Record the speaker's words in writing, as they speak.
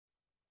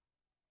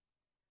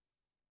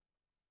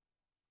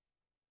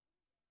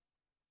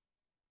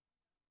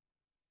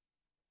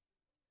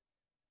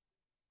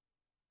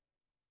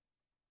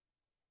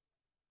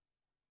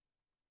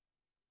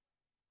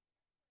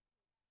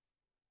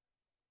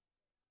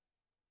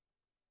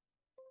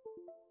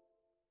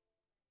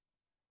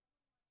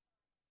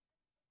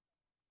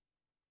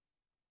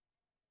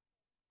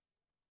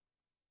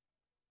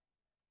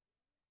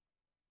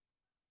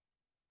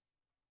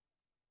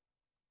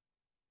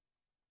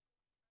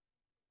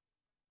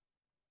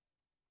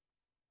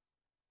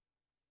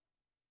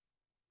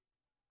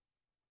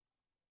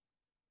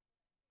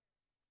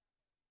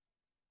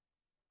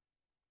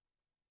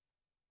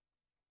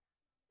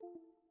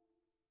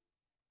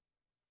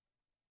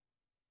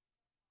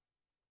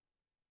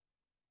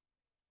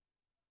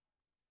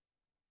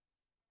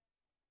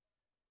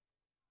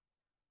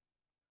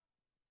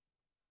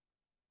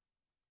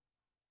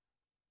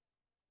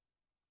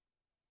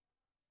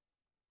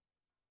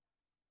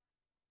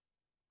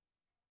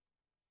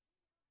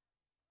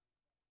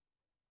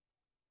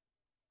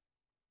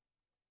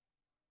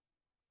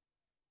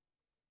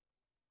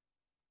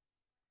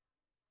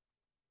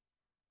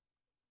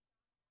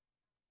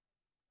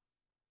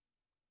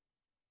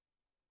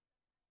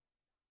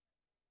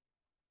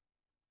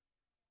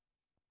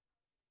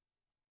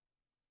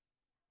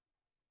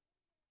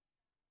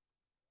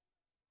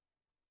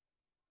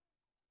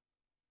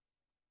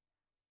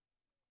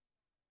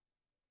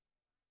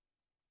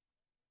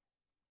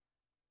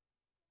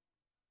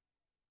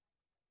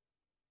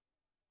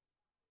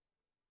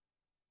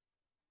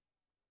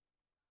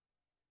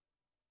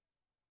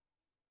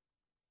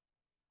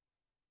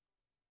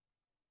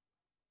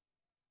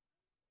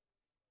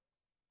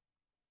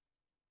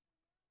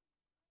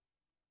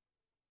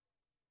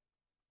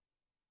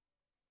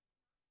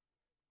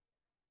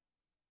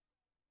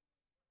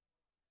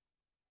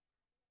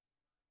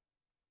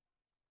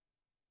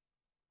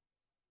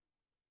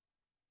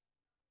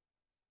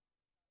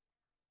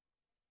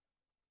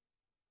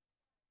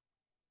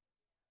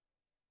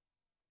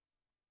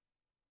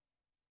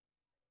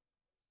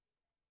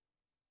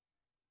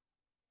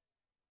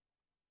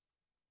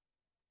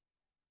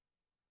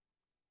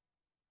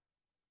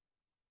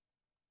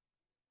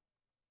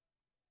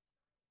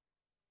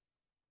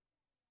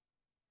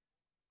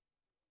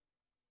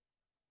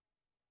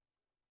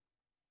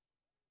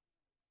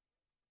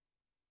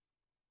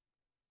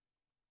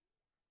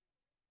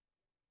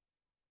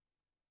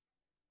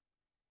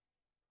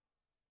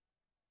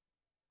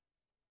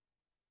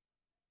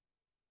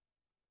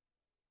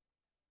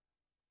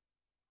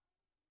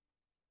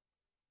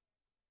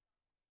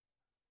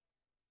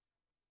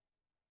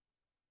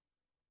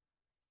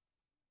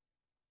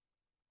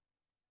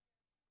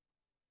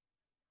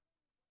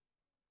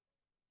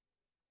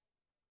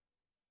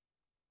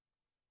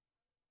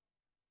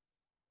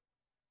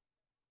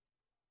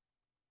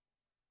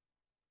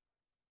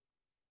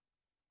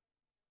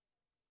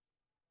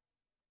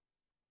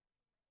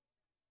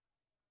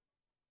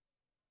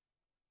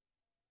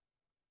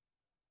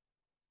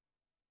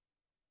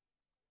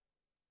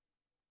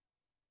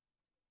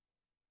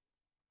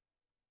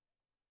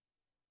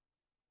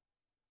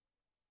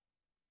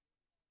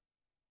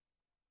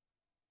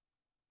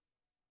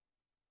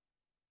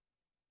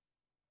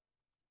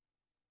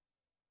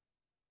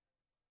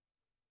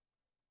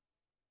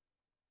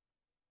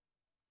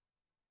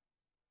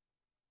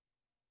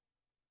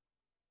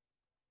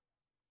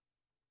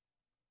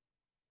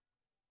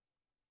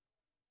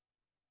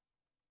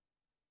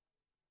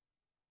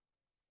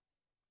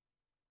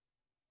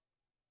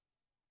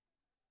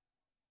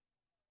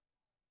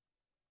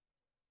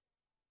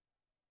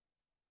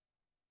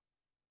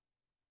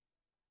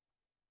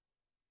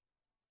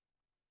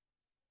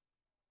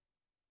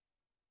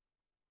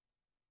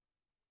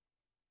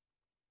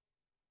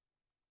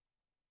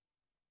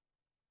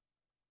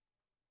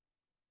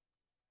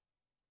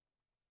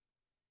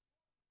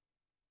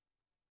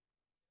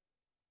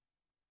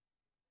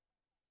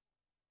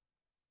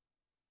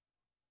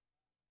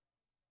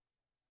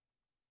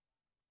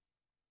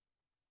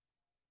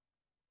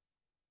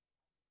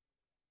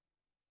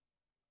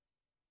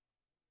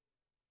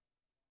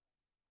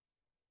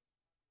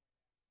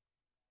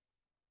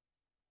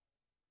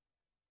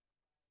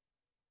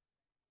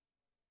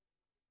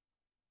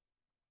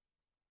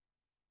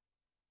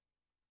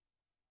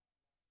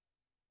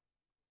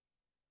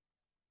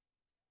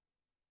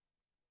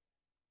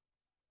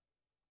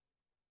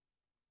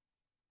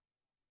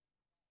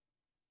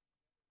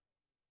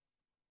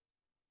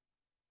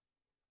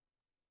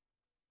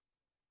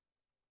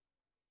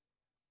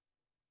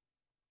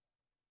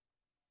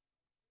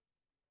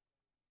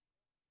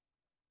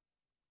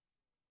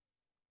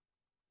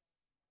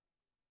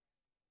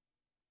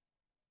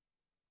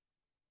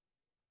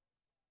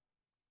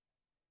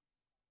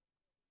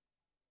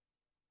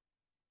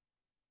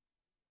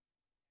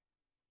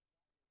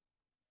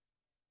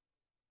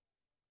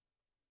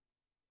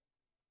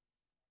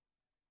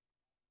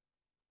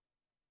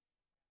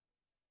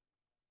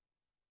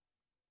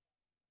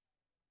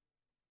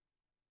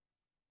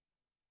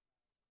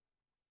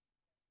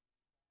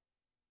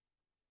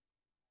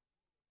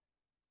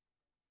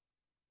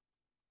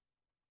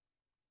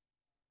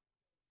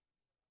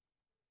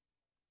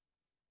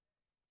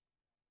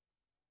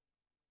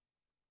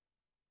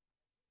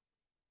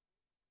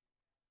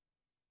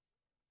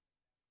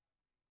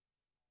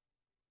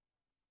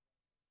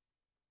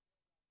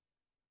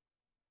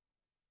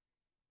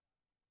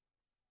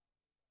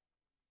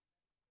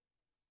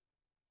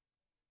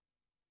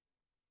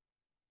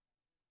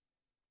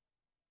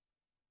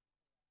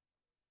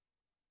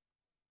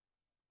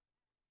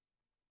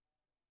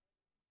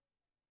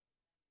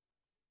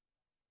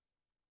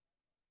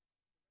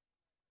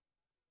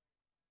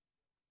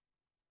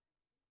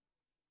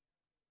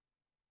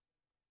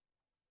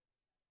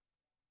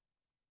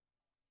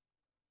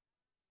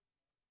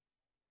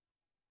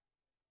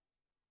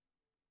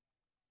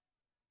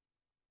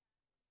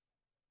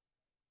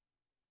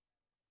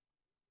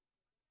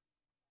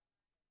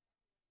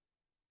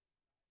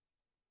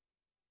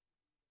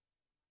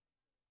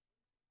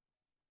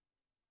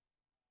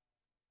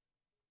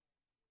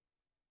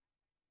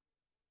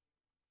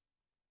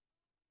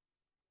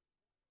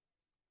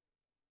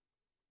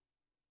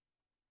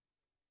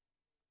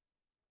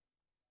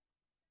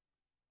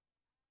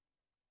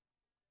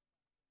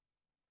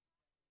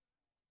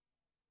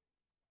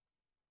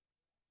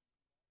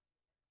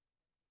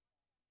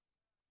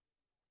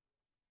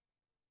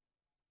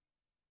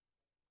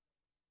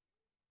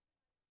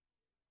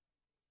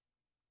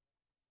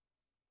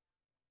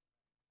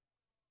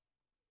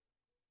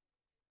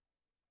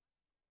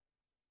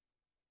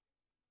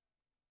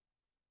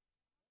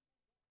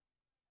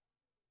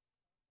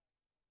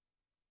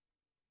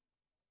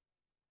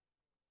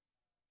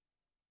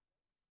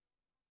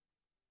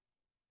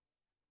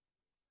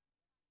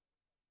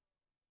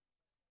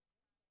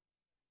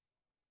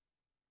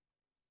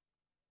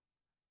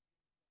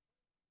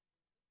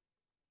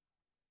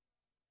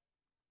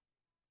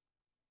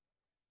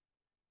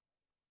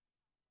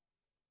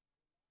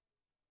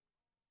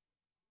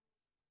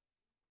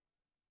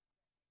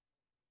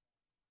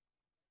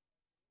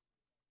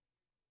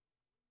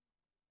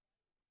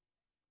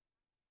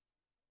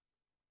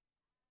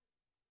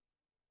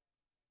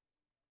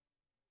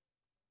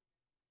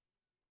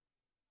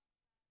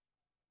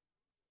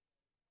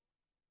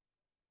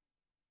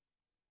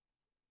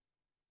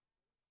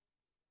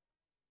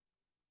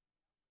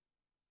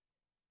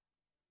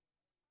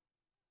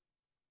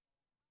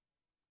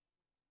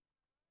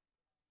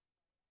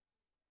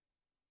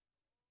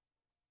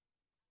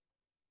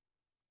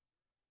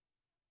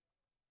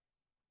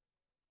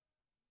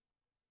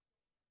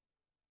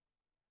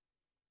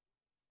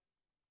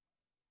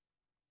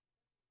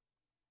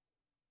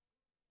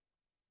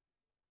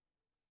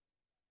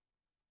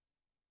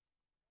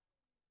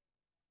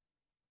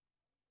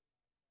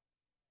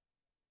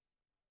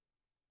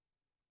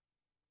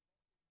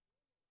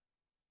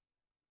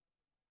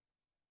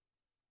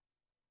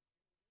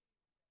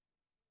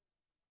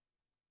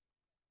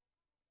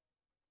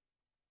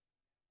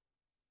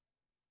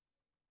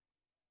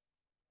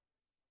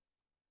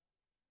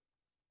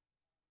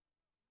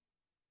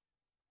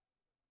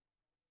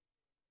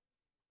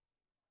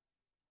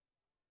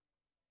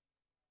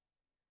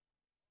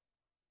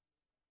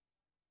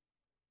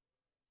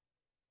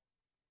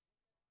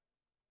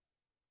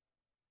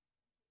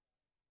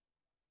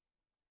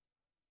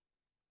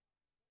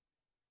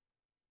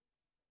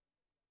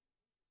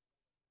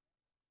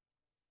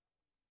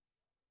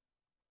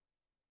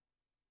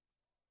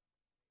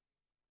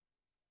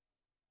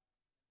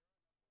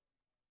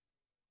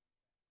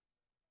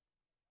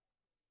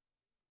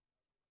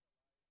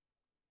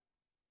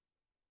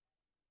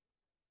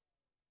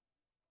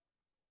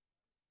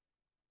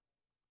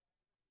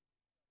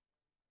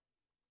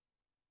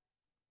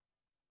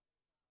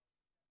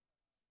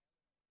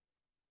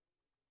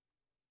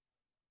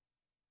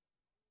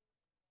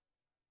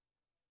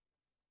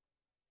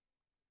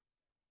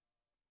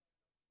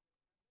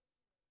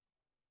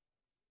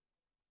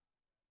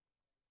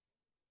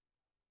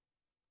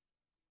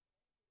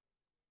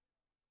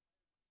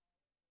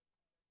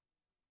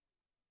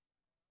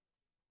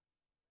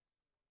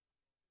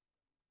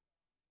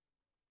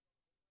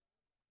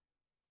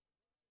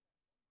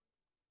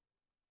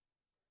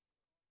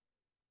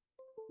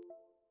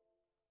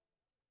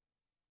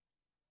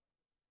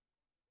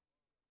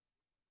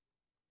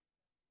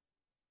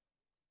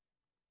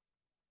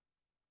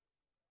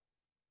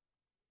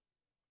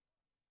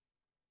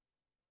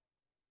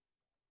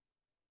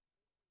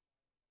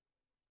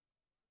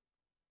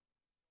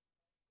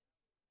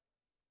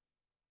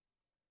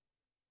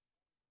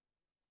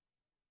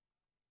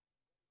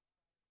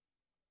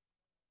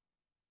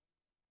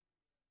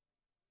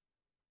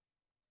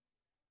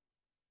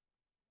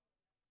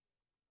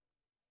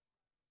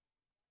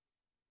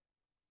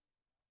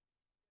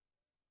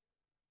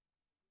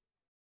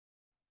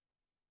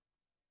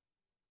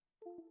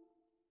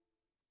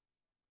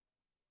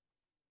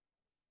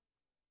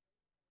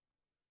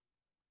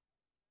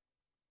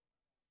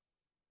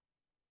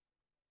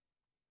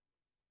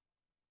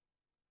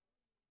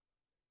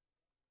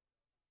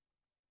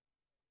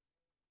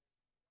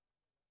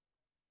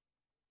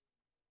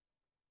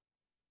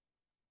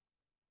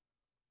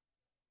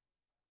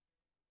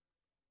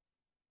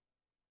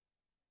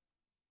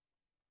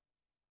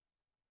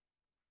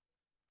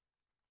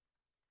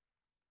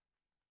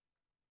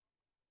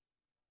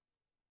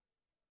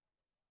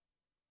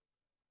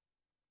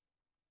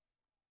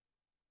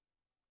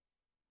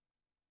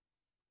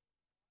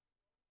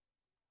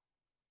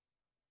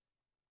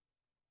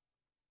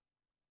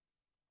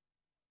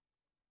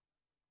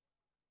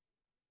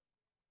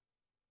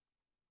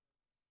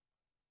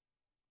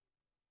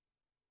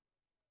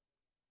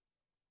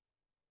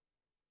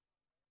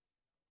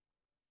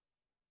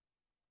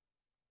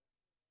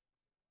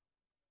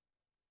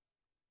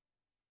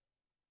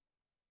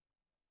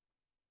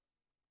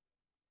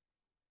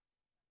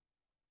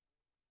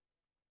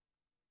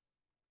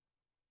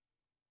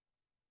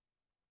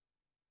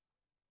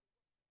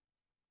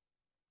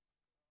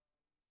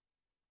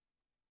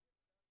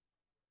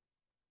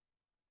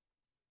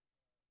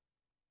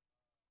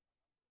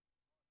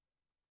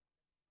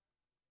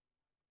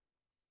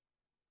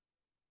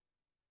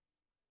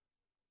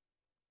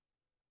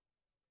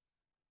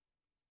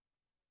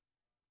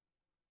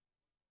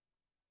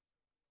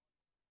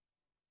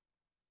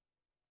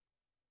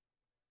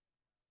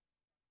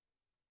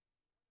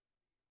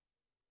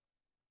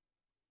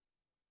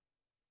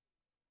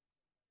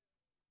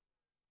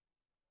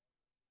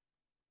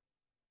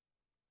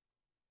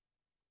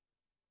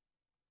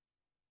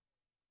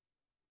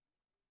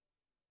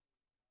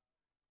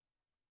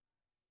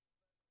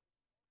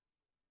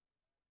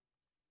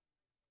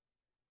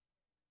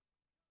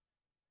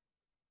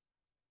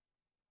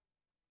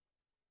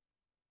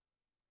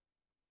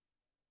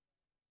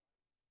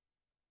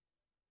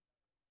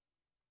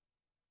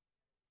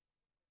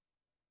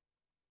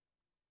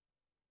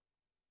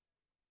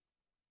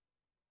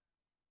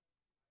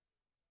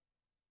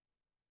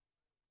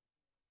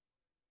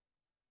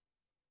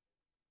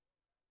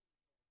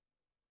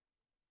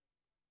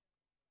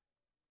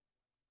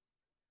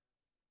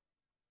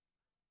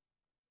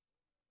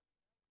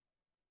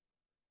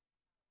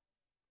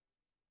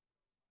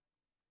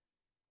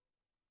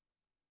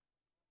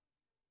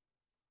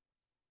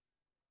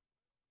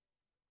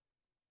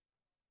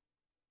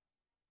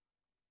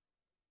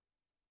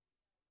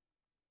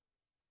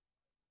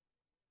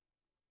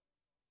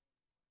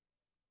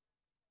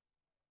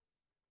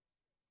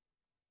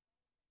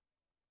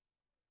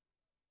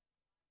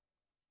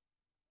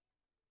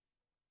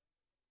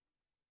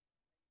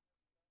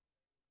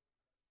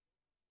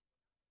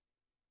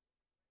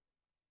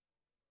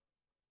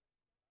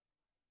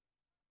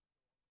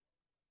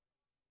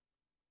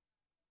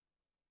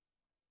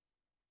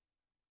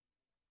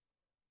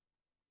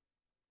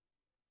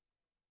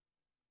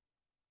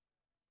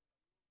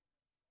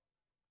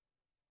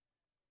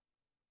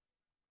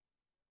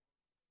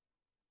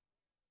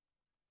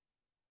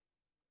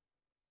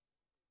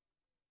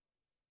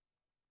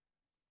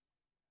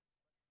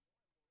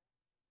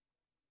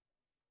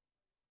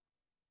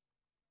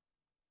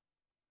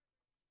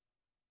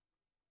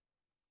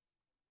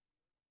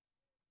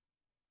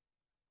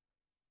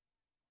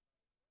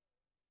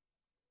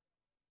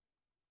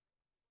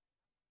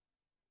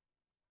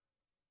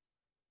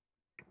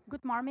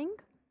Good morning.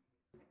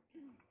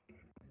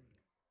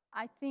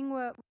 I think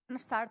we're going to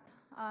start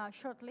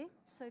shortly,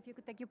 so if you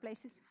could take your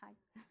places. Hi.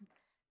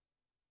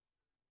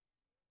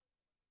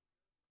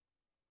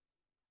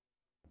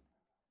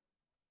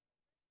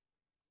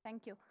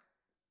 Thank you.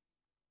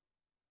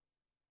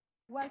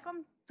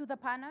 Welcome to the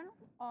panel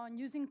on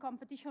using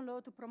competition law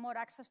to promote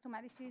access to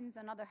medicines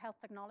and other health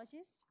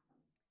technologies.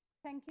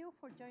 Thank you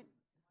for joining.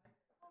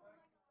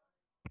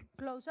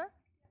 Closer.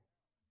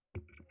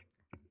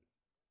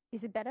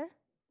 Is it better?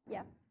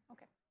 Yeah,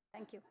 okay,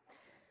 thank you.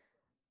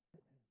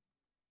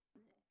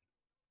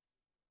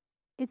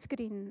 It's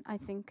green, I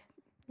think.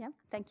 Yeah,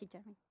 thank you,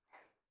 Jeremy.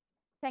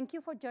 Thank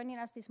you for joining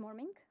us this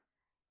morning.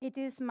 It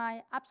is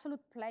my absolute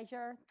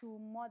pleasure to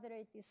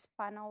moderate this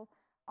panel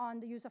on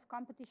the use of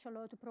competition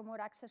law to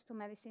promote access to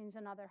medicines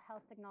and other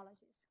health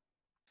technologies.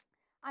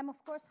 I'm,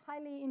 of course,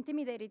 highly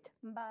intimidated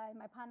by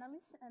my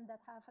panelists and that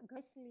have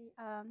graciously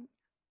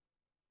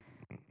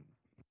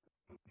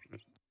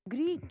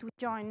agreed to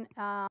join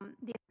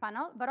this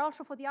panel, but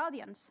also for the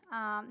audience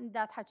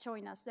that has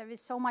joined us. There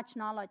is so much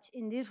knowledge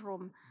in this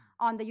room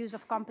on the use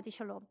of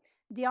competition law.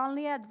 The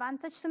only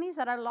advantage to me is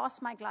that I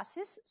lost my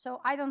glasses, so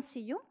I don't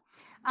see you.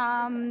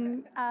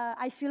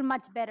 I feel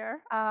much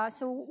better.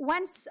 So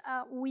once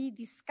we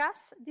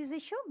discuss this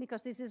issue,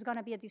 because this is going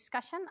to be a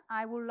discussion,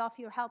 I would love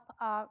your help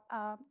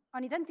on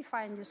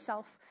identifying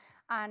yourself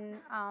and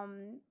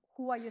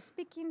who are you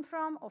speaking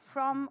from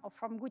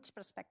which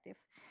perspective.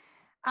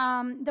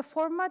 The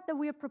format that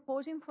we are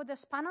proposing for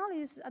this panel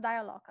is a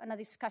dialogue and a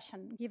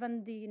discussion,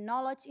 given the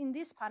knowledge in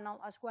this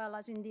panel as well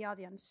as in the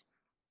audience.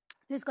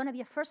 There's going to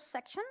be a first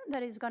section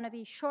that is going to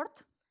be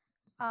short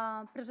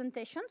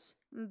presentations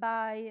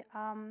by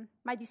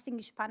my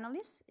distinguished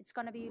panelists. It's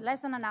going to be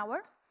less than an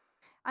hour,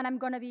 and I'm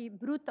going to be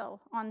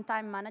brutal on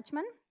time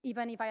management,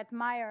 even if I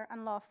admire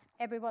and love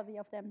everybody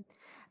of them.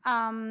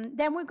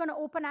 Then we're going to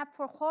open up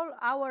for a whole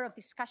hour of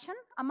discussion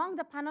among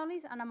the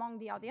panelists and among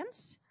the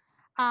audience.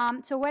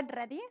 So we're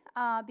ready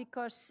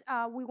because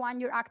we want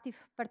your active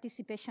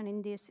participation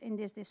in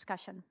this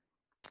discussion.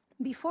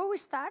 Before we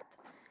start,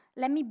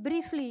 let me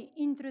briefly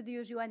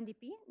introduce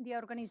UNDP, the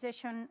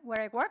organization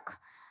where I work,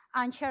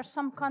 and share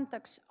some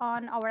context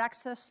on our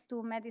access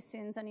to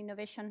medicines and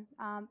innovation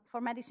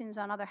for medicines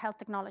and other health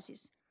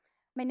technologies.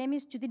 My name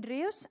is Judit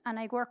Ruis, and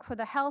I work for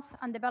the Health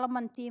and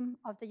Development Team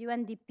of the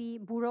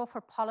UNDP Bureau for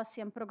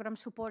Policy and Program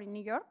Support in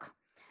New York.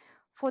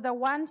 For the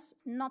ones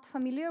not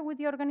familiar with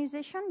the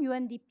organization,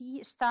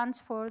 UNDP stands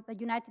for the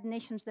United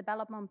Nations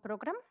Development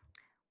Program.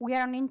 We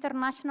are an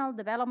international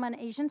development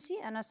agency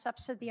and a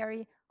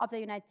subsidiary of the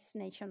United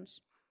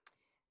Nations.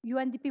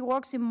 UNDP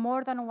works in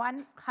more than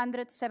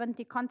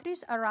 170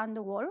 countries around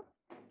the world,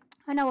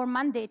 and our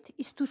mandate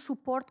is to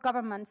support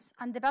governments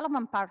and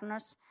development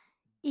partners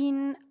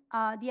in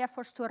the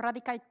efforts to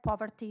eradicate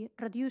poverty,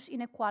 reduce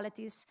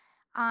inequalities,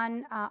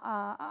 and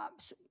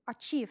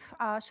achieve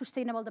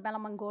sustainable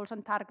development goals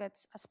and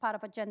targets as part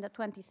of Agenda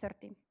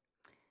 2030.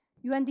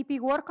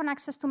 UNDP work on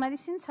access to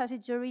medicines has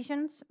its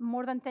origins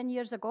more than 10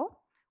 years ago,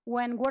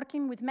 when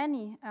working with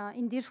many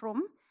in this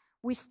room,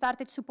 we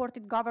started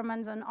supporting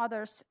governments and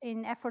others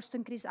in efforts to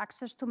increase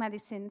access to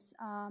medicines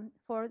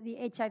for the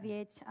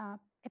HIV/AIDS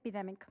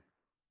epidemic.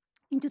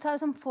 In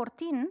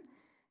 2014,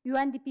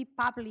 UNDP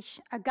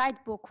published a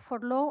guidebook for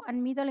low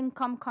and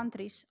middle-income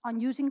countries on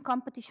using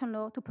competition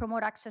law to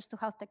promote access to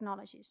health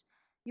technologies.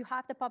 You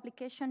have the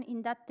publication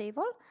in that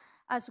table,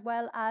 as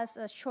well as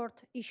a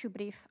short issue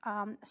brief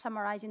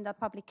summarizing that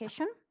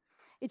publication.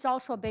 It's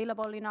also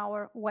available in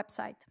our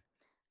website.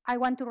 I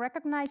want to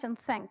recognize and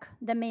thank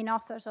the main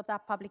authors of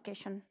that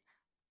publication,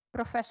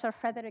 Professor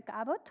Frederick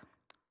Abbot,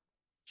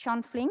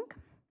 Sean Flink,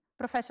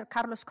 Professor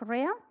Carlos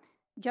Correa,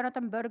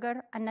 Jonathan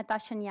Berger, and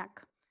Natasha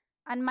Nyak,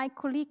 and my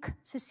colleague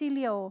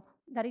Cecilia O,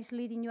 that is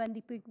leading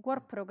UNDP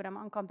work program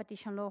on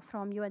competition law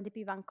from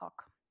UNDP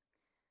Bangkok.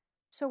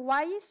 So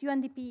why is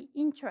UNDP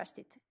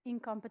interested in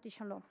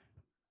competition law?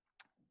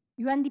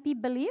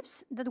 UNDP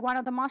believes that one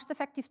of the most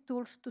effective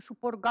tools to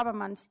support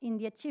governments in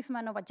the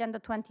achievement of Agenda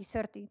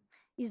 2030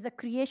 is the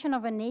creation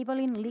of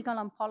enabling legal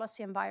and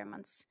policy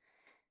environments.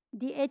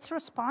 The AIDS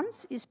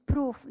response is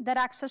proof that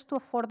access to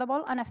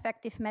affordable and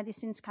effective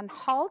medicines can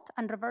halt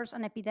and reverse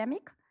an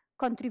epidemic,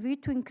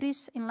 contribute to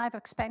increase in life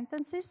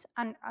expectancies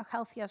and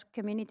healthier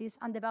communities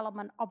and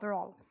development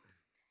overall.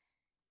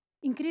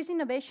 Increased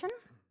innovation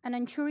and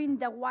ensuring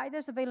the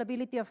widest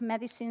availability of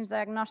medicines,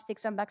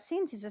 diagnostics, and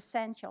vaccines is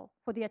essential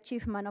for the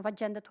achievement of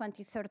Agenda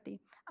 2030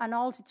 and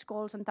all its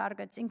goals and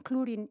targets,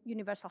 including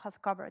universal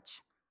health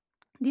coverage.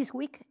 This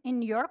week in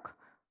New York,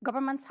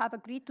 governments have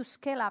agreed to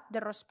scale up the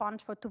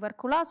response for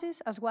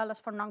tuberculosis as well as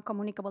for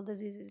non-communicable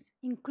diseases,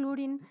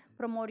 including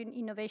promoting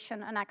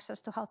innovation and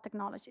access to health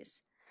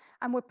technologies.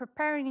 And we're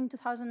preparing in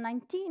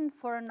 2019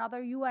 for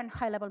another UN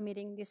high-level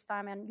meeting, this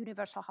time on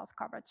universal health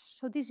coverage.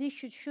 So these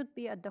issues should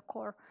be at the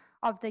core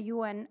of the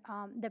UN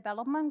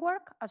development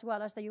work, as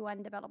well as the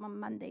UN development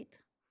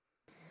mandate.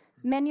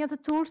 Many of the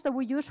tools that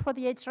we use for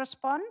the AIDS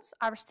response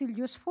are still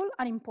useful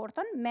and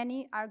important.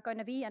 Many are going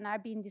to be and are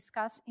being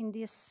discussed in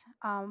this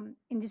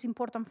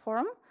important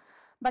forum.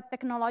 But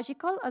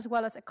technological, as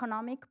well as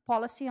economic,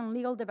 policy, and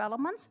legal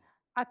developments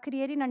are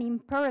creating an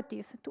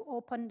imperative to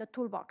open the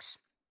toolbox,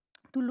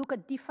 to look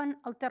at different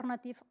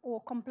alternative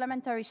or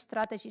complementary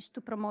strategies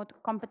to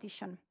promote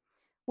competition.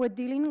 We're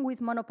dealing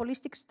with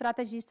monopolistic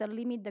strategies that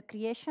limit the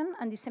creation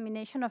and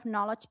dissemination of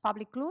knowledge,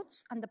 public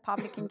goods, and the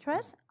public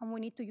interest, and we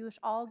need to use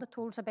all the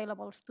tools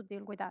available to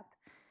deal with that.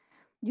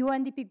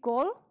 UNDP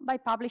goal, by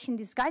publishing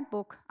this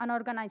guidebook and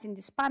organizing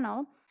this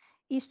panel,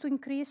 is to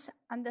increase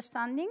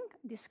understanding,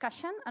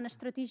 discussion, and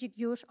strategic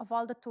use of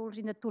all the tools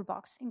in the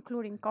toolbox,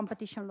 including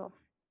competition law,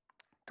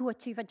 to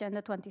achieve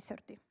Agenda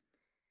 2030.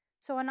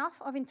 So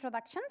enough of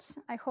introductions.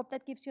 I hope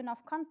that gives you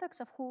enough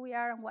context of who we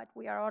are and what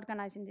we are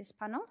organizing this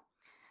panel.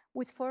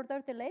 With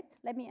further delay,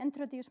 let me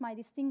introduce my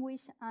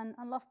distinguished and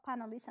loved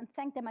panelists and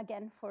thank them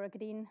again for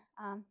agreeing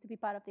to be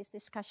part of this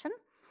discussion.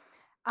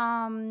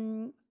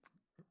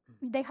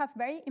 They have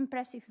very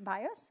impressive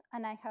bios,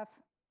 and I have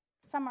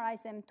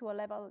summarize them to a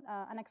level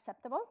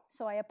unacceptable.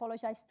 So I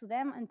apologize to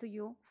them and to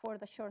you for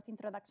the short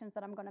introductions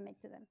that I'm going to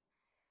make to them.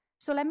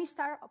 So let me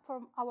start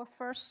from our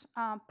first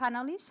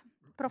panelist,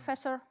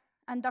 Professor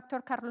and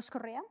Dr. Carlos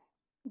Correa.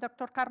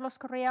 Dr. Carlos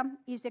Correa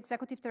is the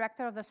Executive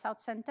Director of the South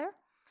Center,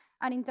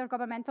 an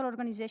intergovernmental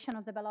organization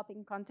of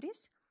developing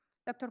countries.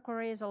 Dr.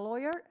 Correa is a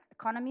lawyer,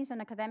 economist,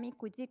 and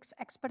academic with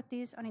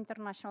expertise on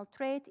international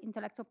trade,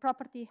 intellectual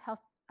property,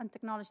 health and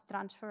technology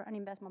transfer, and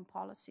investment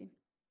policy.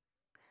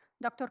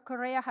 Dr.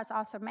 Correa has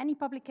authored many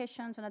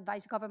publications and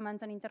advised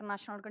governments and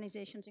international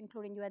organizations,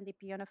 including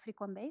UNDP, on a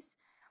frequent basis.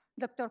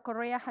 Dr.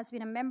 Correa has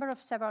been a member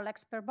of several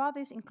expert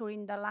bodies,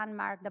 including the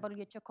landmark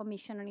WHO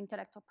Commission on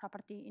Intellectual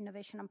Property,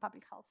 Innovation, and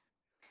Public Health.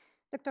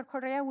 Dr.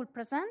 Correa will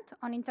present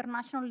on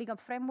international legal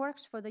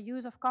frameworks for the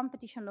use of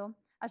competition law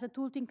as a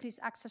tool to increase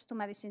access to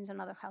medicines and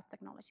other health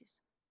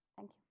technologies.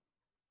 Thank you.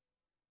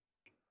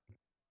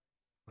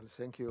 Well,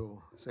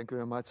 thank you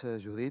very much,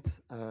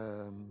 Judith.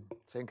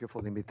 Thank you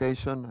for the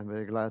invitation. I'm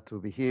very glad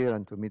to be here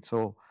and to meet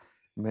so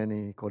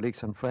many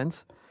colleagues and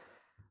friends.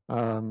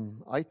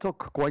 I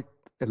talk quite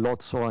a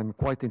lot, so I'm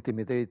quite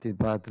intimidated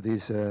by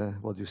this,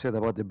 what you said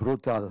about the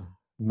brutal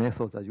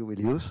method that you will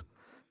use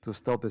to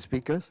stop the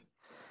speakers.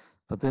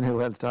 But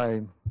anyway, I'll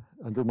try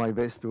and do my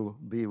best to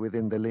be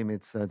within the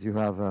limits that you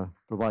have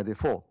provided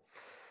for.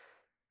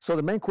 So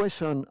the main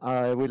question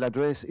I will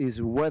address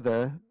is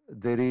whether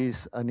there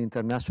is an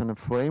international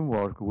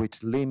framework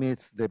which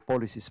limits the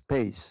policy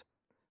space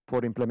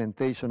for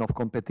implementation of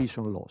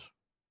competition laws.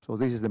 So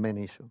this is the main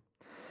issue.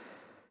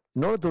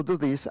 In order to do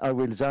this, I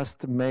will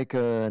just make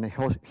a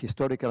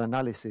historical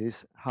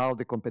analysis how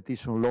the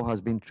competition law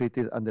has been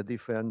treated under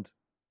different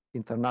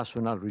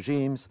international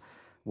regimes,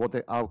 what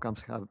the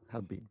outcomes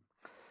have been.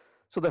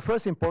 So the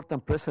first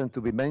important precedent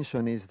to be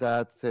mentioned is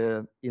that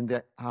in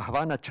the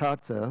Havana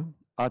Charter,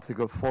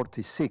 Article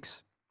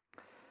 46,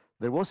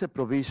 there was a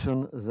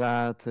provision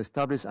that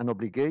established an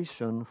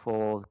obligation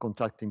for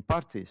contracting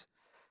parties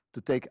to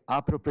take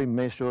appropriate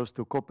measures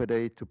to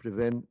cooperate to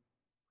prevent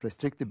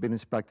restrictive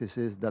business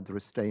practices that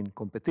restrain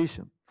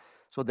competition.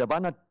 So the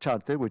Havana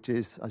Charter, which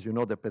is, as you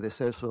know, the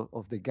predecessor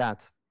of the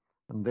GATT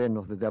and then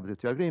of the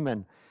WTO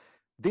agreement,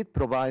 did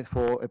provide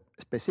for a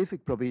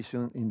specific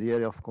provision in the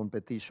area of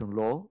competition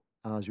law.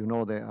 As you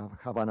know, the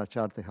Havana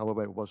Charter,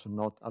 however, was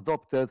not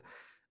adopted.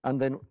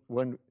 And then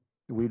when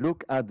we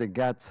look at the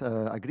GATT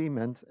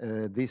agreement,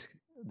 this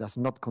does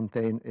not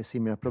contain a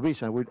similar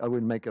provision. I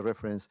will make a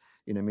reference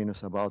in a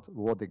minute about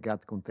what the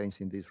GATT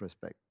contains in this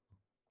respect.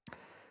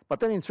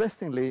 But then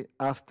interestingly,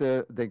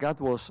 after the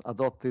GATT was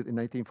adopted in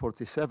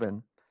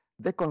 1947,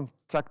 the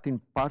contracting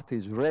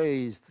parties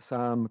raised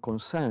some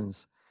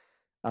concerns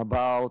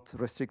about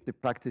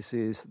restrictive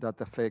practices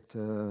that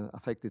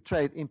affected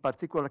trade, in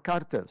particular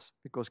cartels,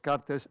 because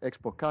cartels,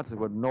 export cartels,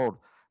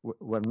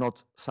 were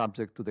not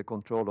subject to the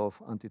control of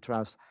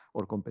antitrust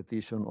or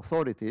competition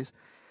authorities.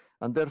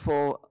 And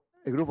therefore,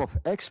 a group of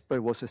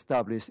experts was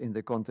established in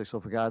the context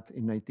of GATT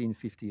in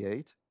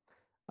 1958.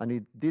 And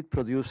it did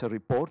produce a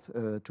report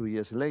 2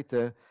 years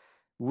later,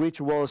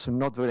 which was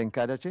not very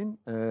encouraging.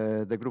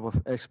 The group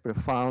of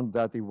experts found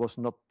that it was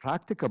not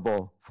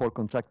practicable for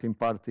contracting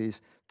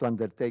parties to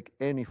undertake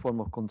any form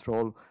of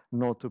control,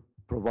 nor to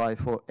provide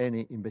for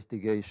any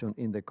investigation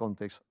in the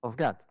context of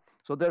GATT.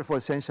 So therefore,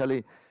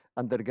 essentially,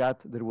 under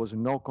GATT, there was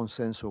no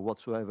consensus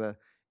whatsoever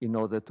in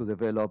order to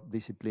develop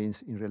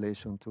disciplines in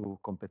relation to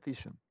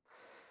competition.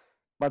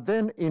 But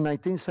then in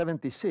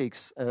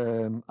 1976,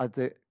 at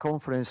the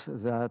conference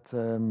that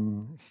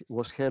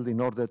was held in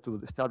order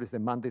to establish the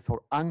mandate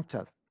for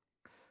UNCTAD,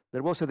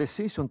 there was a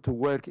decision to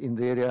work in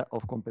the area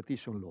of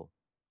competition law.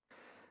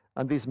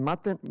 And this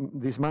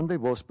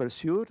mandate was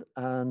pursued,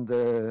 and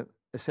a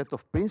set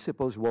of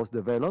principles was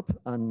developed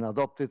and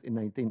adopted in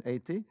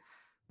 1980.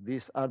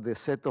 These are the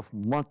set of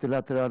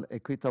multilateral,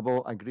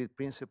 equitable, agreed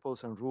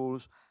principles and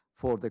rules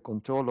for the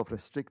control of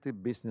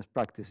restrictive business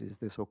practices,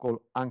 the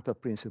so-called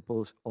UNCTAD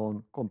principles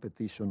on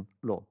competition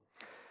law.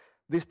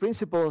 These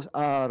principles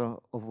are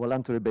of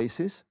voluntary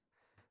basis.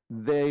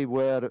 They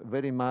were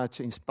very much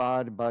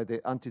inspired by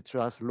the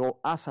antitrust law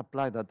as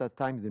applied at that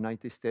time in the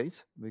United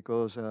States,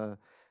 because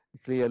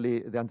clearly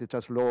the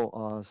antitrust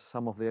law, as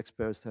some of the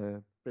experts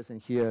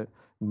present here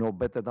know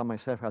better than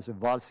myself, has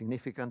evolved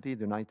significantly in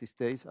the United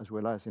States as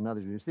well as in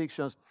other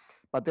jurisdictions.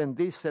 But then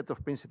this set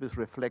of principles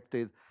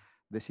reflected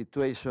the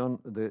situation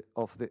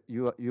of the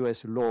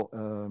US law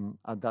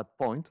at that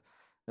point.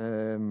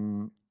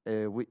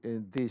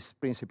 These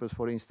principles,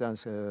 for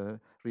instance,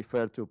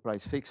 refer to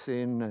price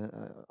fixing,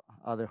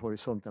 other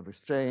horizontal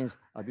restraints,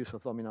 abuse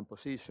of dominant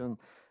position,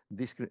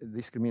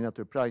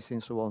 discriminatory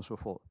pricing, so on and so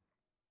forth.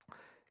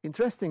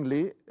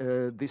 Interestingly,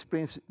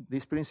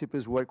 these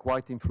principles were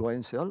quite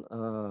influential,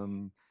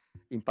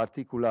 in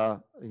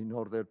particular in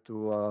order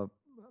to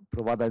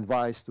provide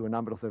advice to a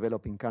number of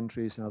developing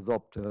countries and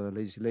adopt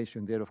legislation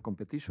in the area of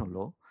competition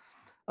law.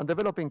 And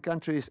developing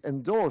countries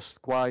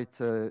endorsed quite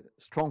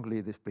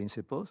strongly these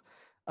principles,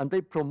 and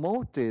they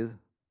promoted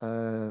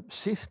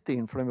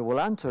shifting from a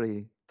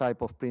voluntary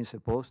type of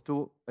principles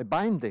to a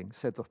binding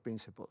set of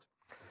principles.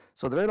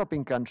 So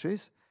developing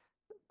countries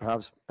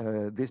perhaps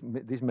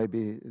this may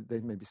be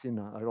seen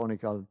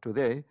ironical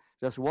today,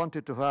 just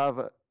wanted to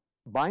have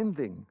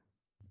binding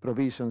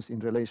provisions in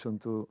relation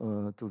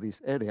to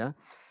this area,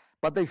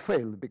 but they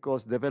failed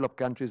because developed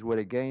countries were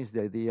against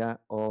the idea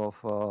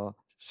of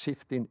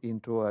shifting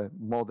into a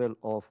model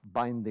of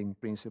binding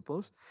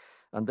principles.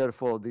 And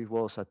therefore, this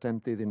was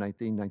attempted in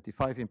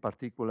 1995 in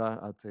particular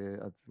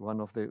at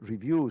one of the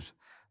reviews.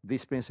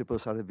 These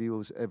principles are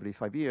reviewed every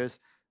 5 years.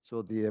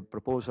 So the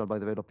proposal by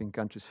developing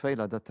countries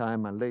failed at that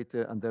time and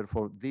later, and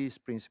therefore these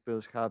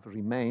principles have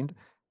remained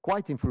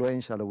quite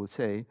influential, I would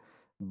say,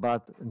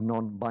 but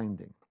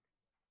non-binding.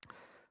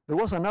 There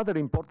was another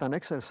important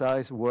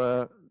exercise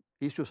where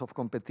issues of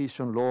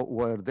competition law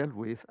were dealt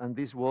with, and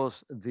this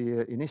was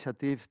the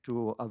initiative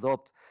to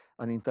adopt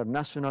an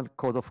international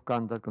code of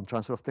conduct on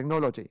transfer of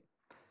technology.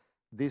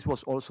 This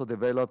was also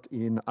developed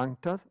in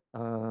UNCTAD.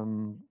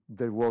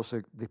 There was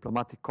a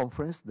diplomatic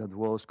conference that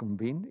was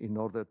convened in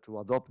order to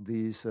adopt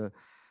this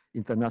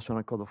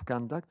international code of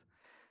conduct.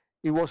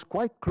 It was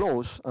quite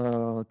close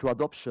to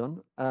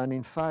adoption, and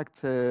in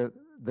fact,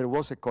 there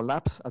was a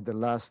collapse at the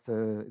last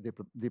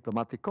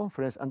diplomatic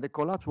conference, and the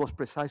collapse was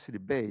precisely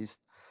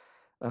based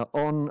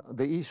on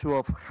the issue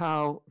of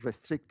how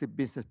restrictive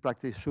business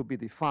practice should be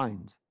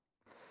defined.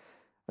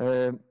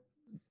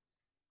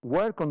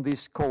 Work on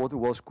this code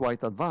was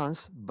quite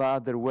advanced,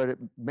 but there were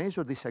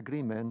major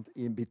disagreement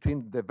in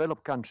between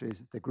developed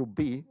countries, the Group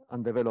B,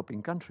 and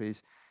developing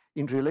countries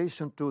in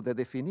relation to the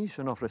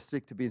definition of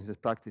restrictive business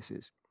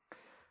practices.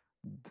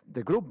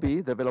 The Group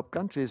B, developed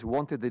countries,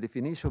 wanted the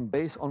definition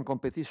based on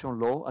competition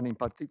law and in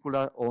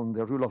particular on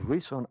the rule of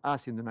reason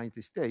as in the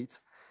United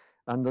States,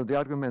 and the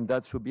argument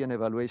that should be an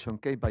evaluation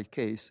case by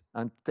case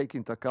and take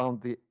into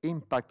account the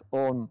impact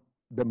on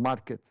the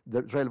market,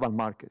 the relevant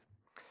market.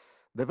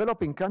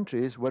 Developing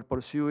countries were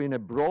pursuing a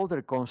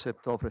broader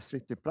concept of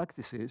restrictive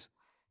practices,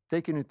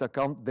 taking into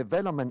account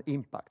development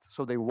impact.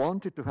 So they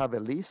wanted to have a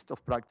list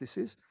of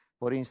practices,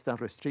 for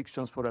instance,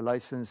 restrictions for a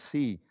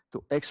licensee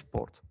to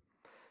export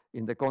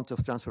in the context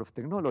of transfer of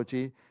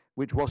technology,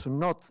 which was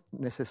not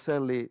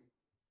necessarily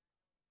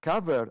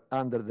covered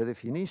under the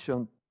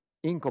definition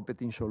in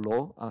competition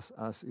law,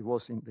 as it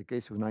was in the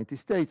case of the United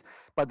States,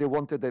 but they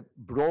wanted a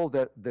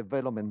broader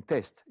development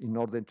test in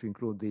order to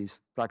include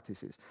these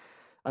practices.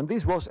 And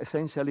this was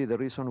essentially the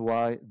reason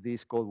why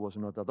this code was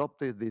not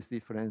adopted. This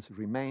difference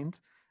remained,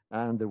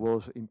 and it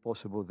was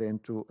impossible then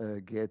to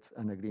get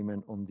an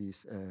agreement on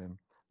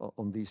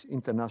this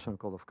international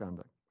code of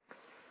conduct.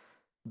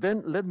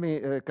 Then let me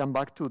come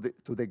back to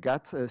the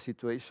GATT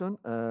situation.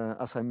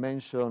 As I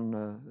mentioned,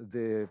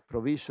 the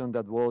provision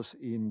that was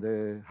in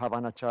the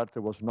Havana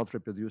Charter was not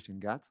reproduced in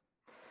GATT.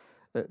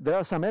 There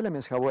are some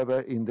elements,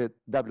 however, in the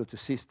WTO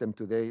system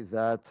today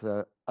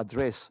that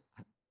address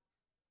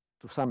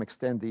to some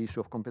extent the issue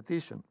of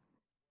competition.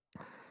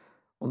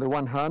 On the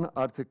one hand,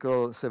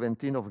 Article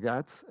 17 of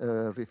GATT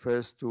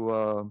refers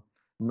to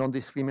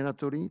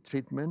non-discriminatory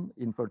treatment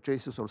in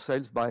purchases or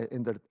sales by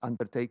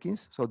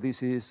undertakings. So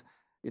this is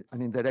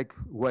an indirect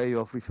way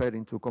of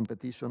referring to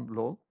competition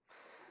law.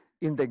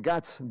 In the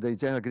GATT, the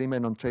General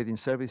Agreement on Trading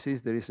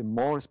Services, there is a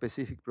more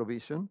specific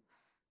provision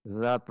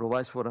that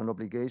provides for an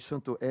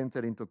obligation to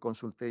enter into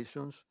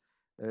consultations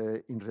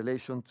in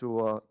relation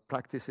to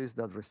practices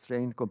that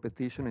restrain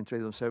competition in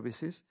trade and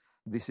services.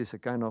 This is a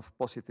kind of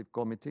positive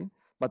committee,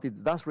 but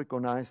it does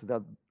recognize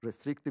that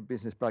restrictive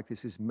business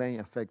practices may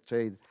affect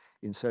trade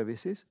in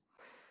services.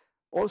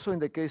 Also in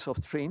the case of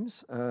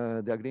TRIMS,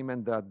 the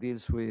agreement that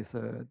deals with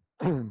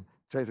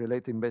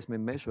trade-related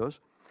investment measures,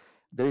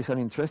 there is an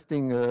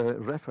interesting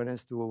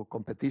reference to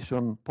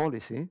competition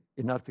policy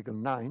in Article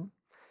 9.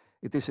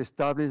 It is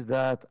established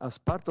that as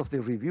part of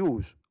the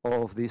reviews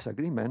of this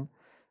agreement,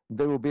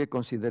 there will be a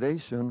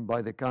consideration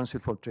by the Council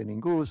for Trading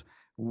Goods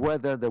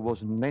whether there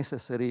was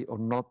necessary or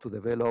not to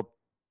develop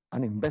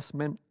an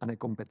investment and a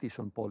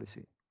competition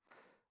policy.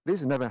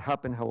 This never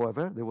happened,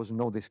 however. There was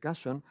no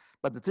discussion,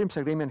 but the TRIMS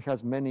agreement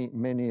has many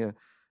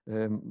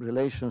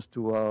relations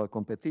to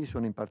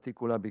competition, in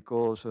particular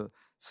because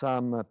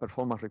some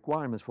performance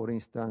requirements, for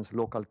instance,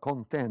 local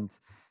content,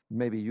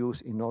 may be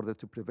used in order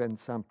to prevent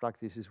some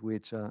practices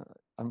which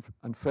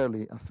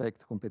unfairly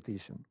affect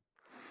competition.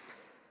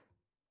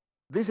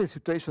 This is a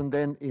situation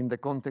then in the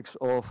context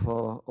of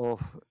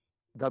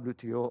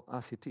WTO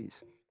as it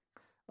is.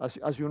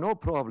 As you know,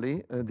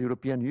 probably, the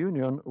European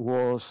Union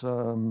was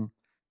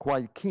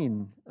quite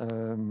keen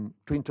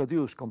to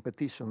introduce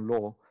competition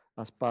law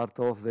as part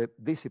of the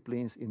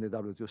disciplines in the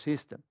WTO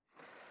system.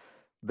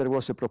 There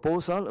was a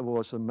proposal that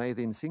was made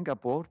in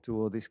Singapore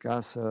to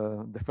discuss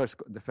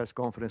the first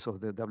conference of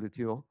the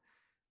WTO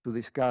to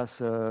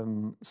discuss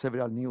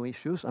several new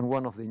issues, and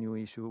one of the new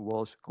issues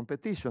was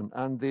competition.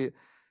 And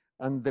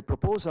the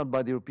proposal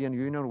by the European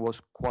Union was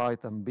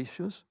quite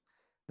ambitious.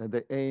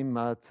 They aim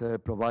at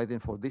providing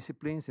for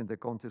disciplines in the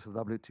context of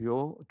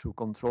WTO to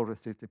control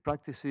restrictive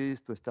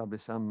practices, to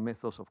establish some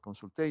methods of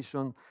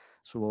consultation,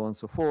 so on and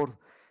so forth.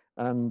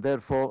 And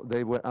therefore,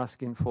 they were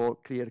asking for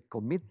clear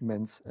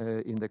commitments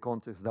in the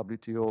context of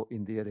WTO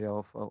in the area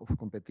of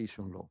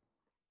competition law.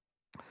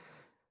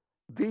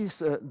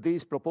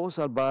 This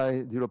proposal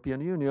by the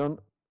European Union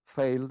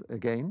failed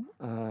again.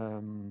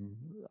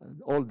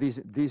 All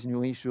these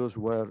new issues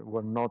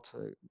were not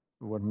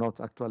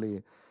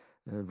actually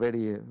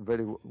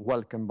very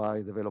welcome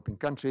by developing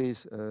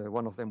countries.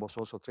 One of them was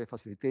also trade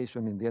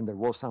facilitation. In the end, there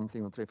was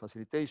something on trade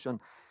facilitation,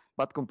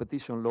 but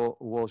competition law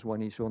was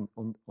one issue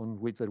on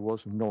which there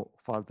was no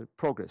further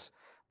progress,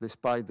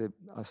 despite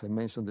as I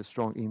mentioned, the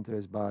strong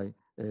interest by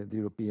the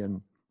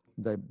European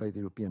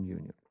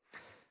Union.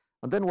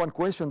 And then one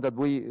question that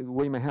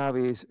we may have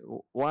is,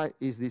 why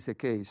is this the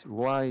case?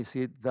 Why is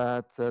it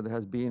that there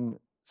has been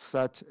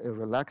such a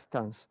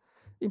reluctance,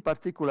 in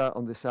particular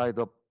on the side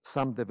of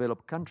some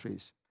developed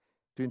countries,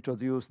 to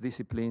introduce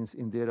disciplines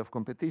in the area of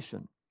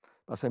competition?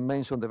 As I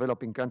mentioned,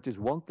 developing countries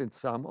wanted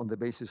some on the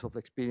basis of the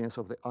experience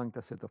of the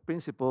UNCTAD set of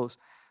principles.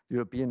 The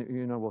European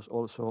Union was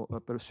also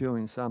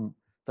pursuing some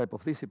type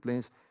of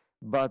disciplines,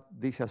 but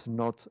this has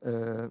not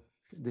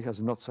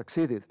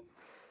succeeded.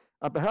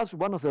 And perhaps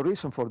one of the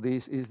reasons for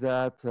this is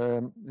that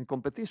in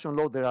competition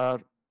law, there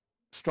are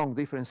strong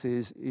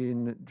differences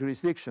in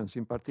jurisdictions,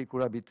 in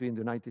particular between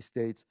the United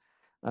States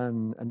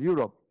and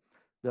Europe.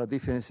 There are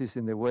differences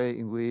in the way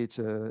in which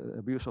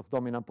abuse of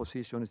dominant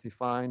position is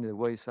defined, the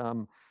way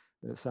some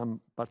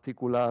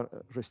particular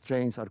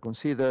restraints are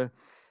considered.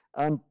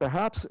 And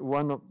perhaps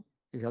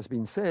it has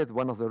been said,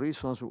 one of the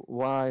reasons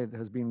why there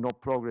has been no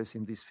progress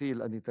in this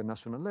field at the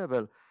international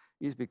level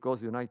is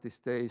because the United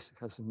States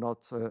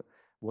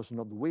was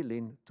not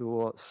willing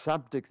to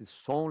subject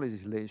its own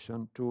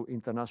legislation to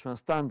international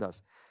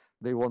standards.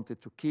 They wanted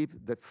to keep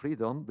the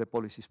freedom, the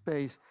policy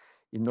space,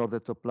 in order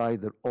to apply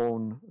their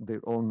own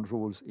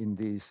rules in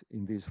this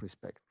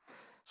respect.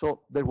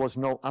 So there was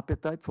no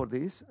appetite for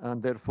this,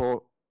 and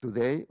therefore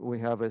today we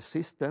have a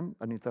system,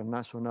 an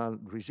international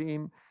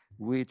regime,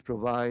 which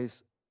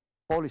provides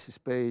policy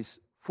space,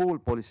 full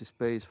policy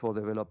space for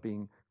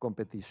developing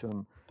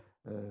competition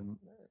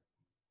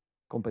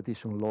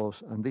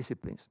laws and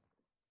disciplines.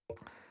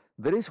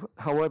 There is,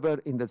 however,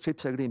 in the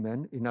TRIPS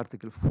agreement, in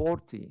Article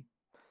 40,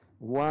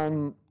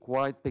 one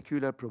quite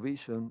peculiar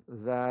provision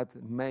that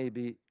may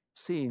be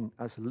seen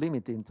as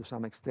limiting to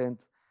some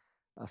extent,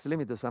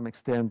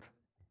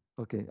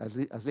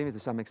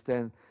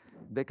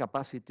 the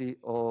capacity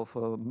of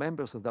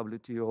members of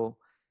WTO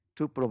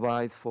to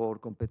provide for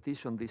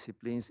competition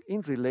disciplines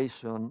in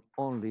relation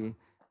only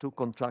to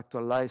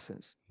contractual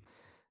license.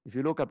 If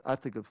you look at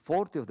Article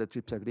 40 of the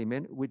TRIPS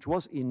agreement, which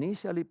was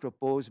initially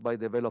proposed by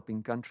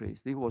developing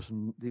countries, this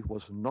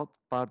was not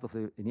part of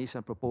the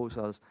initial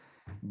proposals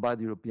by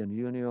the European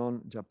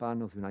Union,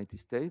 Japan, or the United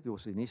States. It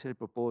was initially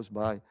proposed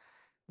by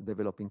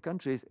developing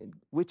countries,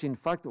 which in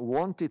fact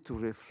wanted to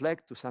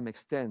reflect to some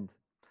extent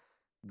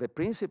the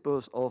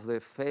principles of the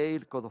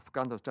failed Code of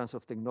Conduct Transfer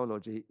of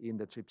Technology in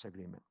the TRIPS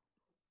agreement.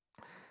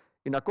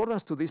 In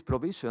accordance to this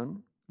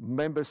provision,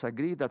 members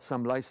agree that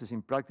some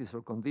licensing practice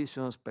or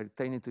conditions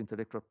pertaining to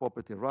intellectual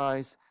property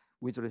rights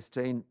which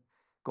restrain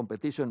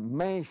competition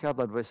may have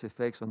adverse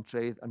effects on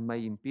trade and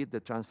may impede the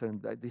transfer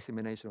and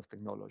dissemination of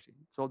technology.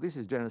 So this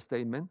is a general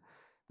statement.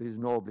 There is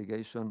no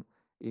obligation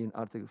in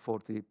Article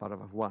 40,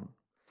 paragraph 1.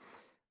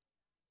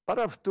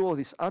 Paragraph 2 of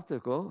this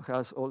article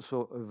has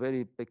also a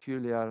very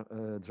peculiar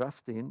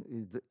drafting.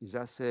 It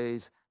just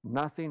says,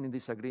 nothing in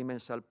this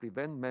agreement shall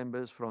prevent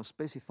members from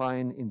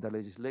specifying in the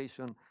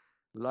legislation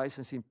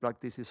licensing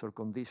practices or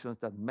conditions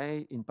that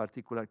may, in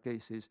particular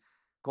cases,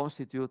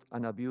 constitute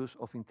an abuse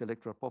of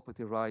intellectual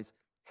property rights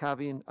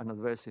having an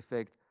adverse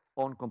effect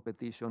on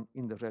competition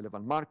in the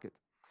relevant market.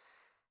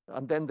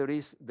 And then there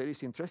is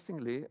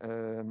interestingly,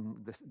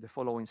 the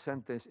following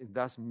sentence, it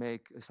does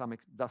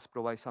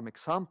provide some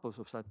examples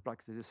of such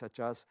practices, such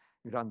as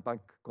grant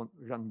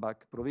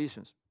back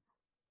provisions.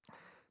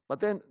 But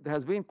then there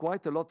has been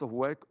quite a lot of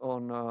work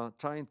on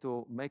trying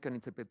to make an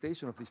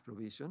interpretation of this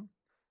provision,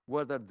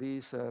 whether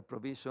this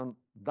provision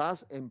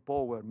does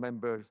empower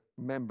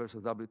members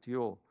of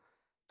WTO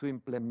to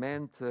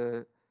implement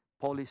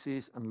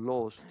policies and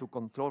laws to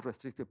control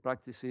restrictive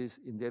practices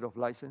in the area of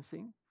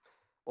licensing,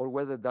 or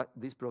whether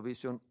this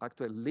provision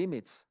actually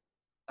limits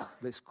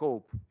the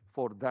scope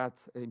for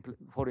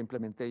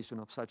implementation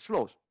of such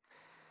laws.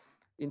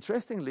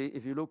 Interestingly,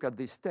 if you look at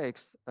this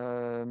text,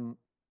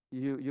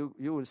 you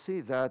will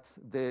see that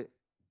the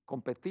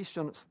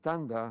competition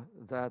standard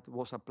that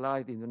was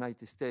applied in the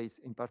United States,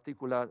 in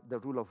particular, the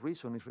rule of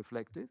reason is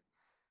reflected.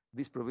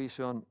 This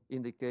provision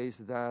indicates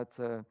that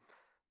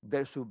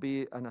there should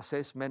be an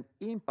assessment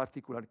in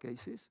particular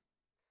cases,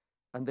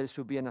 and there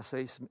should be an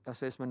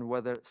assessment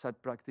whether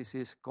such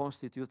practices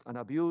constitute an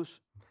abuse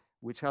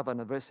which have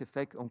an adverse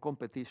effect on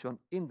competition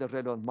in the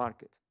relevant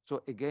market.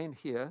 So again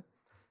here,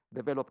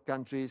 developed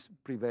countries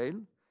prevail.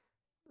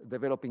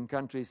 Developing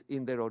countries,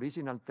 in their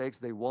original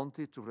text, they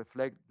wanted to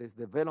reflect this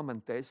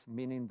development test,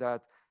 meaning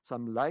that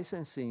some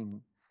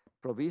licensing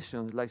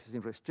provisions,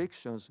 licensing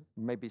restrictions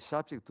may be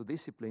subject to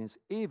disciplines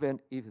even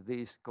if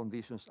these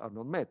conditions are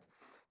not met.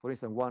 For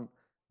instance,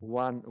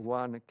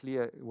 one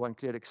clear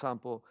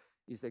example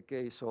is the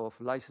case of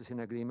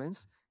licensing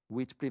agreements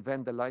which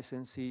prevent the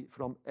licensee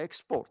from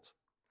export.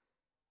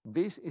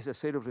 This is a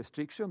set of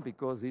restriction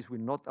because this will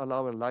not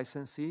allow a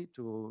licensee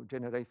to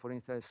generate, for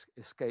instance,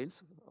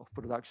 scales of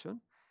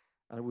production,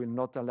 and will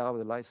not allow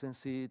the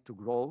licensee to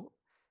grow.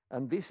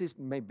 And this is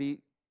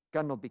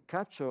cannot be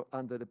captured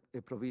under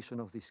a provision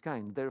of this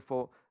kind.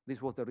 Therefore,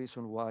 this was the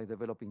reason why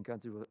developing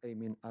countries were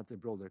aiming at a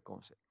broader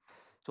concept.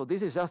 So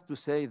this is just to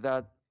say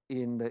that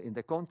in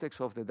the context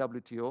of the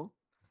WTO,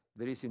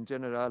 there is in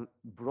general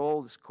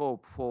broad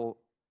scope for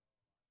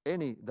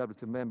any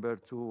WTO member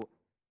to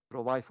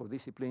provide for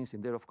disciplines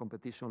in their of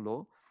competition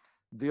law.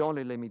 The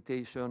only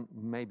limitation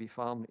may be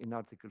found in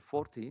Article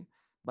 40,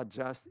 but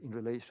just in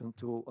relation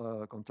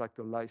to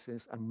contractor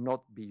license and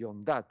not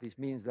beyond that. This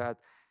means that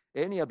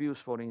any abuse,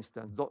 for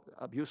instance,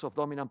 abuse of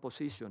dominant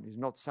position is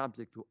not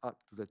subject to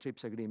the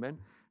TRIPS agreement,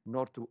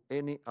 nor to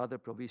any other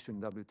provision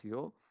in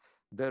WTO.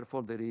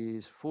 Therefore, there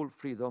is full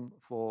freedom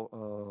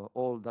for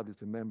all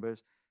WTO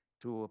members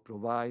to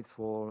provide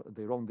for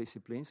their own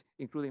disciplines,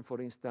 including,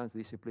 for instance,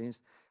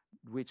 disciplines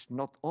which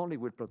not only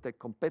will protect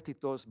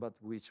competitors, but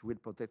which will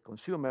protect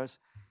consumers,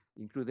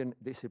 including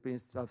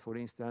disciplines that, for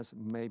instance,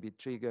 may be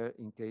triggered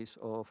in case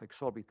of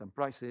exorbitant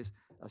prices,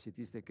 as it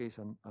is the case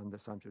under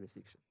some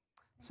jurisdiction.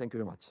 Thank you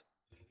very much.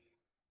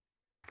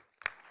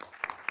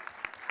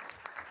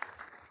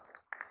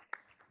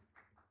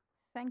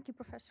 Thank you,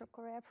 Professor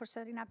Correa, for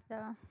setting up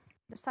the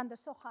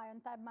standards so high on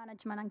time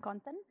management and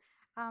content.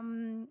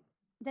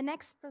 The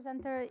next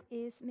presenter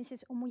is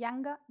Mrs.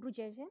 Umuyanga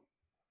Rujeje.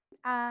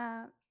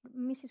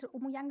 Mrs.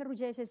 Umuyanga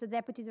Rujeje is the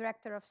Deputy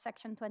Director of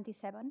Section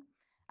 27,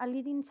 a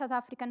leading South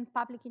African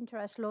public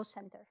interest law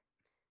center.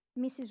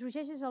 Mrs.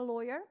 Rujeje is a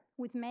lawyer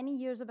with many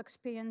years of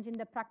experience in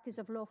the practice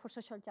of law for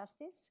social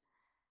justice,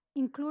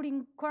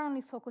 including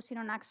currently focusing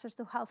on access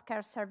to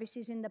healthcare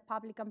services in the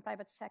public and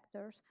private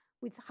sectors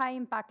with high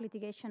impact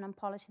litigation and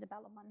policy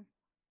development.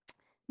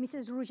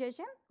 Mrs.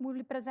 Rujeje will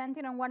be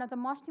presenting on one of the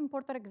most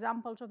important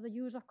examples of the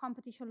use of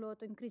competition law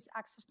to increase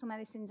access to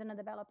medicines in a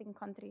developing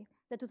country,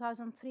 the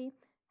 2003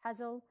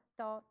 Hazel,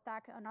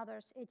 Tak, and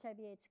others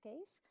HIV/AIDS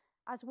case,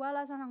 as well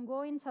as an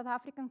ongoing South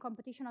African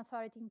Competition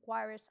Authority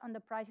inquiries on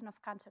the pricing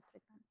of cancer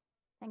treatments.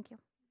 Thank you.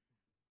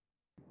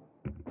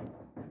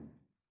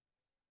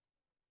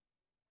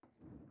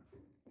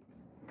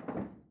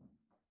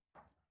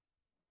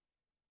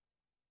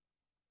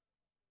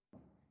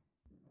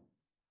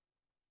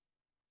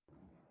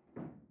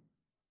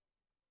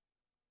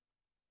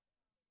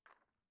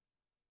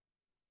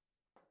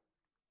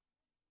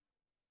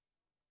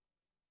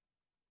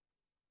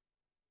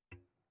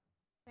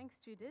 Thanks,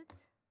 Judit.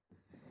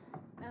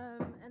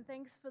 And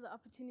thanks for the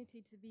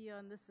opportunity to be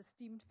on this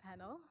esteemed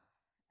panel.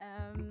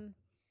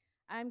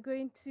 I'm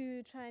going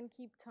to try and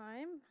keep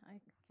time. I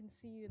can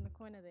see you in the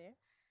corner there.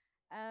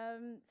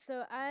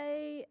 So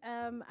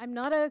I'm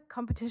not a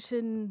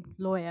competition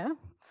lawyer.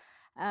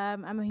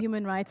 I'm a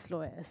human rights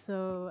lawyer,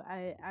 so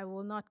I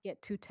will not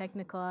get too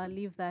technical. I'll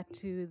leave that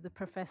to the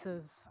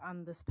professors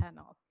on this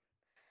panel.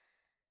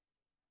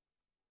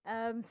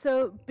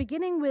 So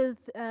beginning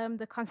with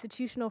the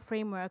constitutional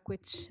framework,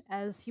 which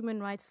as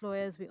human rights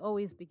lawyers we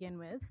always begin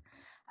with,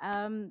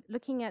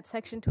 looking at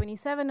Section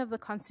 27 of the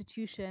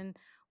Constitution,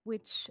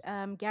 which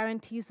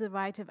guarantees the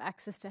right of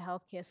access to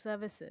healthcare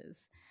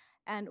services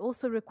and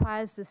also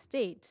requires the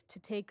state to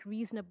take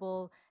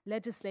reasonable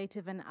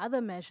legislative and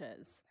other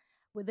measures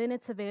within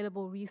its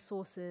available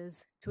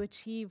resources to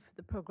achieve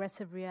the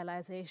progressive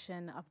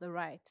realization of the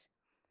right.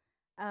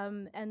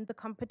 And the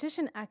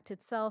Competition Act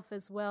itself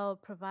as well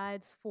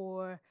provides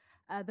for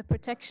the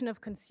protection of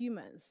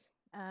consumers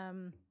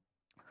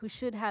who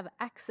should have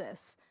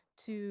access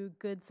to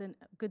goods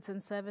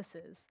and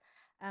services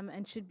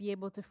and should be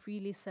able to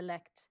freely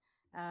select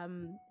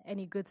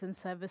any goods and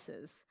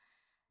services.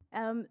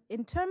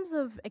 In terms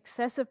of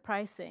excessive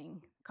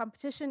pricing,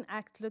 Competition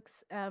Act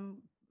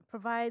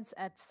provides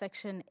at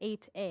Section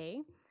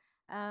 8A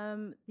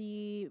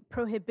the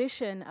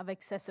prohibition of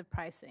excessive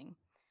pricing.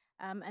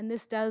 And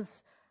this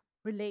does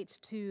relate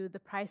to the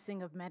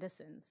pricing of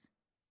medicines.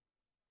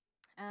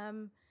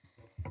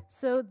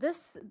 So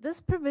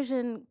this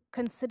provision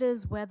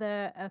considers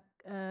whether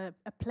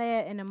a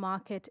player in a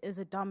market is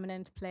a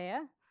dominant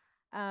player.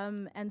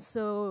 And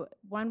so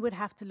one would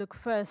have to look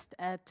first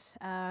at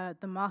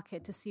the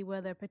market to see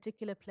whether a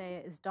particular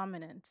player is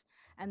dominant,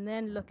 and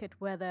then look at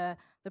whether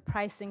the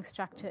pricing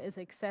structure is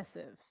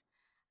excessive.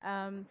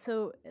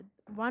 So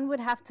one would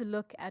have to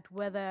look at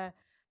whether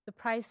the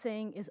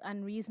pricing is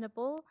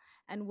unreasonable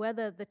and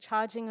whether the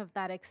charging of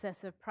that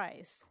excessive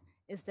price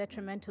is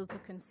detrimental to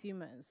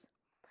consumers.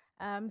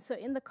 So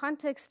in the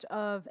context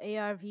of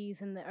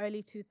ARVs in the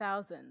early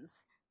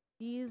 2000s,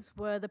 these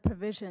were the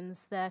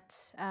provisions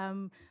that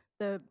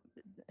the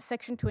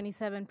Section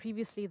 27,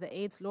 previously the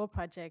AIDS Law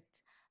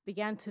Project,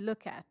 began to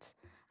look at.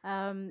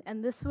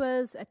 And this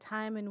was a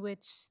time in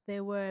which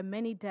there were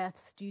many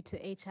deaths due to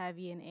HIV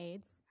and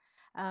AIDS.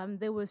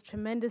 There was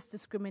tremendous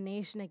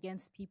discrimination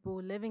against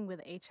people living with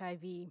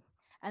HIV,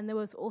 and there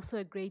was also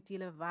a great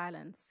deal of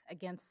violence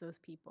against those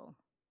people.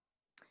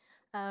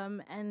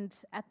 And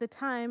at the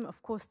time,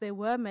 of course, there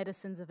were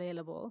medicines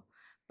available,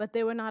 but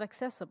they were not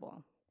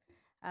accessible.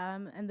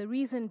 And the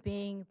reason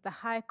being the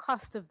high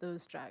cost of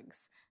those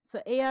drugs.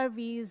 So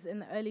ARVs in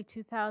the early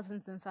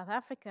 2000s in South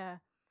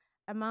Africa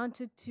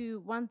amounted to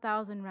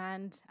 1,000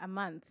 Rand a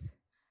month.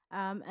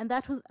 And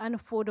that was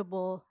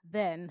unaffordable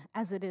then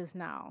as it is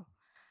now.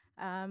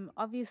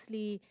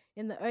 Obviously,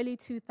 in the early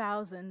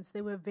 2000s,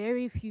 there were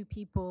very few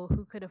people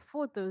who could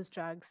afford those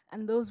drugs,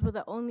 and those were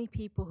the only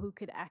people who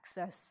could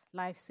access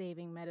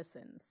life-saving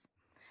medicines.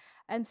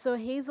 And so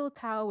Hazel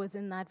Tao was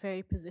in that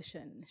very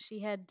position. She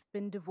had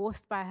been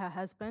divorced by her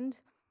husband,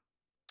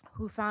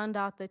 who found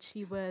out that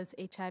she was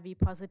HIV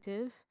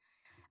positive.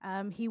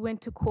 He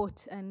went to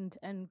court and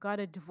got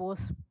a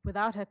divorce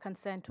without her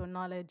consent or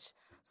knowledge,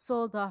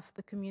 sold off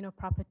the communal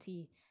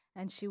property,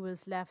 and she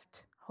was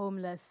left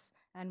homeless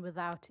and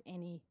without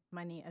any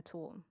money at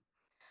all.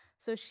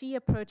 So she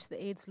approached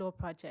the AIDS Law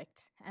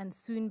Project and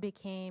soon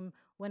became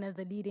one of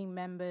the leading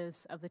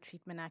members of the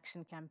Treatment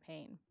Action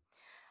Campaign.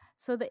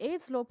 So the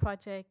AIDS Law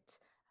Project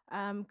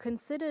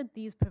considered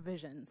these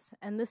provisions,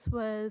 and this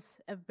was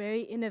a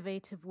very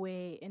innovative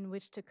way in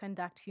which to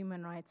conduct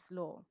human rights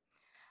law.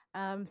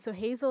 So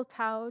Hazel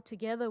Tao,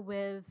 together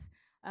with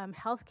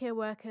healthcare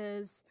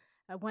workers,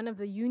 one of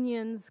the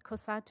unions,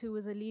 COSATU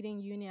was a leading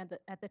union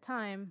at the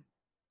time,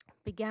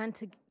 began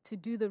to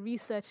do the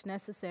research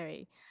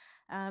necessary.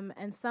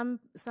 And some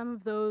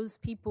of those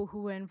people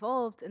who were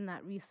involved in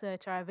that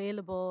research are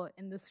available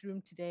in this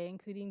room today,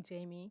 including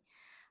Jamie.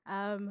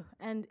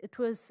 And it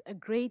was a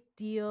great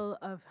deal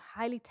of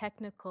highly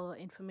technical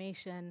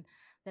information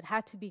that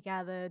had to be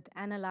gathered,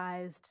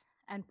 analyzed,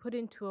 and put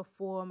into a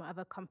form of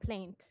a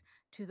complaint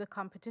to the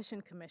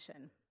Competition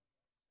Commission.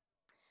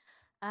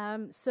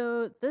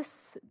 So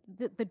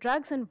the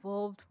drugs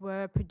involved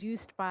were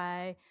produced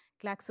by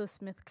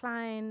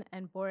GlaxoSmithKline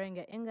and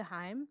Boehringer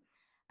Ingelheim.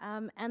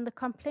 And the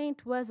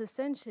complaint was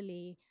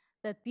essentially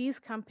that these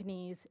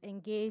companies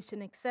engaged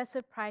in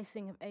excessive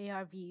pricing of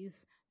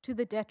ARVs to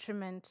the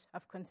detriment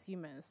of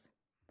consumers.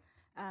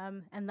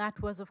 And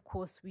that was, of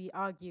course, we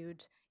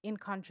argued, in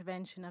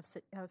contravention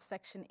of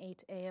Section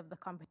 8A of the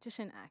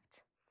Competition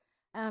Act.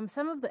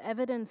 Some of the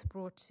evidence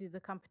brought to the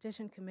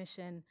Competition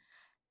Commission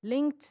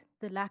linked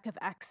the lack of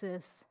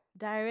access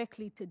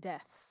directly to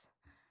deaths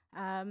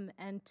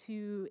and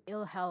to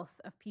ill health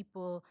of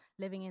people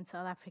living in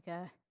South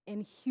Africa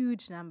in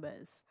huge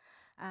numbers.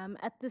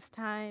 At this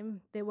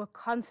time, there were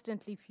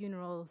constantly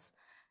funerals.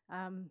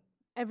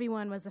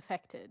 Everyone was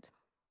affected.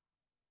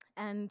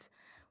 And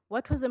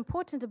what was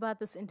important about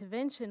this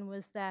intervention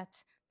was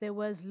that there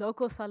was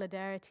local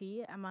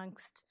solidarity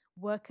amongst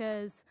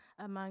workers,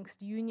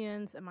 amongst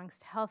unions,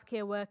 amongst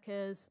healthcare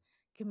workers,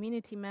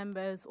 community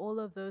members, all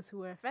of those who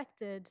were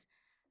affected,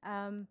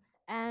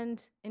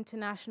 and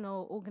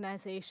international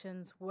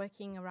organizations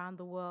working around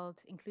the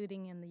world,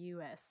 including in the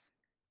US.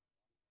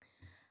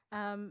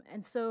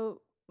 And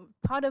so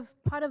part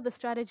of the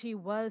strategy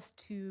was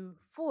to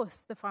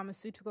force the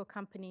pharmaceutical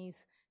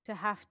companies to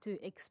have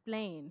to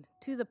explain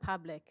to the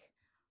public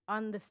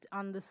on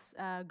this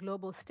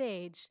global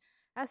stage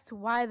as to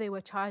why they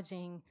were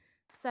charging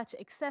such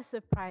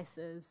excessive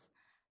prices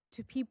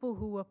to people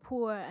who were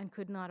poor and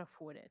could not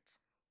afford it.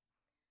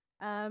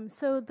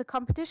 So the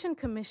Competition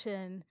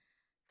Commission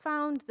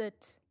found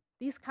that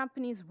these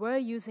companies were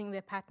using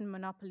their patent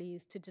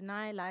monopolies to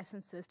deny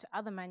licenses to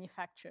other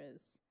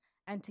manufacturers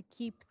and to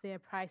keep their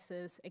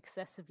prices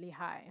excessively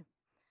high.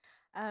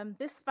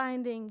 This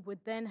finding would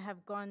then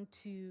have gone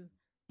to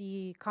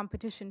the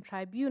Competition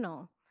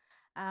Tribunal.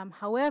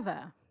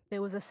 However,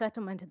 there was a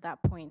settlement at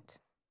that point.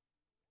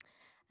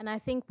 And I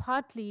think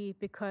partly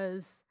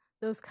because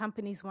those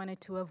companies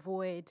wanted to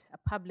avoid a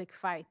public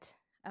fight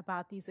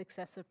about these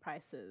excessive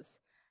prices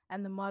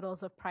and the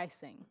models of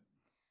pricing.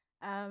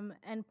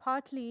 And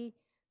partly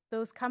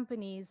those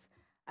companies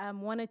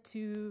wanted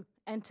to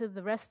enter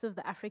the rest of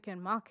the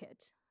African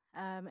market.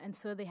 And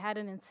so they had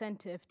an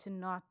incentive to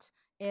not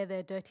air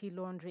their dirty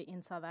laundry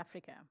in South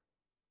Africa.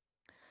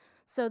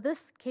 So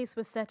this case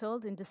was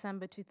settled in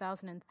December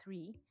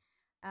 2003,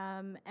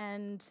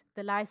 and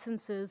the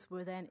licenses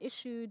were then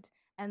issued,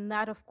 and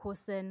that, of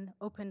course, then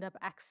opened up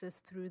access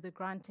through the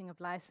granting of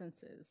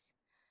licenses.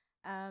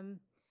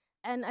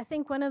 And I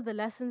think one of the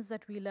lessons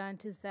that we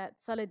learned is that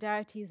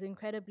solidarity is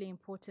incredibly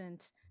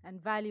important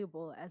and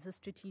valuable as a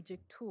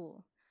strategic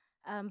tool,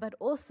 but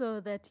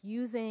also that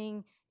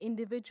using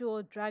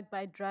individual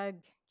drug-by-drug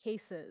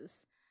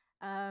cases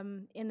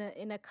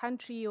in a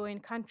country or in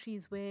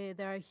countries where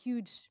there are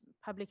huge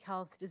public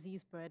health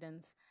disease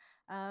burdens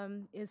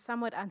is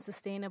somewhat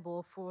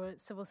unsustainable for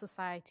civil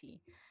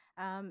society,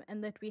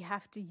 and that we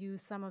have to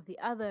use some of the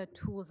other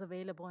tools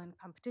available in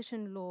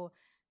competition law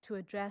to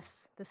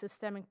address the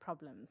systemic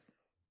problems.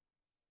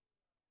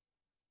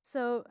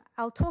 So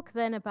I'll talk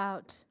then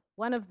about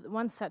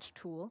one such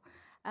tool.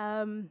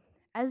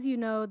 As you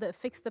know, the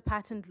Fix the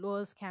Patent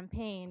Laws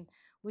campaign,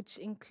 which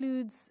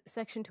includes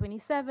Section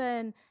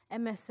 27,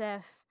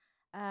 MSF,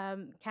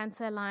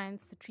 Cancer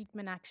Alliance, the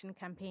Treatment Action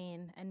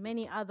Campaign, and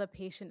many other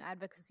patient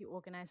advocacy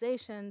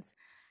organizations,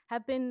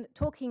 have been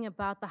talking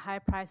about the high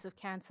price of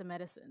cancer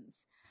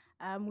medicines.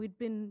 We've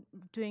been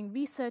doing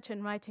research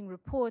and writing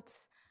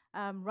reports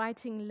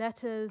writing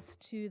letters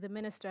to the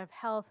Minister of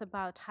Health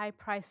about high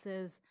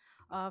prices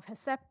of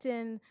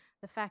Herceptin,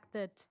 the fact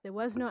that there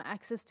was no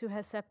access to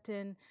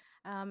Herceptin,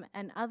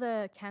 and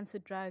other cancer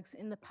drugs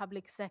in the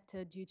public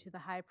sector due to the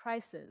high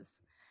prices.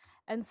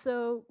 And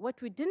so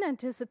what we didn't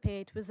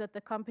anticipate was that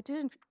the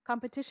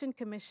Competition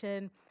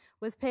Commission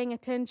was paying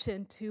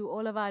attention to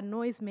all of our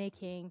noise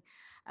making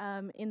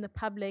in the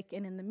public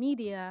and in the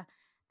media,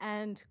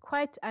 and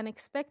quite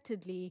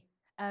unexpectedly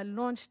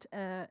launched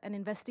an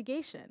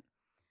investigation.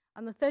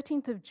 On the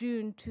 13th of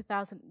June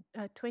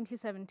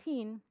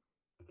 2017,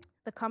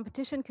 the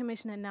Competition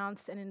Commission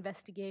announced an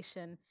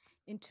investigation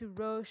into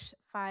Roche,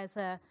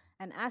 Pfizer,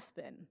 and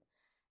Aspen.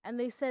 And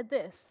they said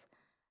this: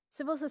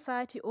 civil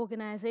society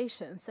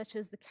organizations such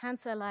as the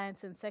Cancer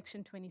Alliance and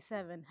Section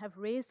 27 have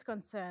raised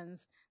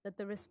concerns that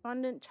the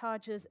respondent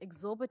charges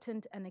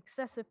exorbitant and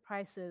excessive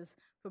prices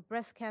for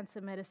breast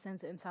cancer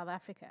medicines in South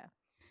Africa.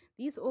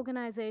 These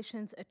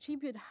organizations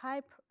attribute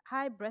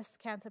high breast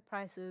cancer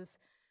prices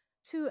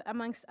to,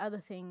 amongst other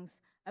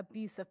things,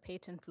 abuse of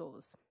patent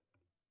laws.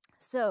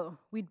 So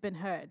we'd been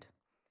heard.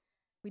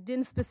 We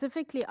didn't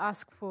specifically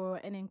ask for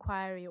an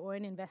inquiry or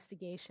an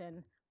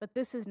investigation, but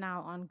this is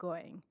now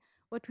ongoing.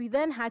 What we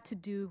then had to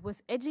do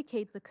was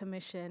educate the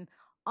Commission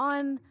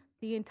on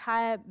the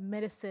entire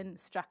medicine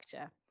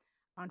structure,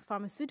 on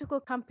pharmaceutical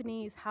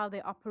companies, how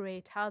they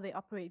operate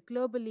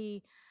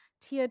globally,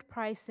 tiered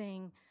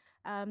pricing,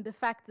 the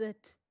fact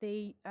that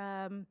they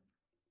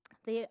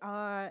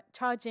are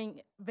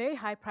charging very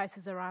high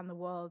prices around the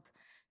world,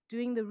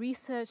 doing the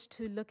research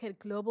to look at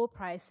global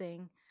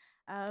pricing,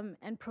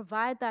 and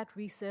provide that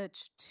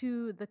research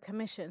to the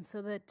Commission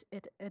so that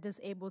it is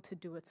able to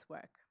do its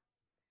work.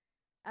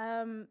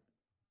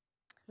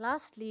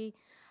 Lastly,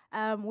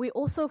 we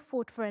also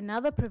fought for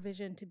another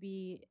provision to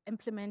be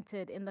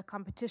implemented in the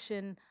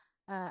Competition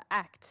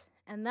Act,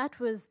 and that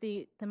was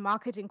the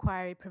market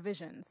inquiry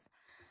provisions.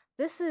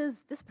 This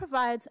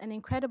provides an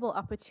incredible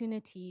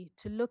opportunity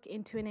to look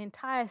into an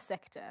entire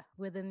sector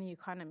within the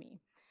economy.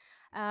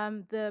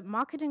 The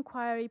market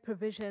inquiry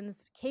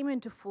provisions came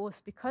into force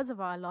because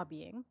of our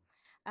lobbying,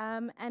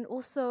 and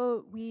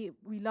also we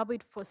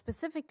lobbied for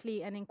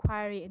specifically an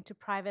inquiry into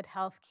private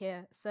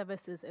healthcare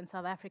services in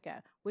South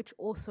Africa, which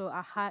also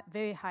are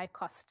very high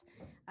cost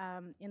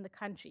in the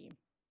country.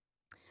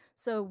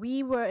 So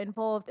we were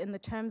involved in the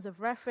terms of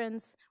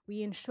reference.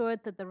 We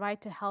ensured that the right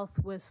to health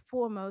was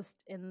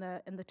foremost in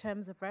the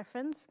terms of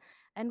reference,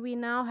 and we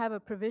now have a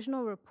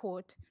provisional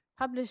report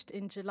published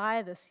in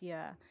July this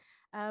year,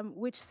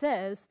 which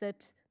says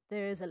that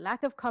there is a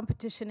lack of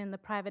competition in the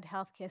private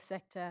healthcare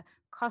sector,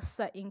 costs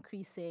are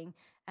increasing,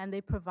 and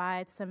they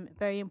provide some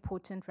very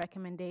important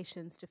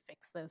recommendations to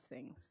fix those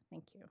things.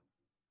 Thank you.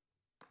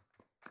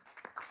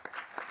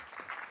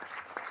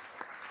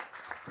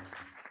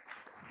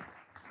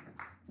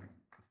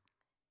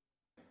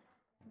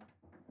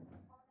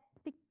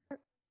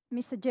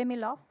 Mr. Jamie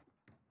Love.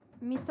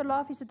 Mr.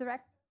 Love is the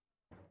Director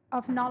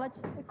of Knowledge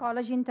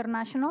Ecology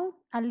International,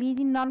 a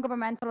leading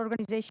non-governmental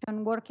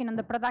organization working on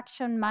the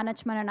production,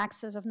 management, and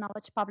access of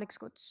knowledge public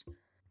goods,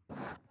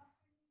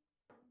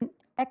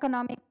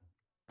 economic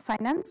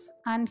finance,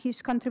 and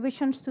his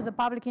contributions to the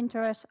public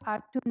interest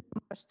are too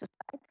numerous to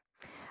cite.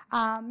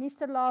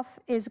 Mr. Love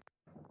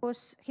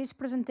was his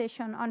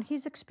presentation on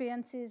his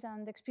experiences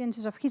and the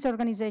experiences of his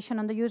organization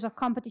on the use of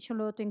competition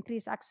law to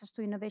increase access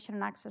to innovation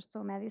and access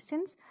to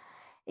medicines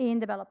in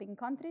developing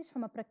countries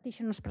from a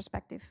practitioner's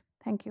perspective.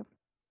 Thank you.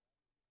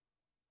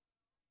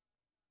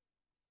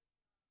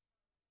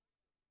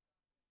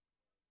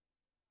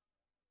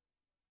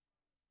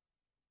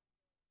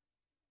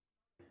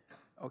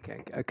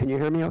 Okay, can you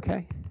hear me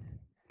okay?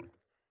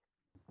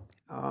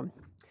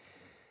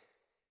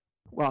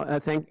 Well,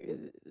 thank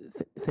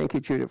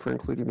you, Judit, for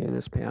including me in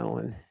this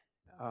panel.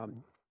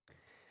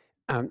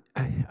 And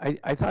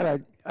I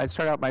thought I'd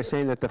start out by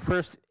saying that the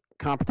first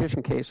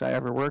competition case I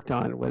ever worked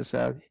on was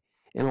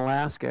in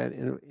Alaska,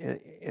 and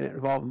it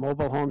involved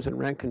mobile homes and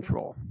rent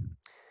control.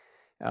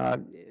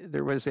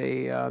 There was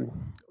a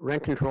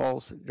rent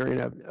controls during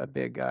a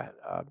big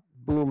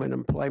boom in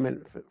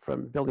employment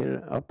from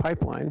building a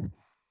pipeline.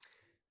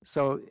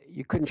 So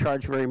you couldn't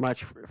charge very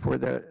much for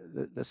the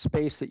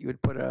space that you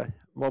would put a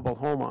mobile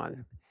home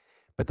on.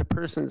 But the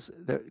persons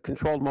that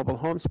controlled mobile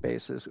home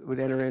spaces would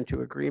enter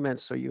into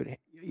agreements, so you'd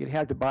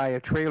have to buy a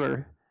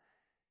trailer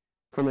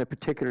from a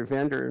particular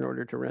vendor in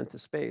order to rent the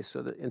space.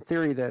 So that in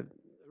theory, the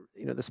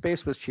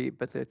space was cheap,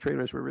 but the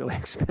trailers were really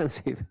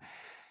expensive.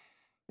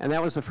 And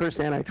that was the first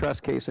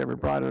antitrust case ever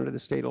brought under the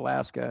state of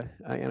Alaska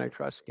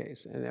antitrust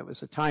case. And that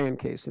was a tie-in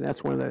case. And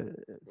that's one of the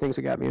things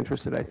that got me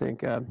interested, I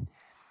think,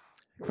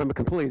 from a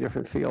completely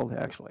different field,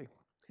 actually.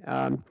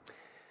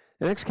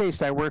 The next case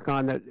I work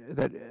on that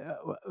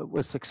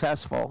was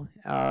successful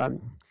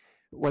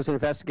was an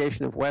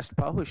investigation of West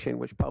Publishing,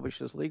 which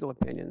publishes legal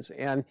opinions.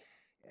 And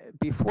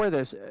before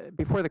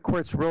the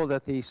courts ruled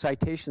that the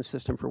citation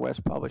system for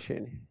West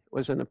Publishing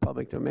was in the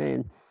public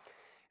domain,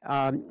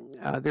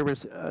 there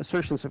was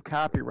assertions of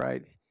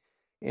copyright,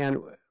 and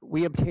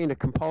we obtained a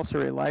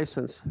compulsory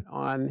license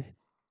on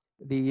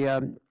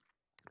the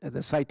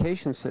the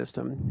citation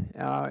system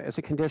as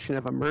a condition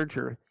of a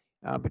merger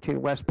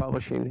between West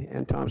Publishing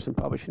and Thomson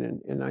Publishing in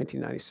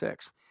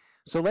 1996.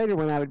 So later,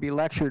 when I would be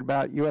lectured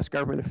about U.S.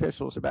 government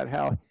officials about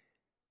how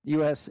the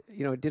U.S.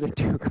 didn't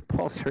do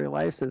compulsory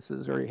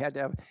licenses, or you had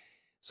to have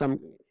some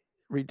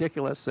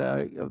ridiculous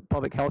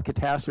public health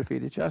catastrophe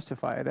to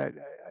justify it,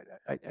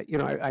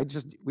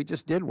 we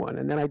just did one,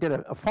 and then I did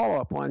a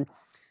follow-up one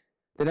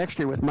the next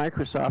year with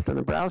Microsoft on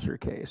the browser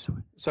case.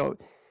 So,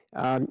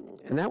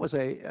 and that was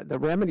the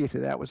remedy to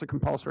that was a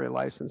compulsory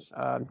license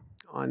on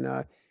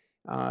the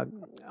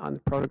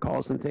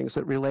protocols and things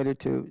that related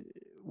to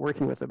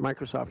working with the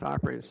Microsoft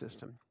operating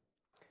system.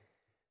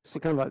 So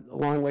kind of a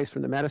long ways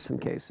from the medicine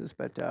cases,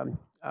 but the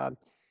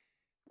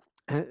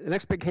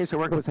next big case I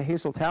worked on was the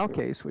Hazel Tao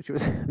case, which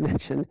was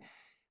mentioned.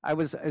 I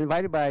was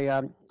invited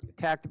by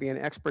TAC to be an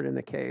expert in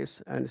the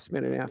case and to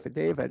submit an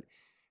affidavit.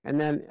 And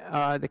then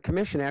the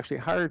commission actually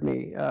hired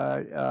me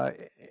to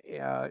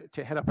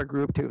head up a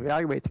group to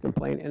evaluate the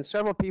complaint. And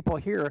several people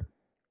here,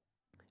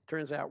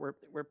 turns out,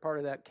 were part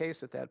of that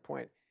case at that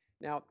point.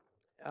 Now,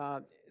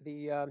 can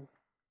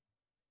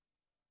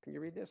you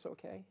read this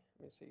okay?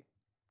 Let me see.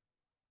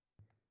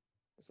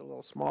 It's a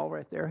little small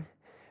right there.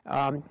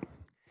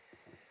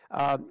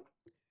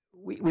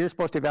 We were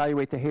supposed to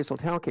evaluate the Hazel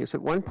Tao case.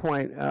 At one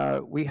point,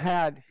 we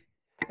had,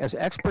 as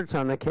experts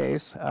on the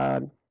case,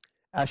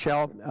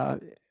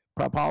 Ashel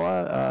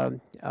Prabhala,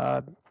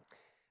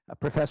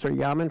 Professor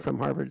Yaman from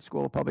Harvard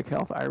School of Public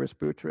Health, Iris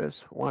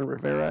Boutros, Juan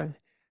Rivera,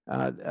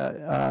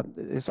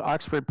 his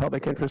Oxford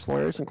public interest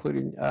lawyers,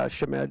 including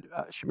Shamir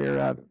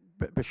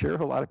Bashir,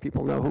 who a lot of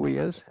people know who he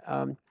is.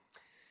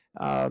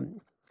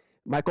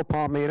 Michael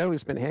Palmito,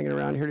 who's been hanging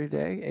around here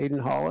today, Aidan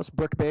Hollis,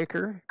 Brooke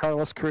Baker,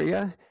 Carlos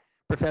Correa,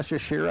 Professor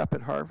Scheer up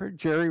at Harvard,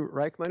 Jerry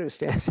Reichman, who's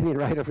sitting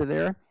right over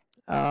there,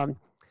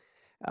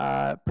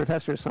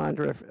 Professor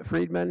Sandra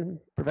Friedman,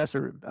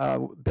 Professor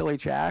Billy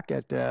Jack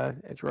at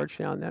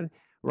Georgetown then,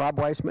 Rob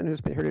Weissman,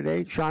 who's been here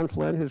today, Sean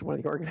Flynn, who's one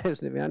of the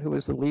organizers of the event, who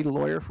was the lead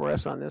lawyer for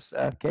us on this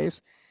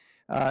case.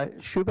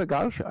 Shubha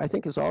Ghosh, I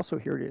think, is also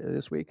here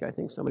this week, I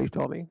think somebody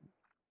told me,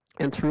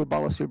 and Thru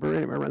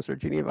Balasubramanian, who runs our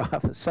Geneva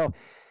office. So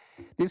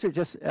these are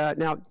just,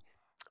 now,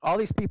 all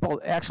these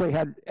people actually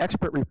had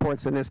expert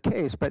reports in this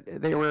case, but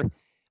they were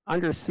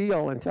under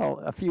seal until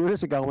a few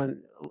years ago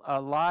when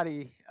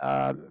Lottie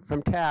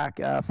from TAC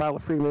filed a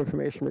Freedom of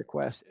Information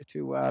request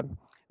to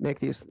make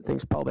these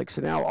things public.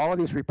 So now all of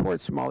these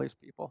reports from all these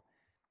people.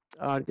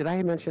 Did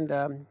I mention,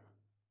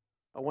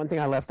 one thing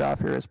I left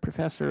off here is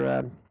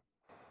Professor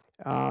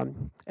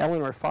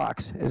Eleanor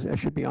Fox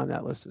should be on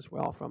that list as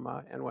well from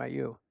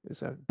NYU,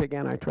 who's a big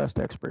antitrust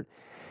expert.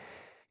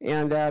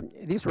 And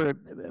these were,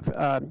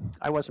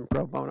 I wasn't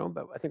pro bono,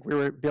 but I think we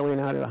were billing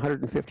out at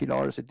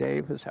 $150 a day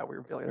is how we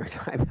were billing our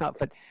time out.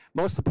 But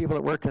most of the people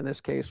that worked on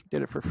this case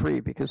did it for free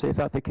because they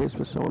thought the case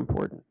was so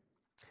important.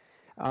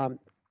 I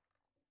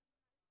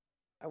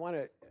want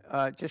to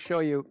just show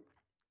you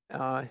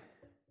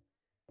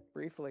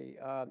briefly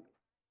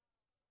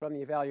from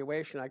the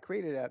evaluation. I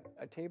created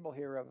a table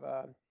here of,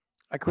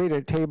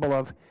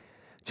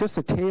 just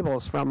the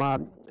tables from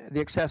the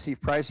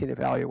excessive pricing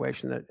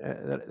evaluation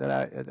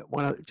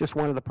just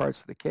one of the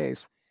parts of the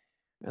case.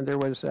 And there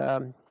was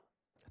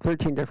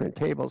 13 different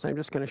tables. I'm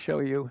just going to show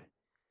you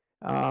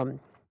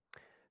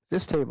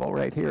this table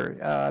right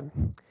here.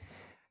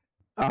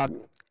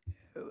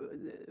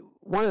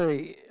 One of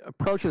the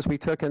approaches we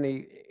took in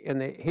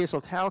the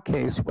Hazel Tao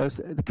case was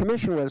the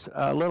commission was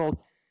a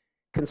little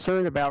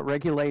concerned about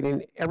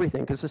regulating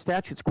everything because the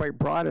statute's quite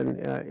broad and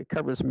it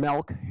covers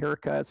milk,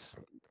 haircuts,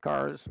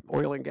 cars,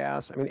 oil and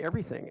gas, I mean,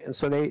 everything. And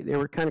so they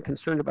were kind of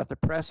concerned about the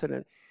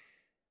precedent.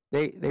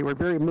 They were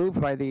very moved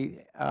by the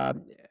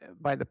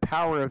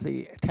power of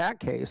the attack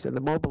case and the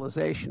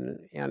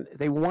mobilization, and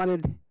they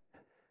wanted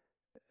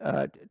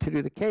to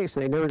do the case.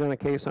 They never done a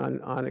case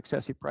on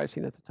excessive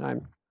pricing at the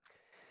time.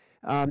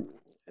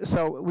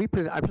 So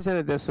I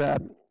presented this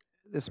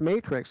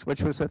matrix,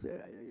 which was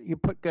you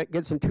put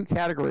goods in two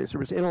categories. There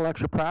was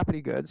intellectual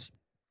property goods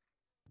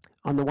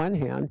on the one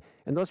hand,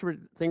 and those were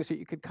things that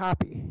you could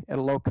copy at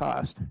a low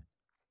cost,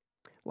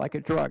 like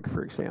a drug,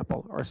 for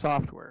example, or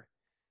software,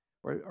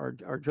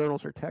 or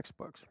journals or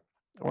textbooks,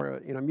 or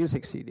a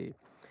music CD.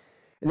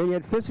 And then you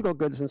had physical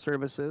goods and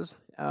services,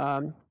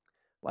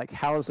 like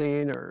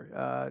housing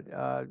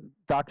or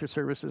doctor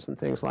services and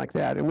things like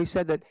that. And we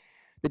said that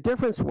the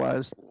difference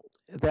was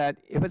that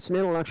if it's an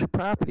intellectual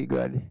property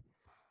good,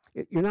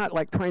 you're not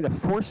like trying to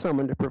force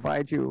someone to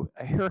provide you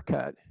a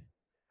haircut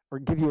or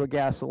give you a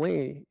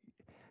gasoline.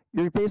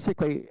 You're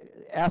basically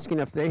asking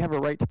if they have a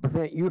right to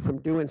prevent you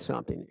from doing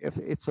something. If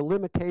it's a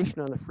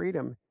limitation on the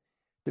freedom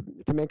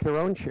to make their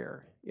own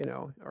chair,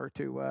 or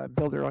to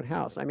build their own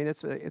house. I mean,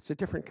 it's a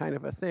different kind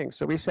of a thing.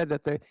 So we said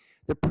that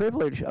the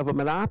privilege of a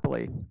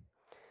monopoly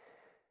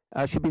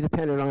should be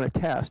dependent on a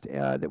test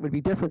that would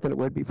be different than it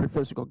would be for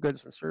physical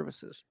goods and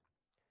services.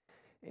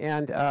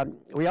 And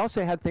we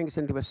also had things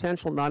into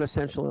essential,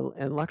 non-essential,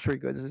 and luxury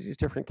goods as these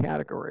different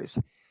categories.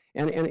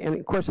 And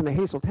of course, in the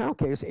Hazel Tao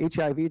case,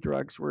 HIV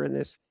drugs were in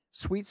this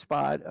sweet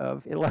spot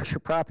of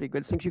intellectual property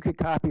goods, things you could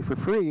copy for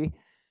free.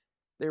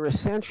 They were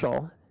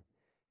essential.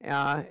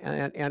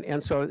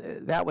 And so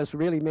that was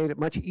really made it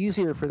much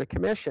easier for the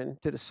commission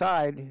to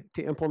decide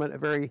to implement a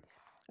very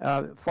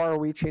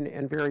far-reaching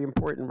and very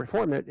important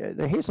reform.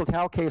 The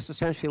Hazel-Tao case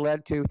essentially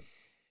led to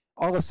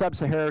all of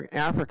sub-Saharan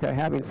Africa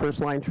having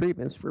first-line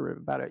treatments for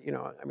about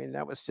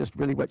that was just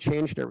really what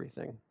changed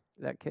everything,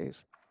 that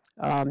case.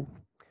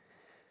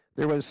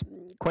 There was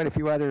quite a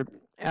few other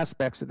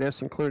aspects of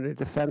this, including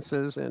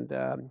defenses and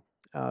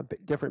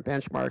different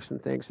benchmarks and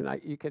things, and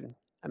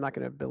I'm not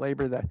going to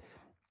belabor the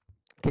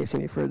case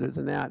any further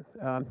than that.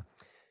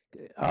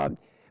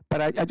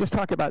 But I just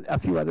talk about a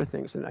few other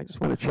things, and I just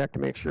want to check to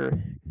make sure.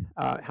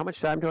 How much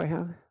time do I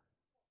have?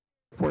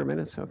 4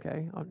 minutes,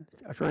 okay.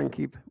 I'll try and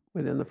keep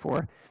within the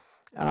 4.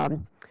 I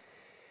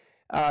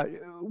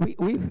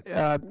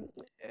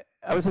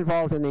was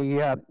involved in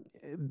the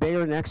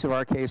Bayer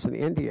Nexavar case in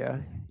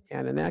India,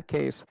 and in that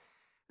case,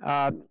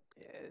 I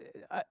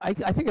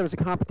think it was a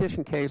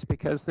competition case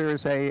because there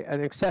is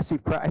an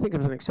excessive, I think it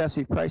was an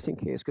excessive pricing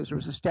case because there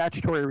was a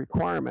statutory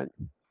requirement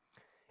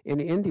in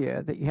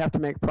India that you have to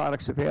make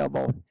products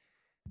available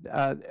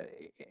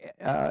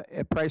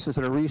at prices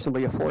that are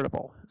reasonably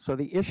affordable. So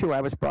the issue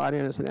I was brought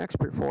in as an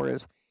expert for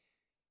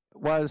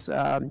was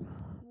I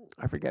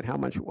forget how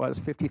much it was,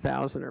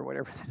 50,000 or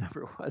whatever the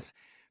number was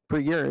per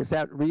year. Is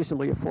that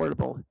reasonably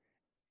affordable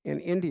in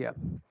India?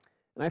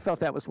 And I felt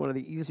that was one of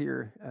the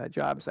easier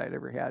jobs I'd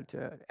ever had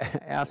to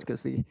ask,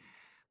 because the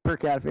per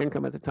capita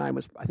income at the time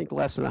was, I think,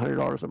 less than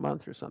 $100 a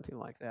month or something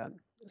like that.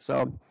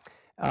 So,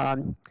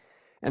 and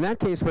that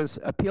case was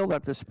appealed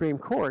up to the Supreme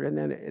Court. And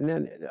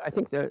then I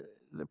think the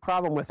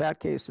problem with that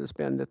case has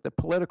been that the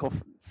political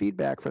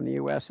feedback from the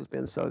U.S. has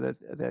been so that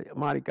the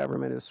Ahmadi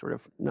government has sort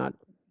of not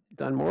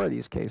done more of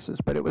these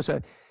cases. But it was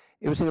an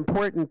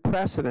important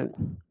precedent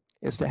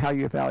as to how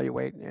you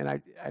evaluate. And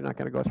I'm not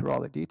going to go through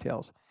all the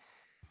details.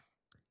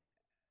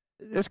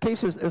 There's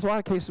a lot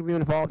of cases we've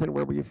been involved in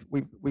where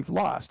we've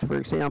lost. For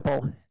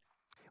example,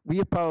 we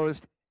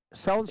opposed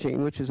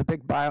Celgene, which is a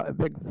big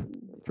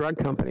drug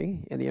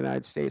company in the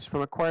United States,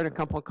 from acquiring a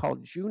company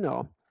called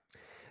Juno.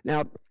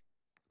 Now,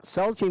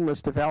 Celgene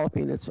was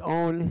developing its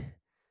own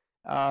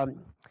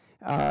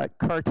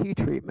CAR T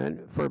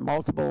treatment for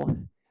multiple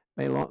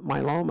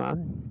myeloma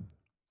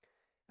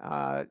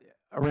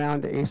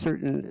around a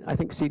certain, I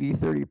think,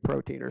 CD30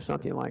 protein or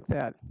something like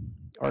that.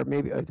 Or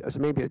maybe it was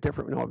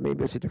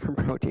a different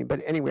protein.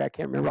 But anyway, I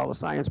can't remember all the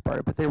science part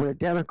of it, but they were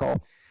identical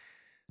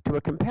to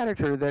a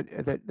competitor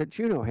that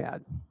Juno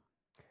had.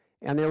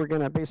 And they were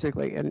going to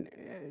basically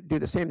do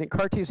the same thing.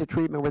 CAR T is a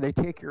treatment where they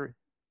take your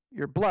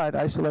blood,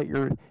 isolate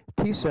your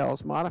T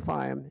cells,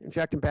 modify them,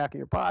 inject them back in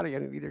your body,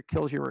 and it either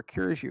kills you or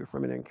cures you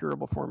from an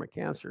incurable form of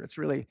cancer. It's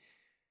really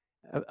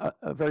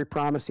a very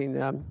promising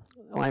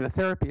line of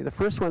therapy. The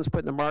first ones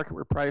put in the market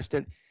were priced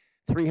at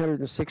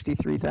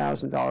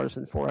 $363,000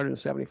 and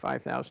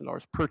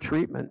 $475,000 per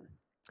treatment.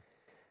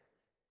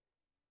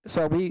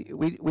 So we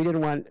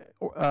didn't want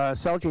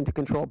Celgene to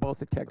control both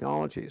the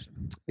technologies.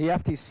 The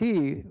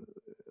FTC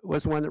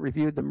was the one that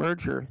reviewed the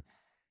merger,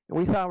 and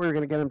we thought we were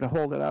going to get them to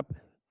hold it up,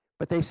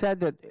 but they said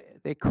that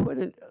they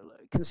couldn't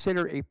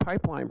consider a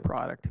pipeline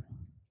product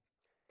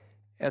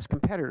as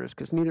competitors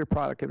because neither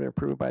product had been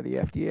approved by the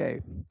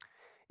FDA,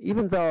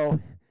 even though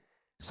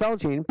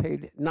Celgene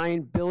paid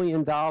 $9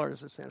 billion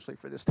essentially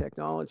for this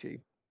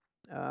technology,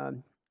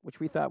 which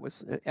we thought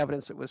was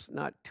evidence it was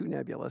not too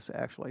nebulous,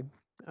 actually,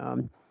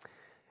 in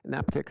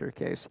that particular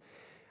case.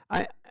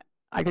 I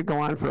could go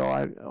on for a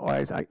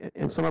while,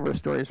 and some of our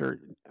stories are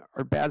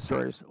bad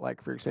stories,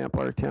 like, for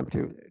example, our attempt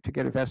to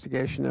get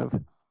investigation of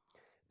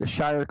the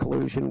Shire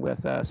collusion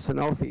with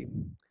Sanofi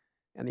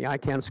and the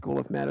Icahn School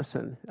of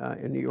Medicine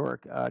in New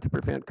York to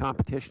prevent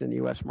competition in the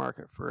U.S.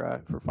 market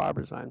for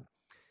Fabrazyme.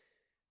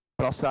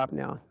 But I'll stop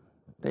now.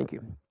 Thank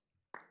you.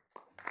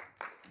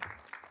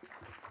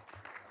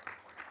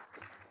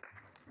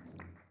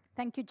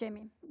 Thank you,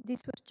 Jamie.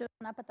 This was just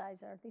an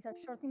appetizer. These are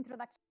short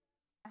introductions.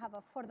 I have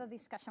a further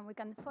discussion. We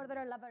can further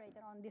elaborate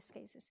on these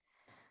cases.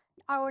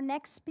 Our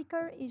next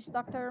speaker is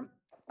Dr.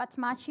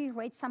 Padmashree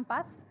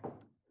Sampath.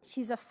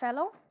 She's a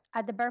fellow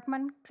at the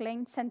Berkman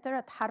Klein Center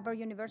at Harvard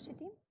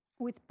University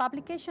with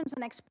publications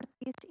and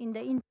expertise in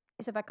the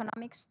industries of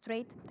economics,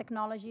 trade,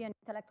 technology, and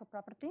intellectual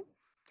property.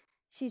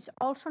 She's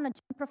also an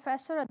adjunct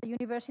professor at the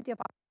University of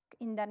Abbot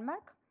in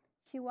Denmark.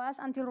 She was,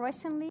 until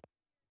recently,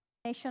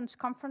 the Nations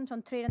Conference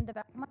on Trade and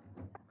Development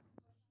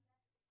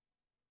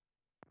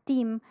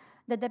team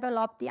that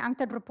developed the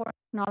UNCTAD report on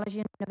technology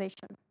and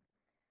innovation.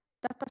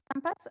 Dr.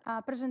 Sampath's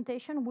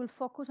presentation will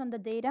focus on the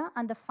data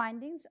and the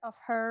findings of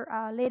her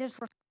latest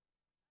research.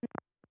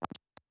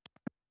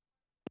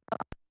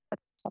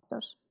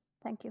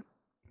 Thank you.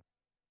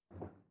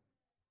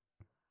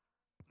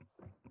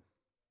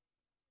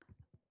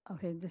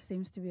 Okay, this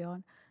seems to be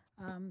on.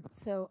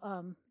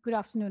 Good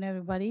afternoon,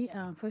 everybody.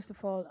 First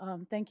of all,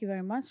 thank you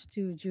very much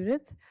to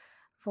Judith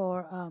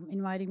for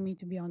inviting me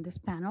to be on this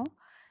panel.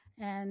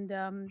 And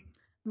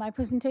My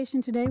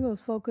presentation today will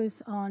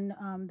focus on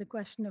the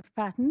question of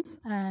patents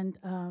and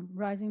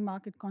rising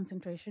market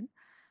concentration,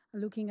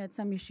 looking at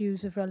some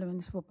issues of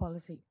relevance for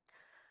policy.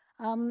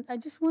 I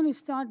just want to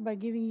start by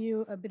giving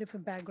you a bit of a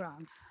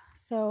background.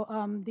 So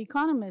The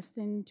Economist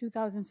in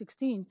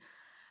 2016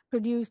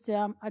 produced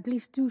at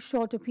least 2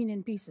 short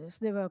opinion pieces.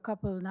 There were a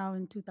couple now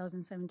in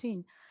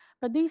 2017.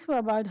 But these were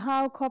about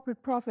how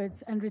corporate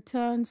profits and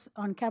returns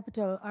on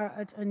capital are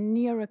at a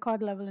near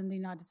record level in the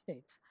United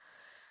States.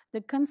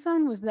 The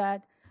concern was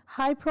that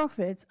high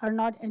profits are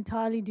not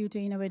entirely due to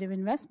innovative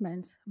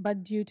investments,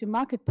 but due to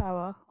market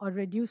power or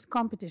reduced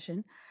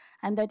competition,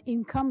 and that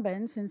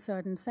incumbents in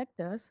certain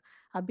sectors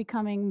are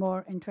becoming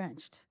more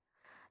entrenched.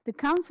 The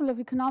Council of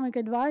Economic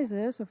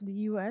Advisors of the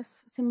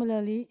US,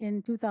 similarly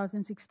in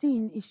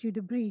 2016, issued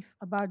a brief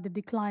about the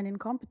decline in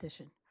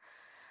competition.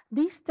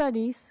 These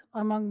studies,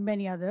 among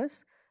many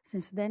others,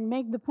 since then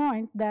make the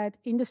point that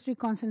industry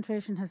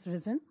concentration has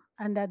risen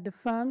and that the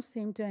firms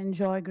seem to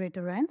enjoy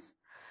greater rents.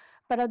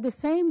 But at the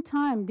same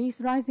time,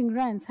 these rising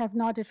rents have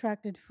not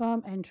attracted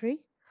firm entry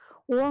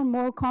or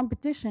more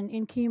competition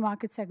in key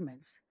market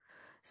segments.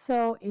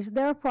 So is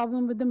there a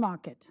problem with the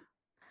market?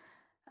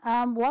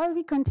 While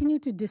we continue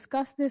to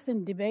discuss this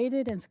and debate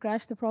it and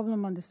scratch the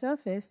problem on the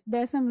surface,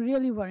 there are some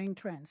really worrying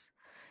trends.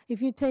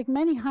 If you take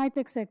many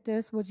high-tech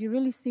sectors, what you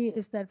really see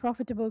is that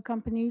profitable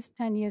companies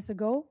 10 years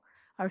ago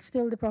are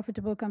still the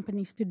profitable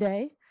companies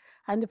today,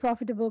 and the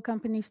profitable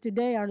companies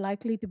today are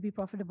likely to be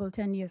profitable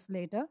 10 years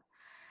later.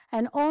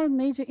 And all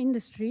major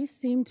industries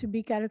seem to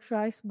be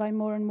characterized by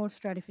more and more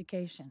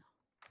stratification.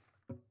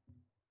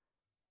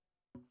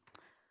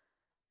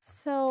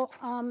 So,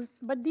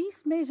 but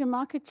these major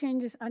market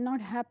changes are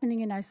not happening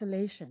in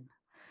isolation.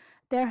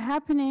 They're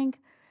happening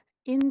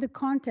in the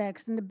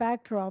context, in the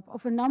backdrop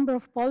of a number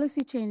of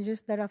policy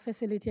changes that are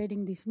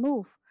facilitating this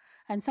move.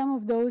 And some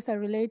of those are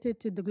related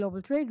to the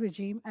global trade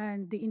regime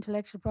and the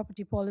intellectual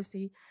property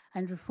policy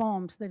and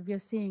reforms that we are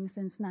seeing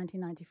since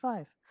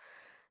 1995.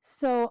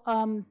 So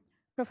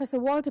Professor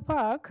Walter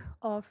Park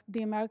of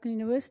the American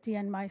University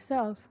and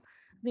myself,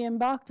 we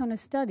embarked on a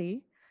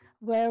study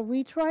where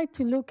we tried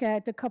to look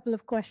at a couple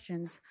of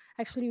questions.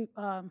 Actually,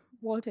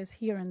 Walter is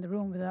here in the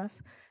room with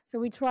us. So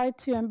we tried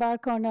to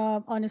embark on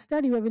a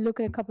study where we look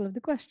at a couple of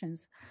the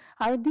questions.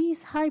 Are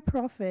these high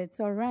profits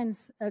or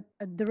rents,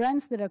 the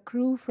rents that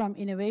accrue from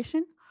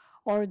innovation,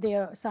 or they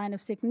are a sign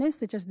of sickness,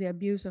 such as the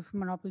abuse of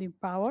monopoly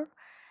power?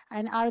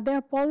 And are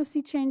there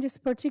policy changes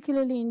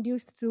particularly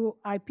induced through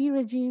IP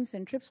regimes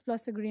and TRIPS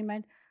Plus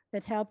agreement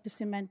that help to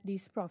cement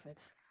these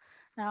profits?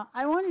 Now,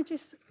 I want to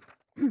just,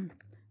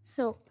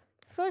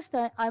 first,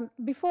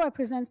 before I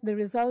present the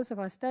results of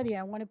our study,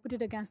 I want to put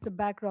it against the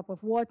backdrop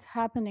of what's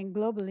happening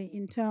globally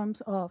in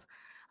terms of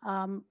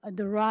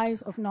the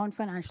rise of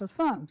non-financial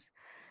firms.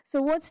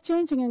 So what's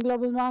changing in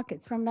global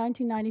markets from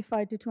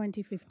 1995 to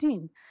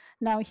 2015?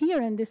 Now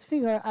here in this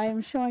figure, I am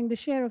showing the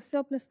share of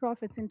surplus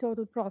profits in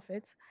total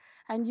profits,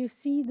 and you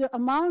see the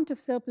amount of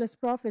surplus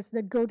profits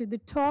that go to the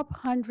top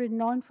 100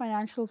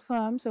 non-financial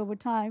firms over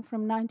time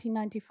from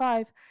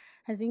 1995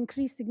 has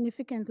increased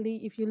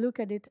significantly if you look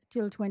at it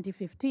till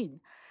 2015.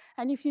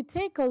 And if you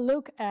take a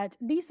look at,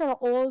 these are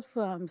all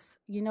firms,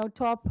 you know,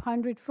 top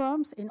 100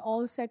 firms in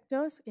all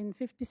sectors in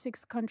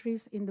 56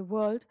 countries in the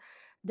world,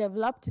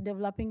 developed,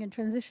 developing, and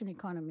transition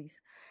economies.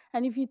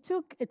 And if you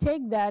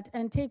take that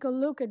and take a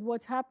look at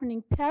what's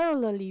happening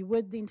parallelly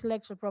with the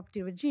intellectual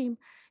property regime,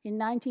 in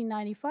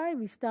 1995,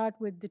 we start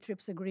with the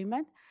TRIPS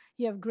agreement.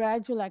 You have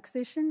gradual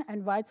accession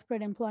and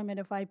widespread employment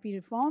of IP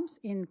reforms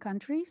in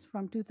countries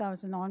from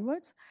 2000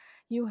 onwards.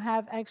 You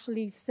have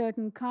actually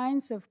certain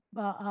kinds of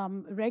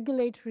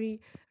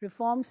regulatory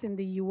reforms in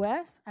the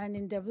US and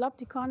in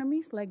developed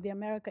economies like the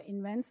America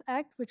Invents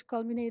Act, which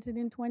culminated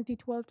in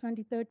 2012,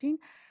 2013.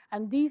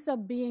 And these are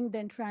being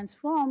then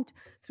transformed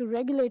through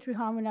regulatory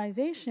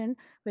harmonization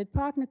with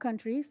partner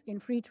countries in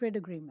free trade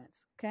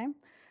agreements, okay?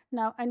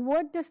 Now, and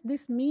what does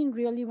this mean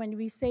really when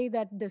we say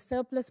that the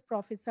surplus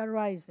profits are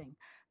rising?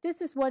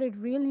 This is what it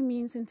really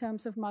means in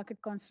terms of market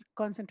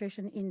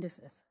concentration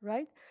indices,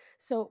 right?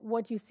 So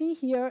what you see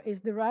here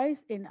is the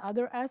rise in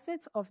other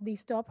assets of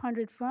these top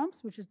 100 firms,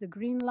 which is the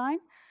green line.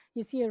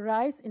 You see a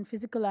rise in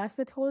physical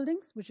asset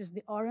holdings, which is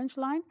the orange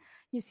line.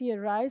 You see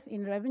a rise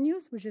in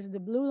revenues, which is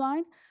the blue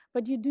line.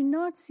 But you do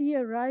not see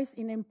a rise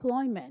in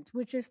employment,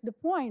 which is the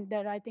point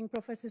that I think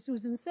Professor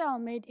Susan Sell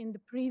made in the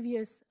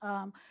previous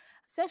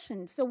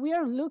session. So we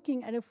are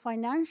looking at a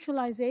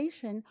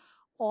financialization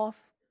of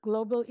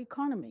global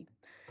economy.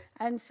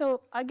 And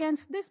so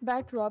against this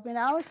backdrop, in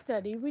our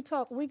study, we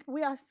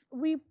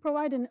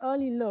provide an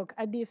early look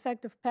at the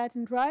effect of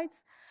patent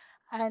rights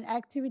and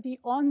activity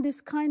on this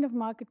kind of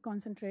market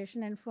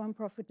concentration and firm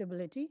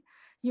profitability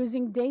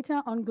using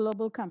data on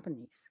global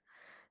companies.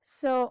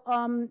 So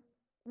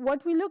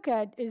what we look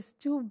at is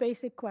 2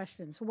 basic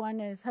questions. One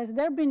is, has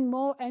there been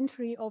more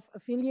entry of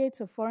affiliates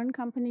of foreign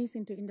companies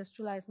into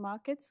industrialized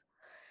markets?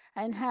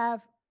 And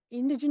have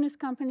indigenous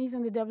companies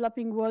in the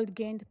developing world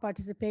gained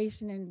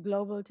participation in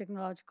global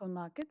technological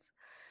markets?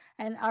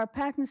 And are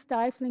patents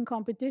stifling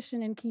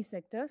competition in key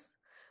sectors?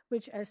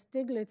 which, as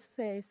Stiglitz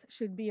says,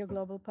 should be a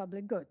global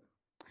public good.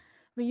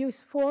 We use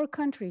 4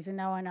 countries in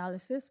our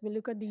analysis. We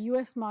look at the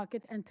US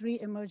market and 3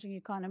 emerging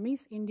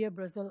economies, India,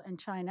 Brazil, and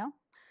China.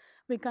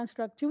 We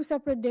construct 2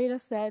 separate data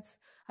sets.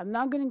 I'm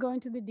not going to go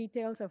into the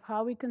details of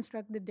how we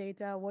construct the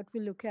data, what we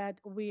look at.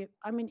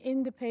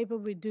 In the paper,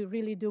 we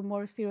really do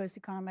more serious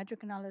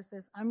econometric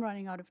analysis. I'm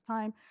running out of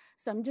time,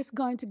 so I'm just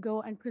going to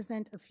go and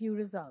present a few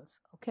results,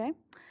 okay?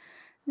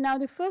 Now,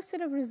 the first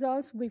set of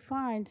results we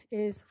find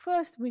is,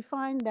 first, we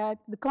find that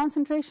the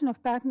concentration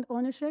of patent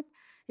ownership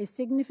is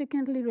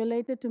significantly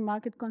related to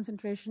market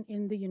concentration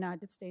in the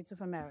United States of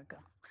America.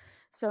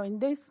 So in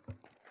this,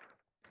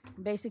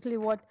 basically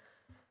what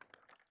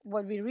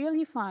we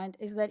really find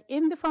is that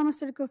in the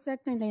pharmaceutical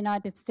sector in the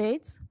United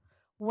States,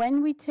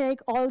 when we take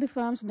all the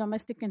firms,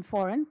 domestic and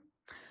foreign,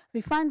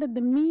 we find that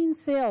the mean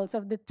sales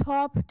of the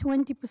top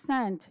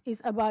 20%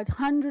 is about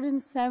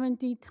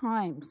 170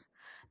 times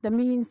the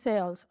mean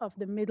sales of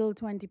the middle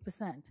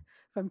 20%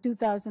 from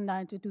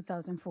 2009 to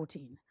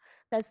 2014.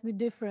 That's the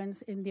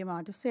difference in the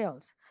amount of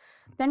sales.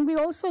 Then we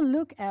also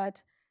look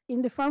at,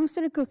 in the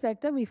pharmaceutical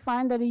sector, we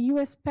find that a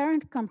US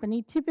parent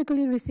company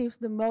typically receives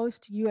the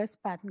most US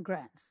patent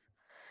grants.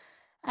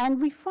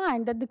 And we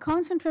find that the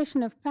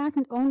concentration of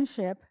patent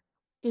ownership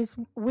is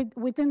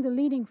within the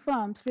leading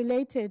firms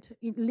related,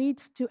 it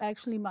leads to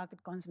actually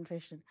market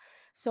concentration.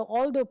 So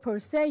although per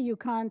se you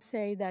can't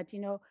say that,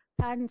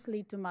 patents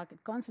lead to market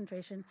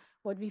concentration,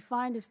 what we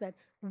find is that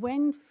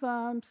when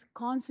firms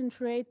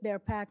concentrate their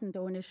patent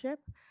ownership,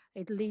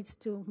 it leads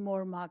to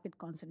more market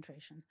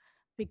concentration,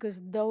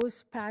 because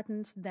those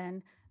patents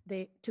then,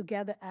 they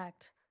together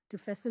act to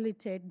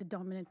facilitate the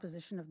dominant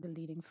position of the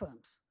leading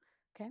firms,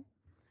 okay?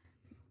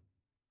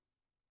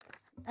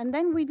 And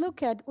then we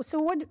look at, so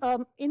what,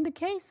 in the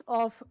case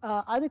of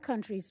other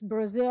countries,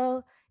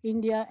 Brazil,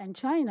 India, and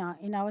China,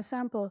 in our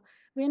sample,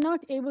 we're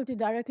not able to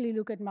directly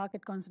look at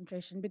market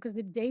concentration because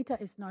the data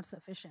is not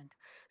sufficient.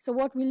 So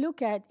what we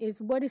look at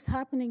is what is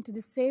happening to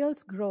the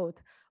sales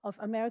growth of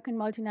American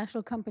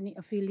multinational company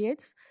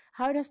affiliates.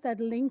 How does that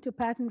link to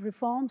patent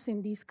reforms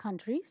in these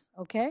countries,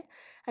 okay?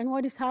 And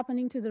what is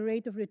happening to the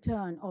rate of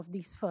return of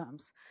these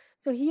firms.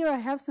 So here I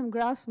have some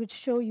graphs which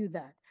show you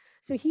that.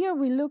 So here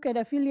we look at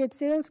affiliate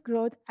sales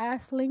growth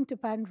as linked to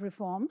patent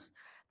reforms.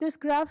 This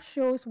graph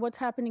shows what's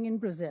happening in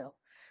Brazil.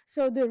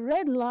 So the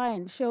red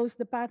line shows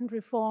the patent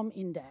reform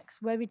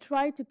index, where we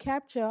try to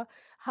capture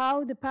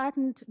how the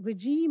patent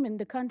regime in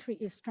the country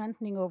is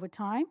strengthening over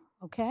time,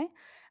 okay?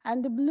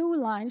 And the blue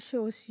line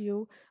shows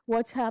you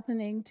what's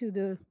happening to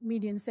the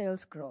median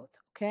sales growth,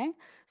 okay?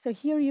 So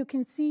here you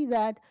can see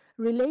that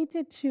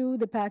related to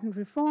the patent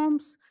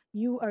reforms,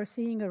 you are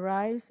seeing a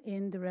rise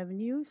in the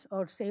revenues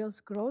or sales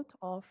growth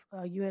of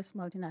US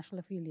multinational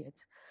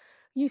affiliates.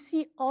 You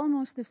see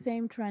almost the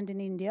same trend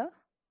in India,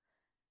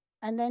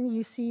 and then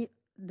you see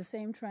the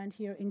same trend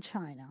here in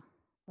China,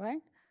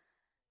 right?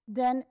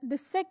 Then the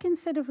second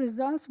set of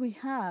results we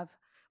have,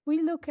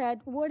 we look at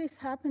what is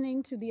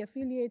happening to the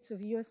affiliates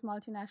of US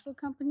multinational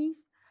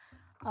companies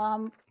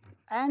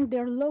and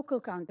their local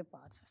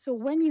counterparts. So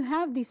when you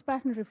have these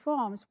patent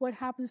reforms, what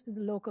happens to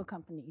the local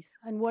companies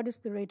and what is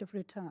the rate of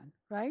return,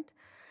 right?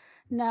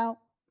 Now,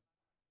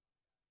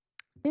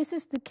 this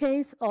is the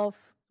case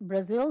of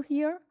Brazil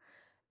here.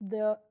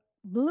 The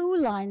blue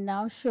line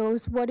now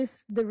shows what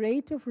is the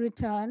rate of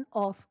return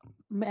of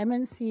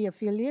MNC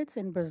affiliates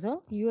in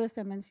Brazil, US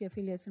MNC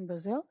affiliates in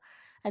Brazil,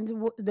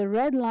 and the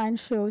red line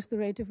shows the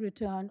rate of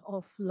return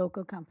of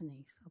local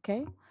companies,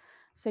 okay?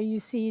 So you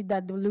see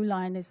that the blue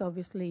line is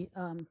obviously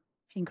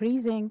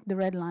increasing, the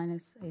red line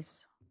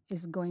is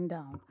going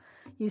down.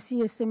 You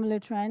see a similar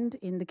trend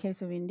in the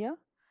case of India,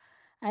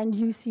 and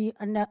you see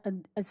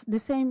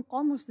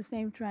almost the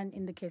same trend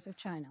in the case of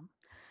China.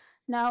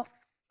 Now,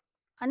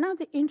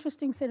 another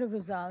interesting set of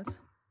results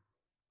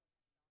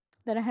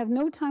that I have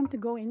no time to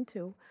go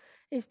into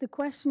is the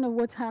question of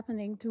what's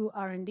happening to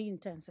R&D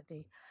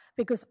intensity.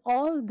 Because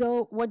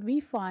although what we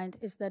find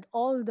is that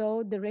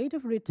although the rate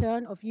of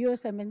return of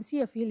US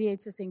MNC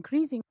affiliates is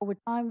increasing over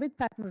time with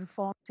patent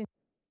reforms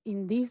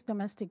in these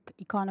domestic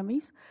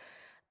economies,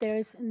 there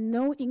is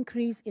no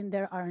increase in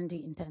their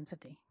R&D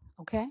intensity,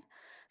 okay?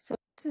 So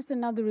this is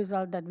another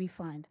result that we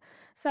find.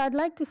 So I'd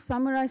like to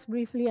summarize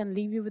briefly and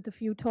leave you with a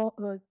few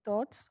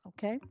thoughts,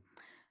 okay?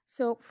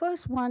 So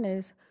first one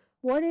is,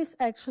 what is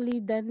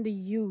actually then the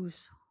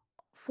use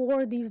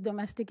for these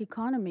domestic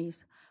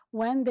economies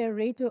when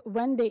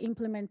they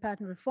implement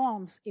patent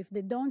reforms, if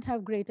they don't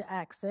have greater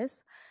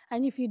access,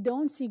 and if you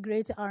don't see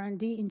greater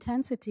R&D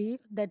intensity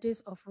that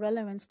is of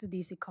relevance to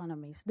these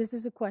economies? This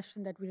is a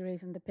question that we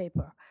raise in the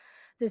paper.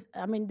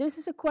 This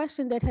is a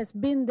question that has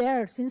been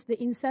there since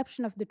the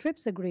inception of the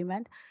TRIPS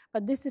agreement,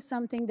 but this is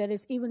something that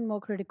is even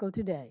more critical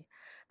today.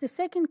 The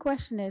second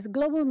question is,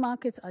 global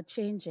markets are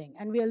changing,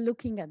 and we are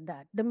looking at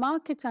that. The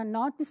markets are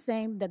not the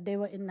same that they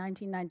were in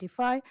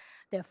 1995.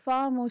 They're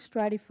far more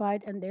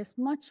stratified, and there's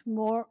much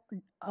more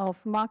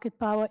of market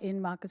power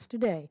in markets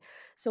today.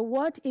 So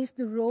what is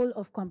the role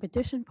of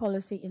competition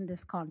policy in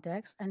this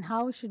context, and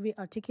how should we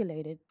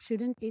articulate it?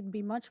 Shouldn't it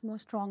be much more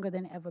stronger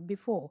than ever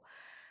before?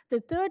 The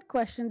third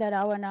question that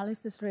our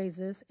analysis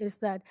raises is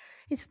that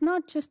it's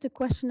not just a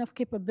question of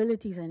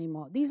capabilities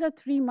anymore. These are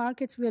three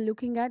markets we are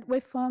looking at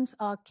where firms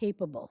are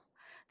capable.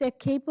 They're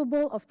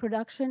capable of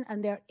production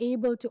and they're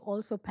able to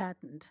also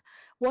patent.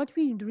 What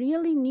we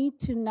really need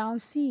to now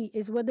see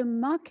is whether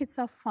markets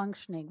are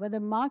functioning, whether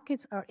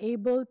markets are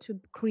able to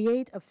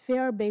create a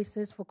fair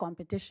basis for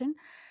competition,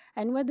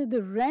 and whether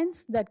the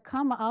rents that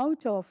come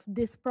out of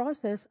this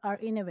process are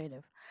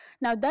innovative.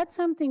 Now, that's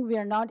something we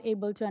are not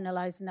able to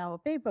analyze in our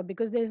paper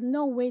because there's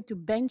no way to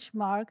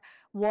benchmark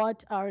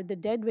what are the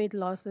deadweight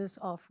losses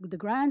of the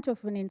grant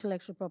of an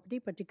intellectual property,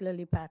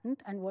 particularly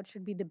patent, and what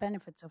should be the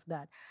benefits of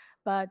that.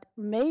 But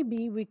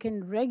maybe we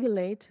can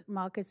regulate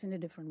markets in a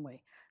different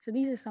way. So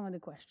these are some of the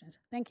questions.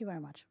 Thank you very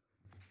much.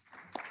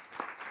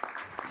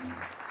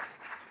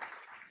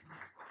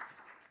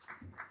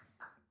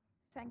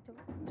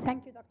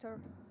 Thank you, Dr.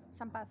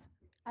 Sampath.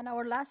 And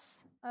our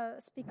last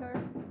speaker,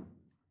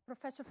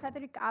 Professor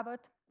Frederick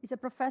Abbot, is a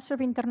professor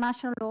of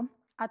international law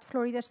at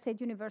Florida State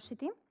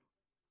University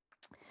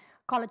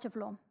College of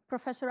Law.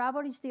 Professor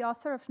Abbot is the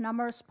author of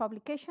numerous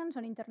publications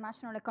on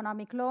international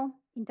economic law,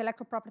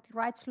 intellectual property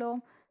rights law,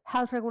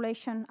 health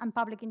regulation, and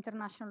public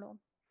international law.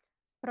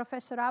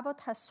 Professor Abbot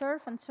has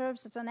served and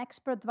serves as an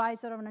expert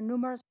advisor on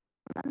numerous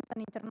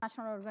and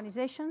international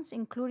organizations,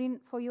 including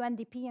for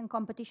UNDP and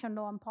competition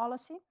law and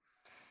policy.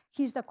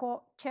 He's the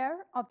co-chair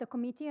of the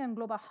Committee on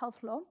Global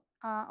Health Law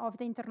of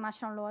the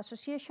International Law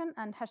Association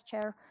and has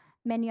chaired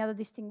many other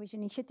distinguished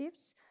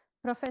initiatives.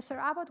 Professor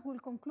Abbot will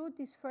conclude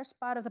this first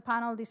part of the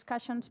panel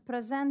discussions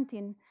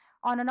presenting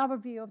on an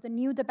overview of the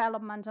new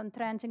developments and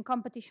trends in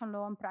competition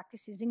law and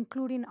practices,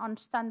 including on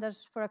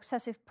standards for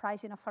excessive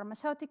pricing of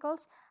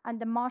pharmaceuticals and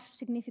the most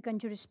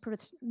significant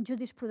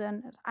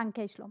jurisprudence and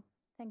case law.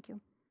 Thank you.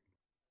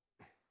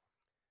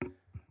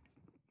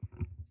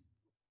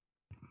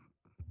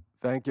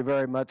 Thank you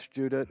very much,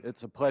 Judit.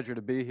 It's a pleasure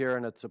to be here,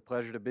 and it's a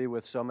pleasure to be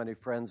with so many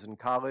friends and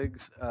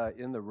colleagues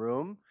in the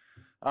room.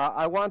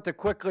 I want to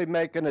quickly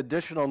make an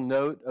additional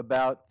note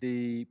about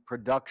the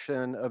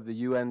production of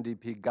the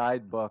UNDP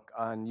guidebook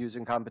on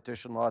using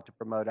competition law to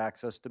promote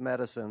access to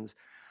medicines.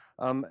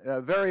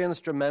 Very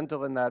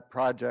instrumental in that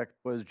project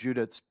was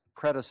Judith's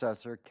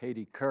predecessor,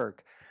 Katie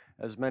Kirk.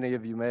 As many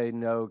of you may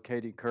know,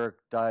 Katie Kirk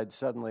died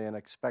suddenly and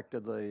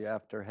unexpectedly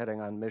after heading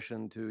on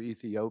mission to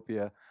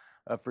Ethiopia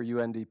for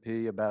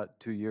UNDP about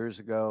 2 years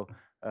ago,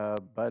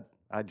 but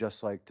I'd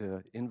just like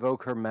to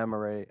invoke her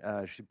memory.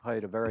 She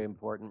played a very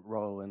important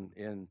role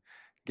in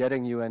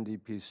getting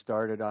UNDP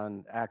started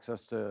on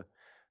access to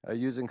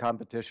using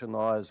competition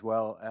law, as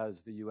well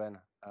as the UN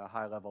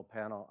high-level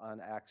panel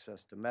on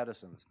access to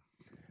medicines.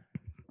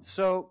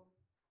 So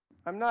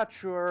I'm not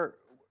sure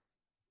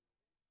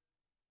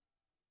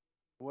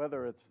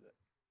whether it's,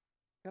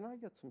 can I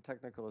get some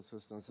technical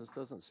assistance? This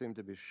doesn't seem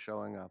to be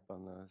showing up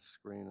on the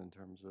screen in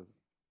terms of,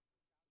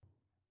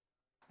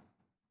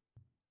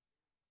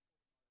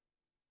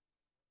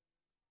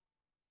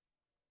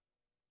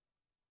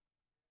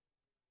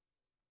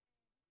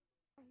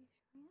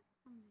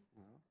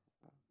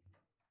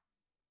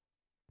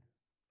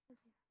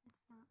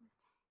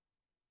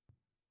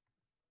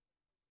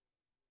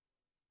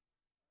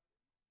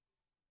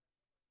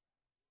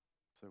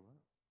 so what?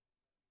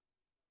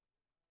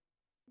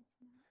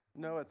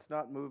 No, it's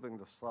not moving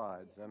the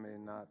slides. I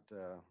mean, not.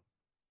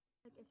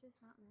 Like, it's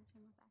just not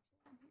matching what's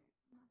actually on here.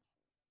 I just want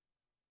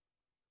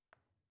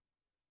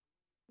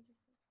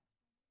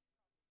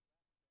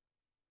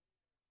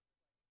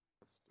to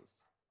close it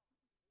out.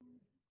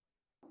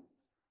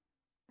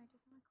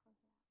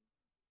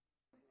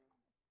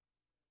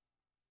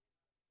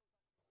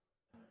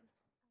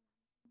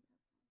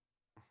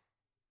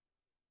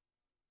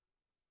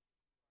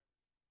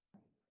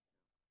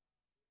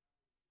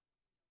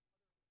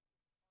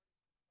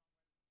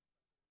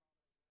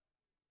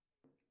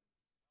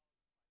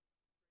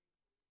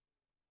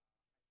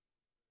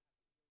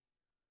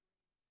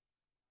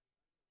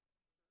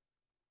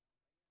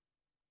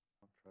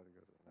 I'll try to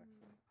go to the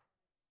next one.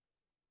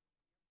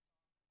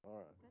 All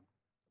right.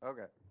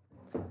 Okay.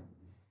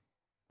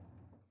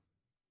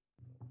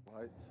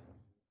 Lights.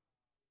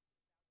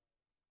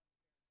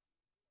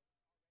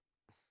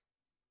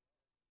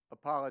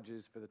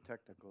 Apologies for the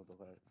technical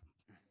delay.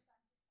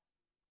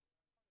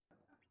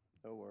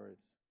 No worries.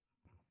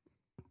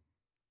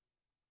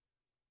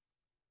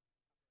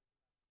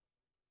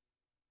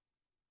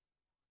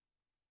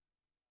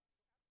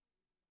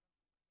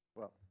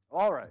 Well,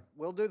 all right.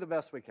 We'll do the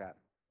best we can.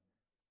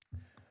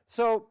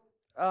 So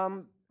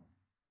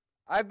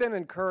I've been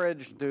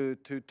encouraged to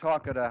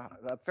talk at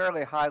a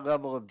fairly high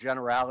level of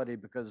generality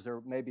because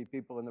there may be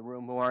people in the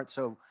room who aren't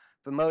so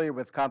familiar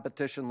with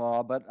competition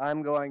law, but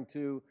I'm going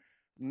to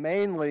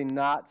mainly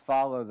not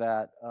follow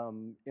that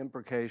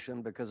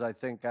imprecation because I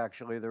think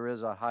actually there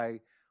is a high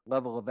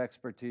level of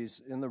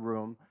expertise in the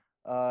room.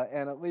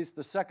 And at least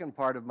the second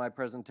part of my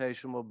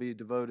presentation will be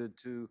devoted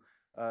to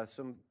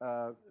some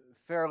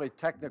fairly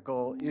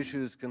technical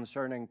issues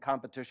concerning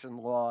competition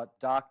law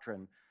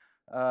doctrine.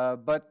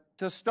 But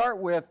to start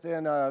with,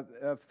 in a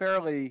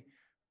fairly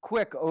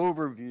quick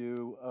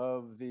overview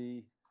of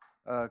the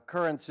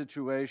current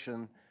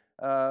situation.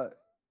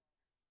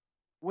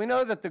 We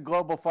know that the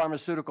global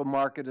pharmaceutical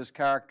market is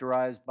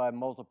characterized by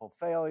multiple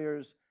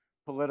failures: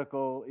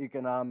 political,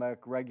 economic,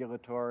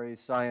 regulatory,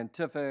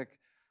 scientific,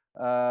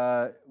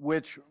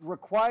 which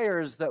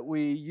requires that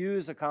we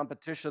use a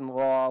competition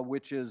law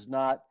which is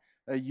not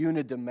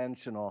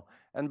unidimensional.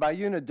 And by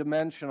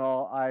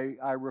unidimensional,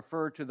 I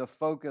refer to the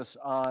focus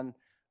on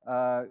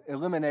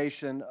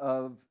elimination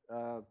of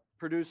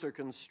producer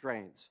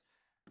constraints,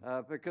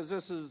 because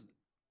this is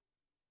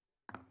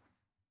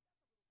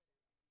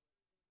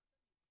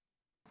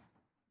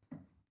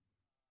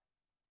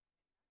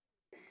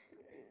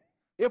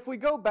if we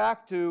go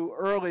back to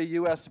early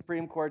U.S.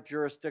 Supreme Court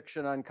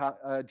jurisdiction on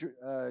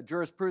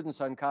jurisprudence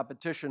on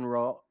competition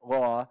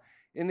law,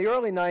 in the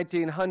early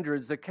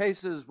 1900s, the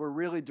cases were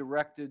really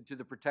directed to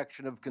the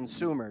protection of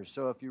consumers.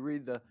 So if you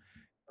read the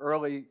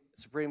early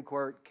Supreme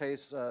Court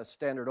case,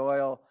 Standard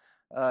Oil,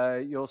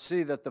 you'll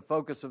see that the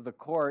focus of the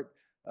court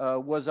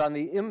was on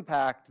the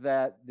impact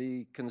that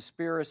the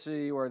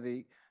conspiracy or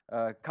the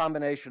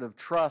combination of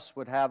trusts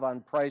would have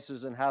on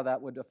prices and how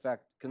that would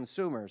affect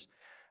consumers.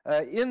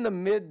 In the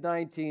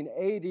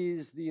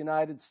mid-1980s, the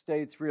United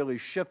States really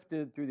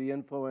shifted through the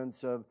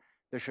influence of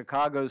the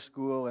Chicago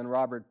School and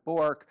Robert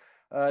Bork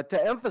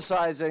to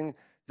emphasizing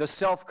the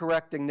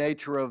self-correcting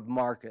nature of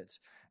markets.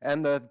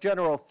 And the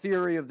general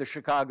theory of the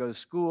Chicago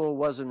School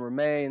was and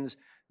remains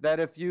that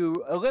if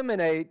you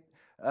eliminate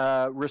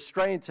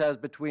restraints as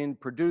between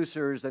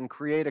producers and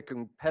create a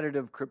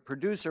competitive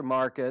producer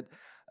market,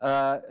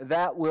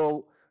 that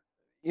will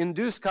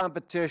induce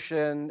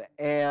competition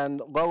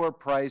and lower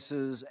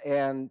prices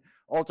and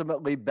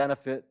ultimately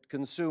benefit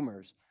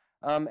consumers.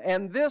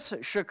 And this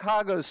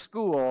Chicago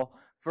School,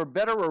 for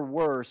better or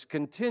worse,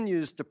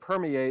 continues to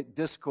permeate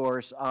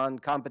discourse on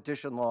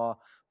competition law,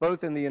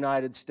 both in the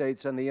United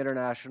States and the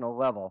international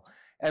level.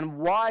 And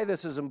why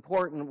this is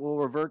important, we'll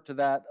revert to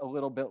that a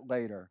little bit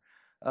later.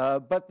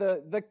 But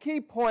the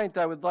key point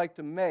I would like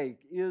to make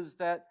is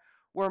that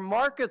where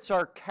markets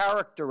are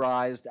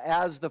characterized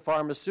as the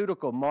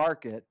pharmaceutical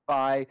market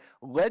by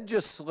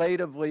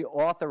legislatively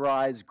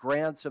authorized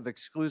grants of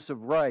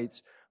exclusive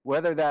rights,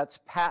 whether that's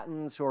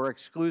patents or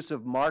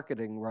exclusive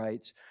marketing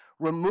rights,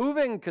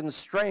 removing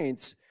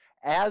constraints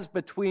as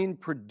between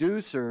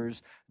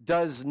producers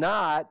does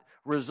not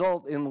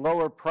result in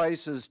lower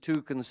prices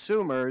to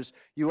consumers.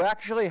 You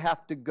actually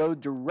have to go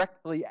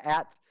directly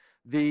at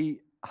the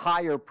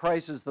higher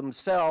prices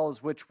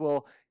themselves, which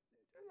will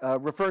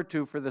refer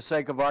to, for the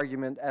sake of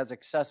argument, as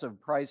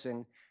excessive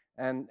pricing,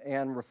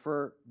 and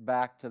refer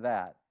back to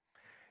that.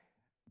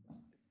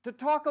 To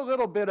talk a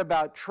little bit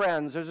about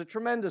trends, there's a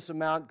tremendous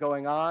amount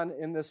going on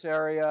in this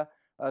area,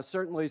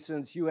 certainly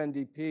since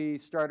UNDP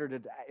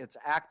started its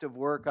active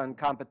work on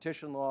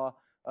competition law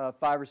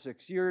 5 or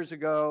 6 years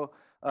ago.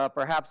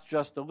 Perhaps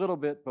just a little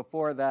bit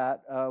before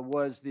that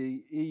was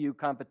the EU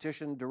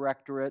Competition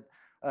Directorate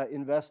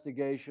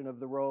investigation of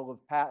the role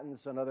of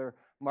patents and other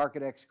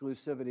market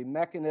exclusivity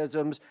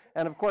mechanisms.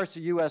 And of course,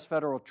 the U.S.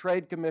 Federal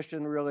Trade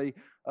Commission really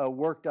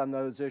worked on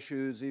those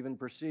issues, even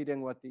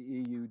preceding what the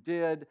EU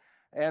did.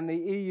 And the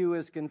EU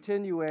is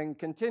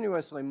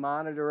continuously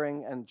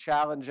monitoring and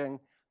challenging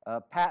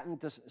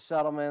patent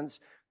settlements.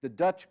 The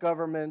Dutch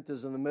government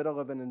is in the middle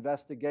of an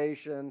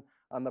investigation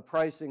on the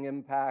pricing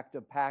impact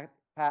of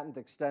patent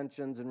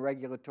extensions and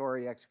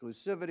regulatory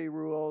exclusivity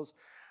rules.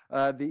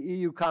 The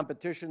EU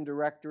Competition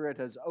Directorate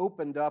has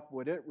opened up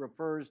what it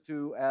refers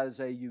to as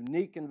a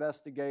unique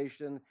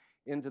investigation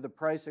into the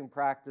pricing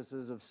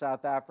practices of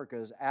South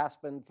Africa's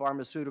Aspen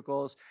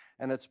Pharmaceuticals,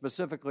 and it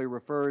specifically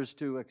refers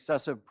to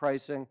excessive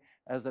pricing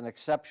as an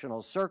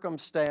exceptional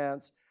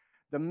circumstance.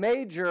 The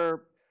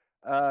leader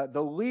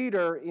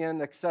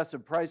in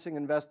excessive pricing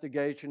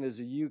investigation is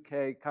the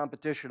UK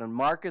Competition and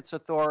Markets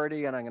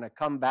Authority, and I'm going to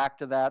come back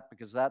to that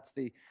because that's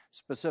the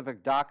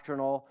specific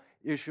doctrinal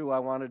issue I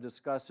want to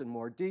discuss in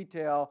more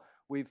detail.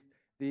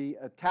 The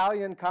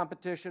Italian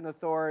Competition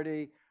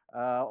Authority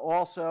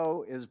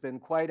also has been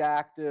quite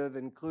active,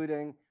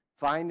 including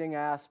finding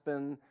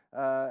Aspen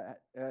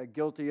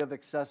guilty of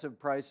excessive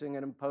pricing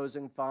and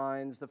imposing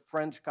fines. The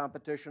French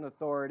Competition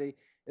Authority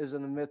is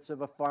in the midst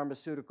of a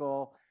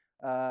pharmaceutical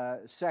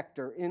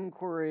sector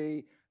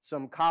inquiry.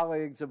 Some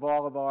colleagues of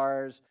all of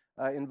ours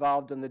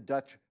involved in the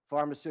Dutch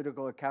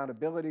Pharmaceutical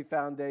Accountability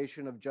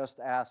Foundation have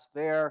just asked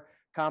their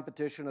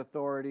competition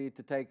authority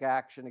to take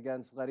action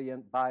against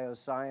Leadient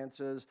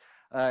Biosciences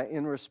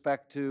in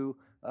respect to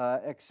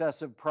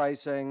excessive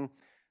pricing.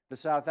 The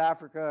South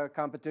Africa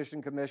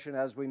Competition Commission,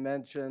 as we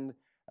mentioned,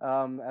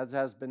 as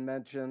has been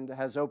mentioned,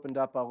 has opened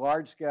up a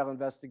large-scale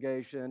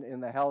investigation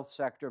in the health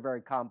sector, a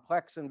very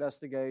complex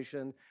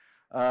investigation.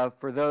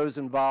 For those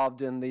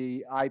involved in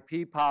the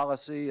IP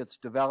policy, its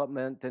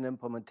development and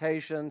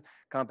implementation,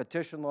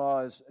 competition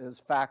law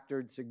is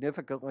factored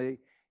significantly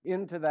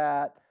into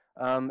that.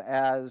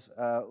 As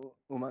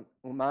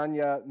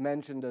Umanya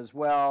mentioned as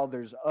well,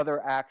 there's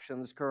other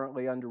actions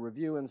currently under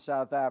review in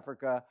South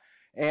Africa.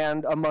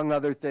 And among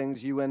other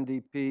things,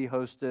 UNDP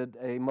hosted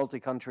a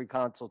multi-country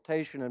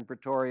consultation in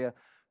Pretoria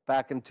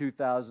back in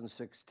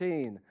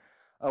 2016.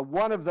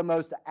 One of the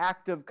most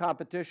active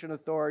competition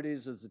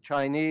authorities is the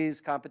Chinese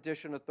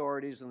competition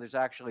authorities, and there's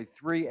actually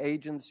 3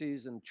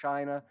 agencies in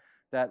China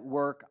that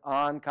work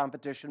on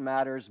competition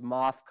matters: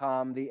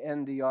 MOFCOM, the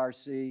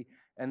NDRC,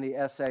 and the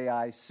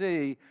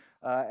SAIC.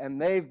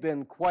 And they've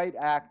been quite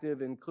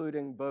active,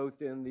 including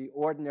both in the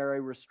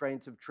ordinary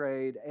restraints of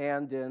trade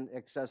and in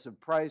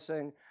excessive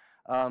pricing.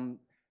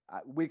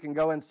 We can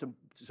go into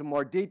some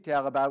more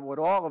detail about what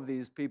all of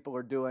these people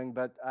are doing,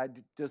 but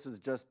this is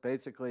just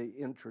basically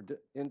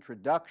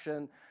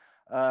introduction.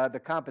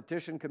 The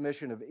Competition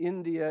Commission of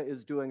India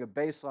is doing a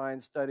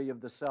baseline study of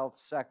the self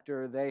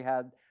sector. They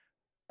had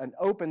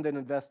opened an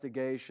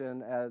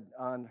investigation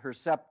on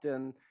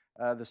Herceptin.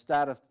 The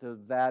status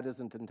of that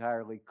isn't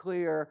entirely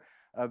clear.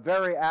 A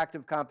very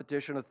active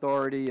competition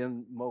authority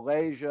in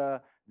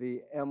Malaysia,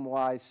 the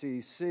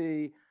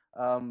MYCC.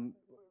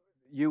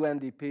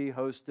 UNDP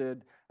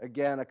hosted,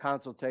 again, a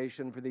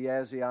consultation for the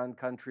ASEAN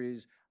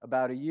countries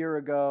about a year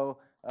ago.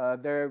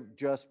 They've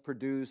just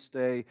produced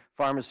a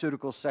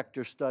pharmaceutical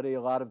sector study.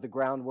 A lot of the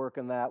groundwork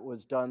in that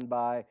was done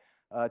by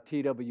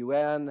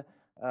TWN.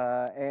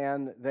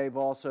 And they've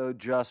also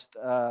just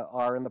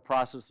are in the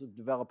process of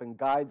developing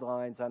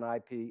guidelines on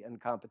IP and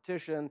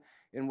competition,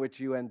 in which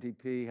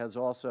UNDP has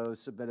also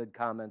submitted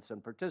comments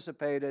and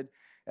participated.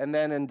 And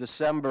then in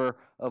December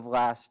of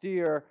last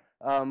year,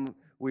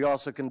 we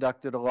also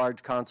conducted a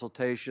large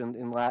consultation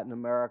in Latin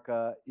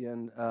America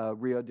in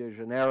Rio de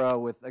Janeiro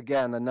with,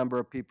 again, a number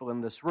of people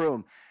in this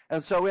room.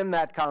 And so in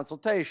that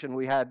consultation,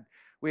 we had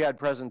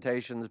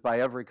presentations by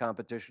every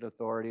competition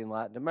authority in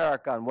Latin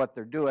America on what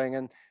they're doing.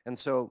 And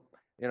so,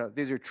 you know,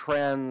 these are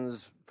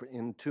trends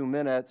in 2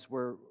 minutes.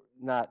 We're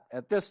not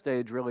at this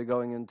stage really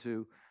going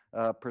into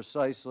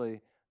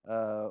precisely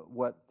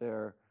what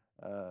they're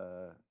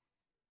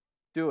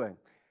doing.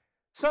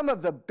 Some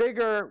of the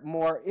bigger,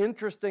 more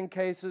interesting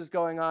cases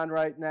going on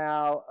right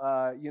now,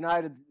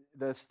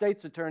 the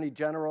state's attorney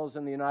generals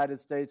in the United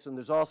States, and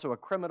there's also a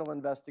criminal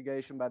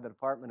investigation by the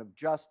Department of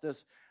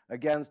Justice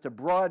against a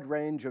broad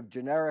range of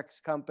generics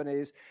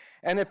companies.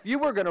 And if you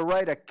were going to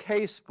write a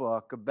case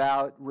book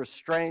about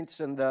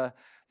restraints in the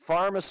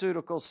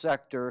pharmaceutical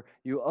sector,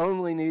 you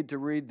only need to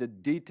read the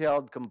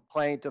detailed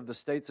complaint of the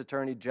state's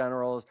attorney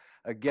generals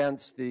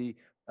against the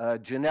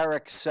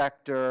generic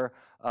sector.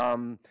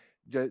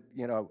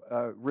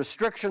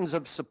 Restrictions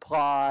of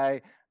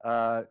supply,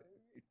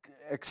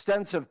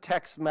 extensive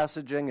text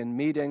messaging and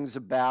meetings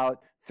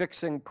about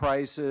fixing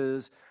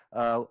prices,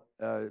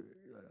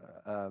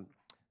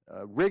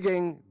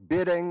 rigging,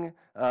 bidding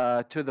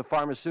to the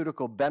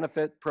pharmaceutical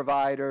benefit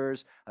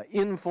providers,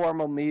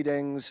 informal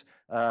meetings,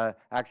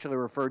 actually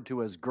referred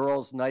to as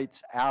girls'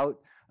 nights out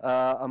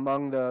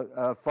among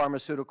the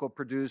pharmaceutical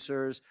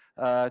producers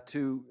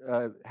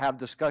to have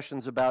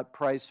discussions about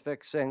price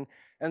fixing.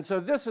 And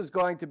so this is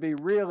going to be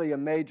really a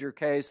major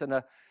case, and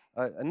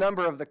a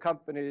number of the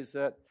companies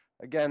that,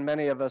 again,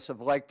 many of us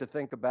have liked to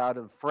think about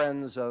as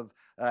friends of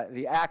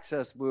the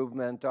access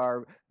movement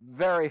are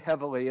very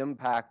heavily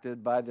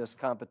impacted by this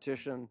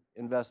competition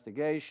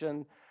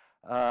investigation.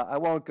 I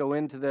won't go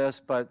into this,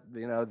 but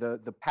you know,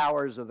 the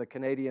powers of the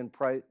Canadian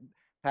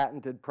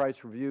Patented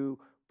Price Review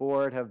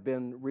Board have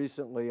been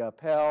recently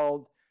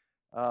upheld.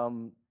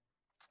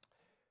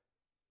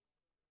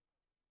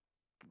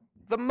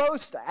 The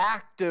most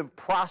active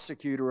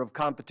prosecutor of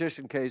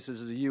competition cases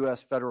is the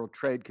U.S. Federal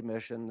Trade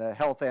Commission, the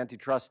Health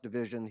Antitrust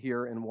Division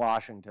here in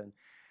Washington.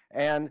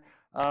 And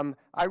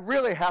I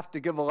really have to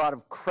give a lot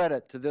of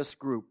credit to this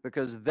group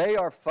because they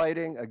are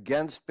fighting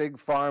against Big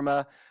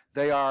Pharma.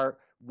 They are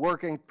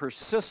working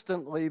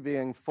persistently,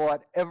 being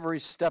fought every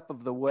step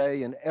of the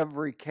way in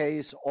every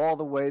case, all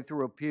the way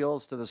through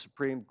appeals to the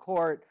Supreme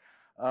Court.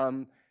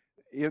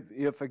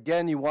 If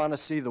again, you want to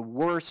see the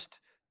worst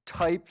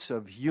types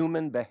of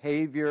human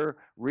behavior,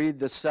 read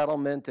the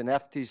settlement in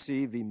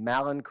FTC v.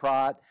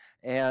 Mallinckrodt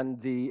and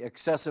the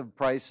excessive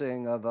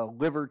pricing of a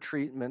liver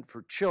treatment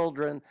for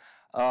children.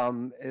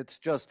 It's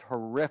just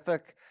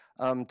horrific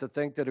to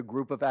think that a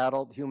group of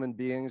adult human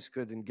beings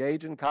could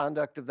engage in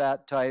conduct of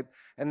that type,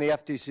 and the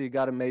FTC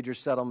got a major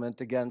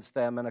settlement against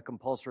them and a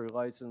compulsory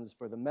license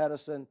for the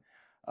medicine.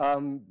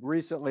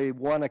 Recently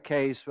won a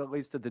case, at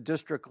least at the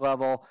district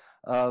level,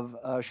 of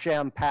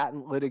sham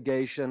patent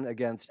litigation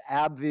against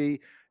AbbVie,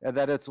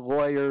 that its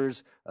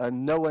lawyers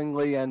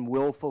knowingly and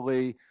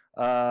willfully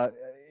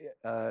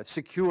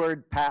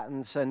secured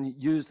patents and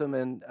used them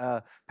in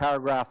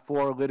paragraph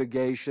 4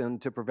 litigation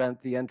to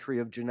prevent the entry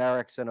of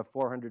generics and a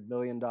 $400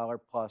 million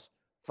plus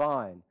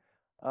fine.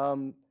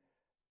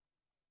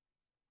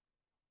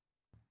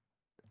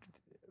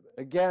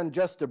 Again,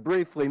 just to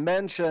briefly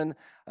mention,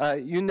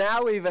 you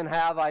now even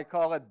have, I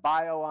call it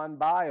bio on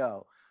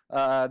bio.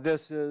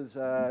 This is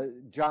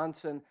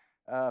Johnson,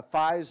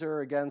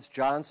 Pfizer against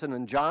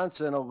Johnson &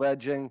 Johnson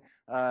alleging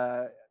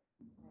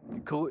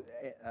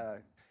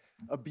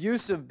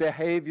abusive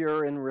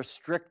behavior in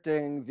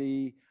restricting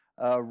the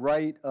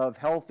right of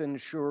health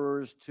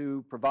insurers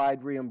to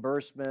provide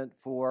reimbursement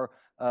for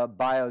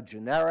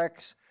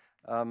biogenerics.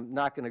 I'm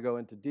not going to go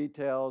into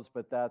details,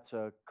 but that's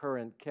a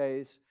current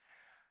case.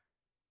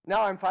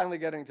 now I'm finally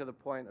getting to the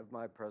point of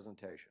my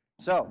presentation.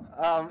 So,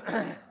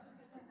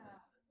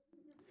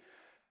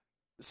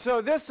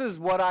 so this is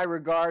what I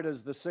regard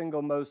as the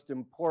single most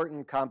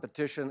important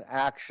competition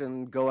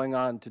action going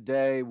on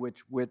today,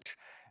 which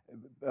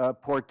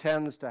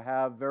portends to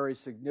have very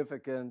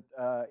significant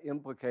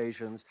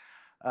implications.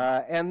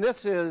 And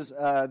this is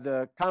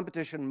the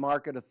Competition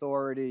Market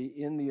Authority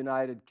in the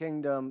United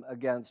Kingdom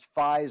against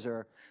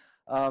Pfizer.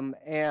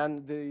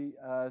 And the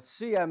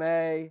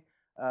CMA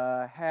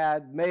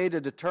had made a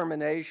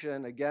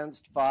determination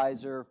against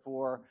Pfizer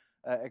for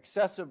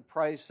excessive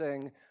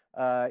pricing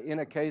in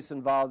a case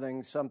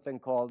involving something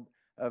called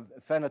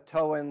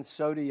phenytoin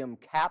sodium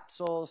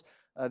capsules.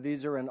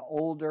 These are an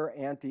older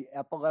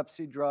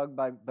anti-epilepsy drug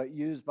but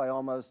used by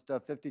almost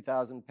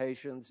 50,000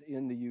 patients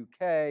in the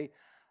UK.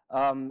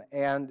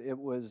 And it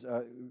was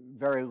a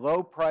very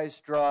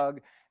low-priced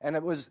drug, and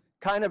it was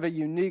kind of a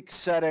unique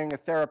setting, a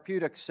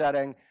therapeutic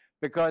setting,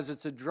 because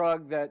it's a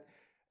drug that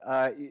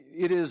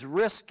it is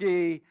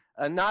risky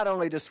not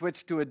only to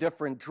switch to a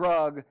different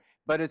drug,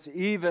 but it's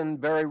even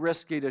very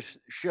risky to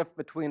shift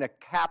between a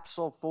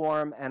capsule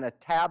form and a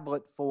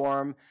tablet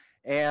form,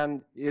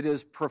 and it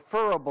is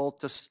preferable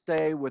to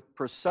stay with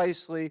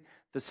precisely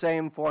the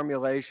same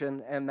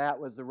formulation, and that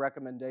was the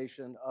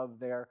recommendation of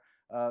their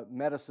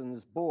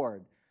medicines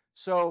board.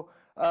 So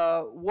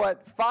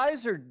what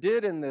Pfizer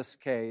did in this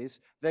case,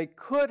 they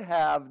could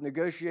have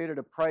negotiated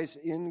a price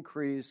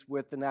increase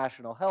with the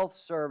National Health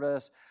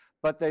Service,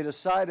 but they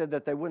decided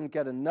that they wouldn't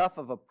get enough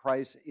of a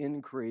price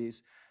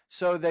increase.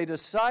 So they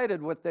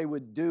decided what they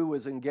would do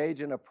was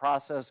engage in a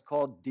process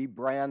called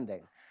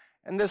debranding.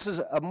 And this is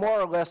a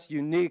more or less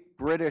unique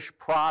British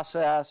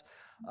process.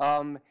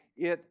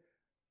 It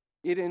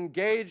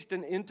engaged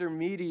an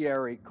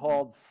intermediary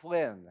called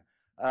Flynn,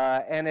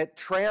 and it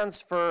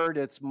transferred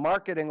its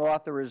marketing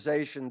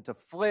authorization to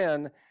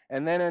Flynn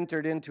and then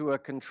entered into a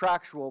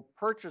contractual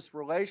purchase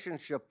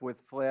relationship with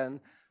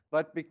Flynn.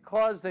 But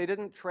because they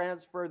didn't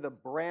transfer the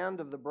brand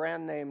of the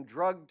brand name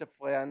drug to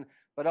Flynn,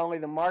 but only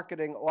the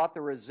marketing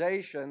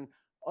authorization,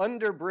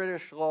 under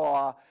British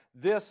law,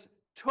 this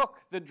took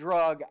the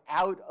drug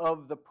out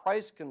of the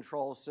price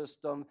control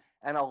system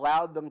and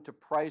allowed them to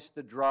price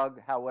the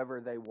drug however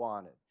they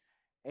wanted.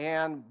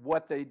 And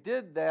what they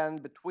did then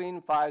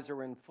between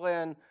Pfizer and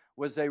Flynn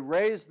was they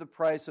raised the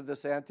price of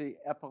this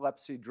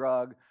anti-epilepsy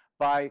drug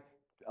by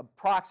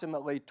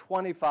approximately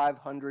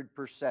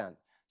 2,500%.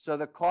 So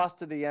the cost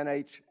to the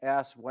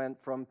NHS went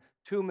from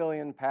 £2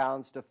 million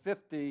to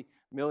 £50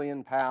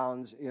 million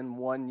in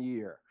 1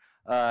 year.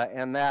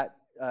 And that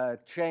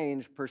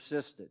change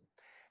persisted.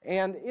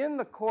 And in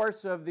the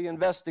course of the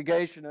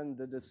investigation and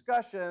the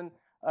discussion,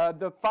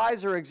 the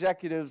Pfizer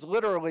executives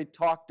literally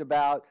talked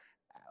about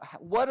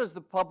what is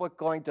the public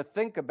going to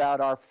think about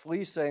our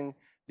fleecing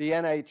the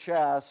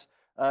NHS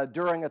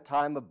during a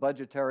time of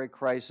budgetary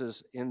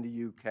crisis in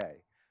the UK.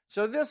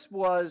 So this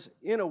was,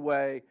 in a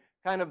way,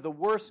 kind of the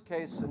worst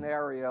case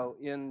scenario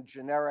in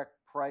generic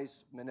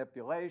price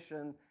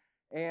manipulation.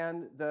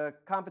 And the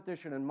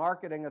Competition and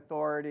Marketing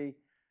Authority.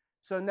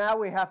 So now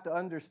we have to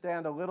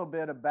understand a little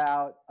bit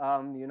about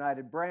the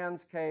United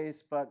Brands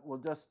case, but we'll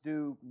just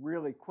do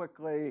really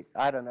quickly.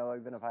 I don't know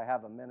even if I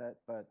have a minute,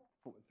 but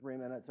 3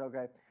 minutes,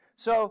 okay.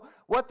 So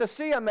what the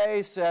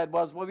CMA said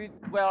was,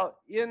 well,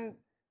 in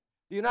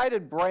the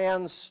United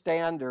Brands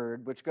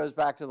standard, which goes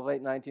back to the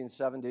late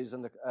 1970s,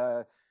 and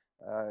the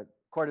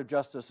Court of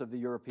Justice of the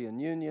European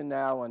Union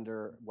now,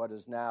 under what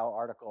is now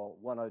Article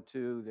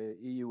 102. The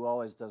EU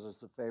always does us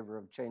the favor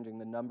of changing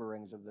the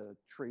numberings of the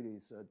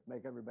treaties to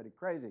make everybody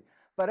crazy.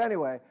 But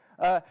anyway,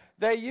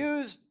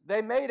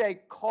 they made a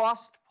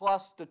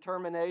cost-plus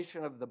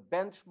determination of the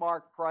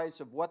benchmark price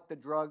of what the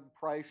drug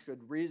price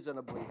should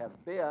reasonably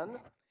have been.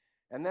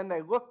 And then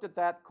they looked at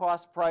that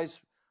cost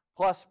price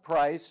plus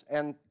price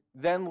and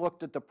then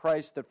looked at the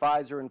price that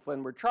Pfizer and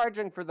Flynn were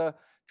charging for the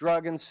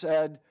drug and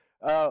said,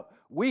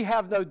 we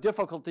have no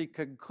difficulty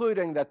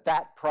concluding that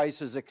that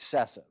price is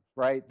excessive,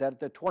 right? That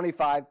the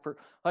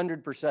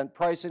 2,500%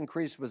 price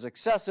increase was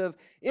excessive,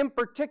 in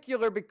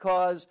particular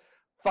because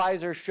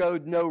Pfizer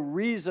showed no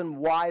reason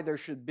why there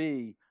should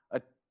be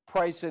a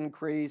price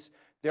increase.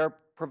 They're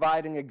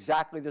providing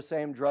exactly the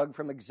same drug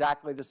from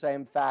exactly the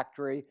same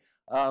factory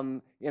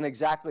in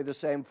exactly the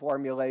same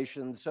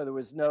formulation, so there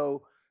was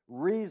no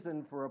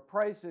reason for a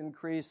price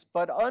increase.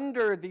 But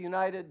under the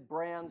United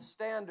Brands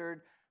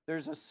standard,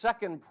 there's a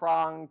second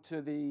prong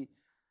to the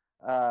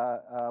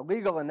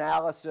legal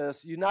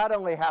analysis. You not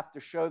only have to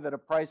show that a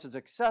price is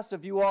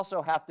excessive, you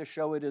also have to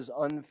show it is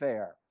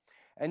unfair.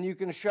 And you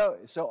can show,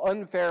 so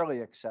unfairly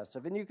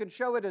excessive. And you can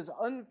show it is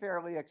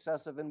unfairly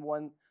excessive in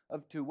one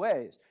of two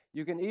ways.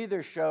 You can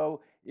either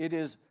show it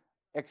is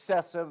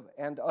excessive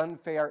and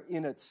unfair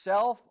in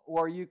itself,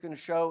 or you can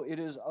show it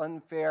is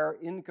unfair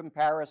in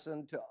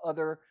comparison to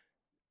other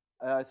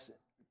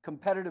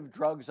competitive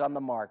drugs on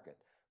the market.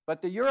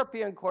 But the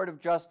European Court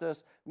of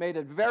Justice made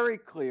it very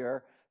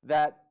clear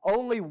that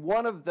only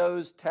one of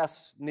those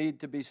tests need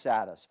to be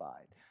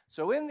satisfied.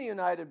 So in the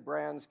United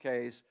Brands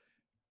case,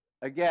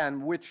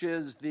 again, which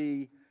is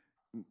the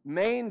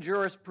main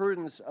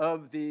jurisprudence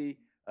of the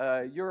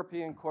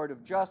European Court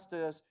of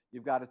Justice.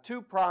 You've got a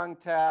two-pronged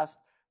test.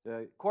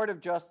 The Court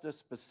of Justice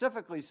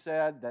specifically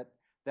said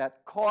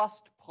that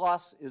cost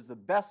plus is the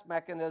best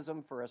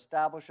mechanism for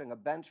establishing a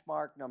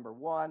benchmark, number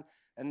one.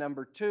 And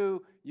number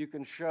two, you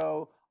can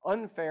show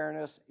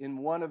unfairness in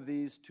one of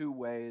these two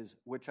ways,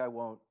 which I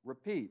won't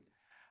repeat.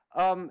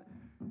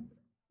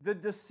 The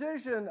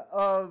decision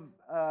of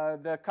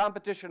the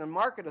Competition and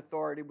Market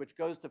Authority, which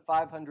goes to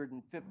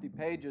 550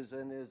 pages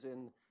and is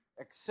in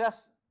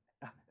excessive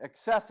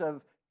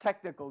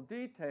technical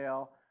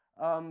detail,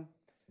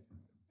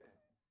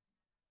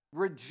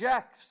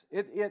 rejects,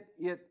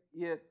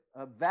 it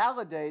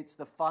validates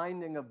the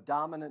finding of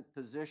dominant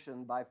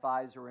position by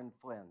Pfizer and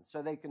Flynn.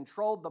 So they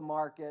controlled the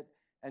market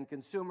and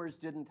consumers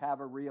didn't have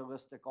a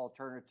realistic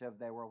alternative.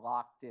 They were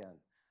locked in.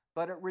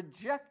 But it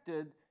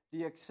rejected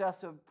the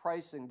excessive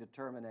pricing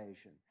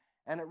determination.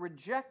 And it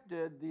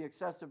rejected the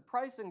excessive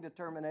pricing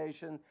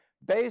determination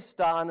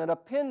based on an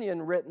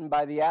opinion written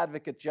by the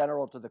Advocate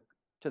General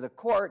to the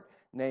court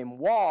named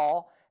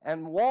Wall,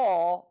 and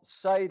Wall,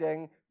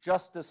 citing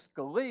Justice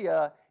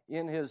Scalia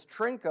in his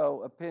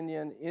Trinco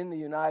opinion in the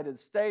United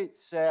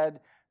States, said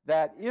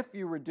that if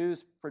you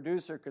reduce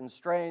producer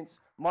constraints,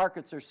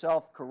 markets are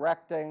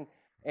self-correcting,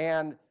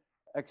 and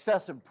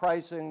excessive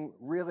pricing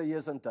really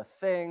isn't a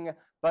thing,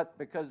 but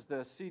because the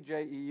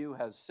CJEU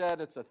has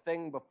said it's a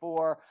thing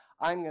before,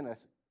 I'm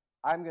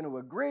going to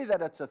agree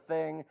that it's a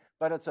thing,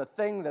 but it's a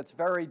thing that's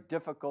very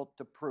difficult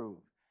to prove.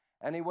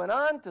 And he went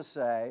on to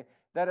say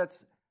that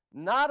it's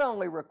not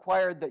only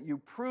required that you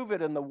prove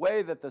it in the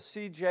way that the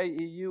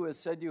CJEU has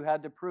said you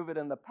had to prove it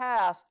in the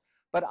past,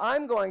 but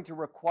I'm going to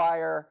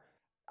require,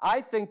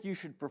 I think you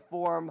should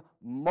perform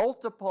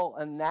multiple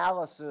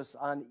analysis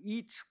on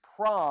each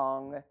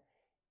prong,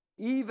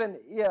 even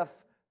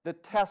if the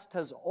test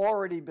has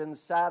already been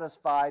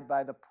satisfied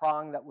by the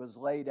prong that was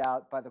laid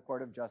out by the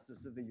Court of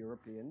Justice of the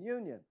European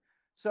Union.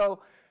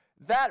 So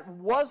that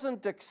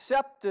wasn't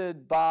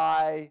accepted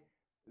by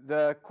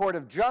the Court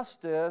of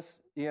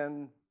Justice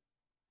in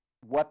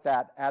what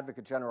that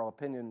Advocate General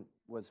opinion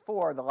was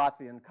for, the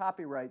Latvian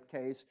copyright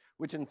case,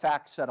 which in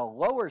fact set a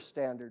lower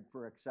standard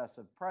for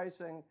excessive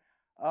pricing.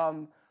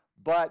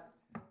 But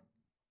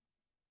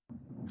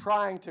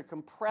trying to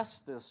compress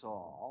this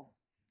all,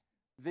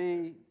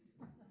 the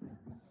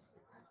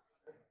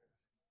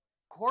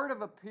Court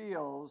of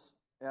Appeals,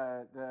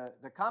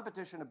 the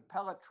Competition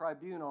Appellate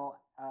Tribunal,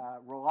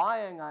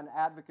 relying on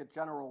Advocate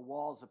General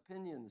Wall's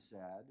opinion,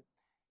 said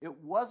it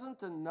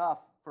wasn't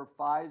enough for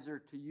Pfizer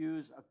to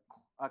use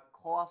a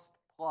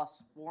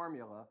cost-plus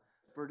formula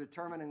for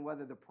determining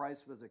whether the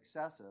price was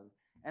excessive,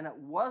 and it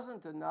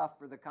wasn't enough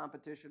for the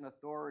competition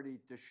authority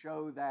to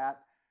show that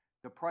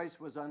the price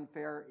was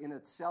unfair in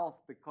itself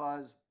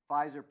because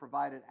Pfizer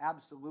provided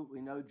absolutely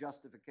no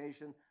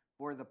justification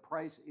for the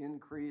price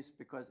increase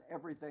because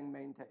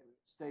everything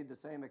stayed the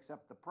same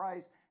except the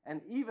price,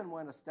 and even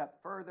went a step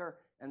further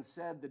and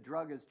said the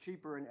drug is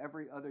cheaper in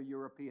every other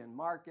European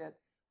market,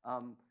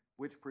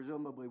 which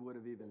presumably would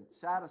have even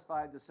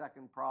satisfied the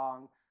second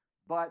prong,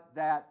 but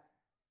that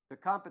the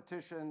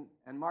Competition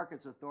and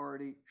Markets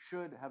Authority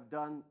should have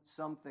done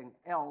something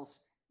else,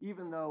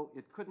 even though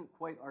it couldn't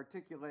quite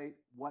articulate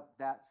what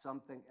that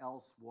something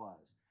else was.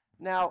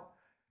 Now,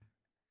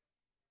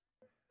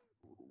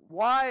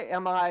 why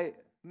am I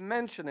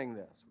mentioning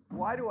this?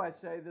 Why do I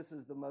say this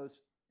is the most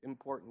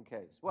important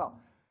case? Well,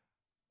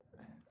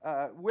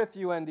 with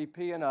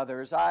UNDP and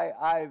others,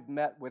 I've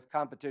met with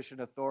competition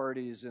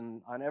authorities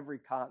on every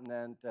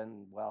continent,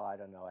 and, well, I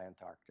don't know,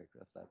 Antarctica,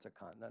 if that's a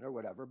continent or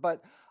whatever.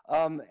 But,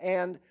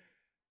 and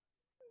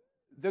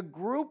the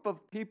group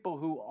of people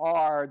who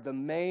are the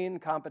main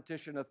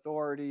competition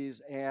authorities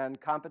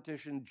and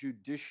competition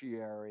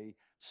judiciary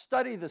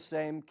study the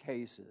same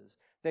cases.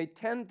 They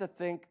tend to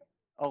think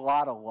a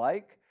lot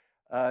alike.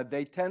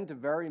 They tend to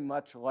very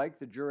much like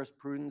the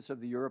jurisprudence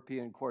of the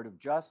European Court of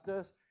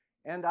Justice.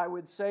 And I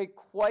would say,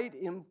 quite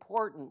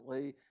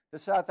importantly, the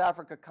South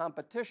Africa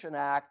Competition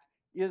Act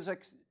is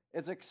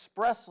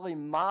expressly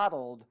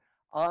modeled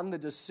on the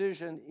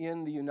decision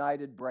in the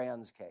United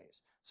Brands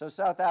case. So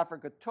South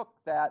Africa took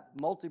that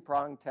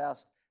multi-pronged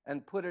test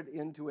and put it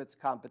into its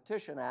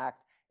Competition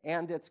Act,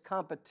 and its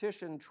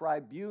competition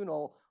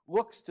tribunal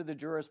looks to the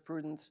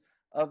jurisprudence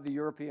of the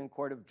European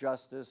Court of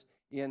Justice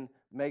in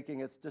making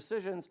its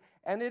decisions.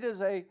 And it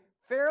is a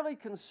fairly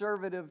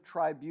conservative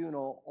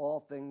tribunal, all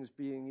things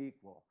being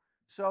equal.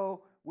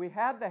 So we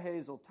had the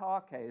Hazel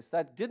Taw case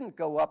that didn't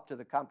go up to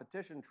the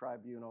competition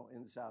tribunal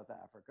in South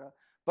Africa,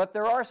 but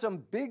there are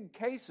some big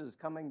cases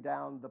coming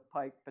down the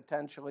pike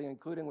potentially,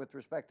 including with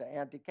respect to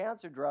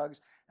anti-cancer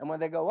drugs. And when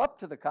they go up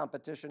to the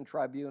competition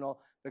tribunal,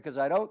 because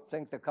I don't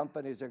think the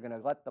companies are going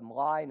to let them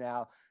lie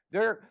now,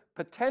 they're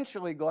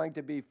potentially going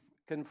to be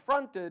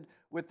confronted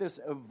with this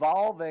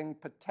evolving,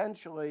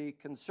 potentially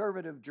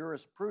conservative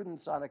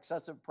jurisprudence on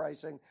excessive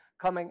pricing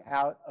coming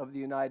out of the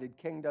United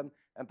Kingdom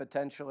and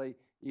potentially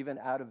even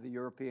out of the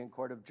European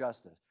Court of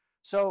Justice.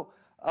 So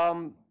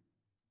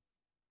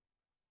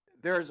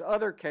there's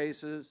other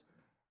cases.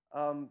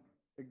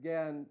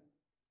 Again,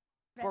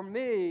 For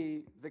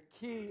me, the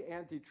key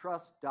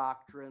antitrust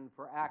doctrine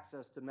for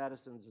access to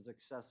medicines is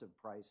excessive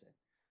pricing.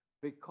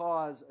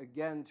 Because,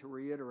 again, to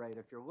reiterate,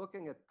 if you're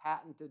looking at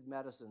patented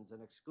medicines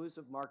and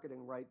exclusive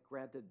marketing right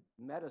granted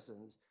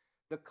medicines,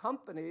 the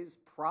companies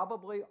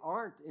probably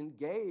aren't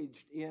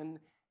engaged in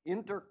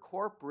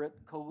intercorporate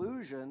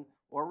collusion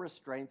or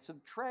restraints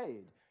of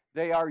trade.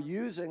 They are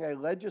using a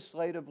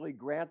legislatively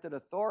granted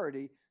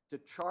authority to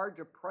charge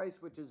a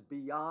price which is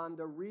beyond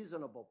a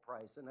reasonable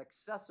price, an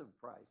excessive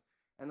price.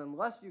 And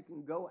unless you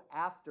can go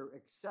after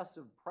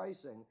excessive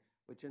pricing,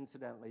 which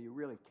incidentally you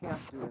really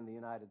can't do in the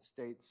United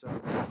States, so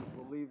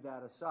we'll leave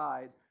that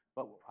aside,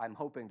 but I'm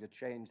hoping to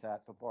change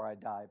that before I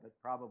die, but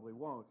probably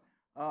won't.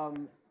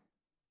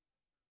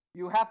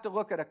 You have to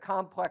look at a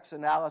complex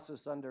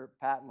analysis under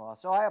patent law.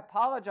 So I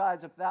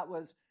apologize if that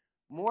was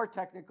more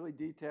technically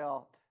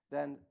detailed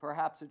than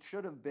perhaps it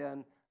should have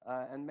been,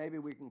 and maybe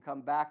we can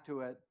come back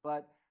to it.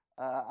 But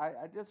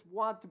I just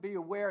want to be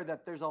aware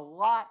that there's a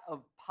lot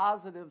of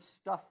positive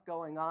stuff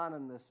going on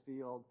in this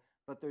field,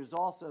 but there's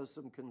also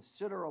some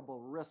considerable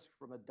risk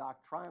from a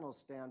doctrinal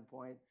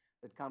standpoint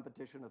that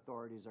competition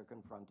authorities are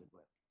confronted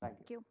with.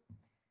 Thank you.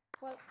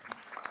 Thank you. Well,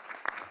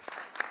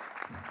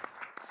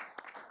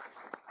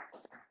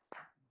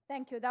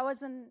 thank you. That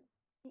was an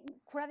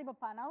incredible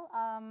panel.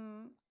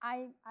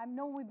 I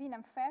know we've been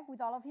unfair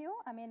with all of you.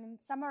 I mean,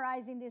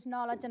 summarizing this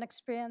knowledge and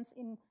experience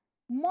in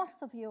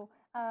most of you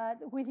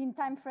within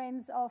time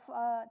frames of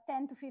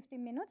 10 to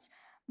 15 minutes.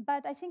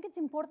 But I think it's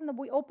important that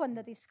we open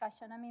the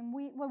discussion. I mean,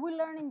 what we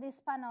learn in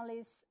this panel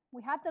is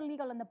we have the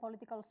legal and the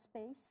political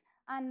space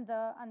and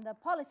the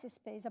policy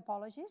space,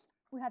 apologies.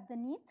 We have the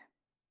need.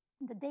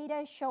 The data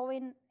is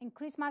showing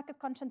increased market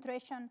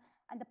concentration,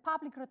 and the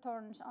public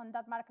returns on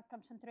that market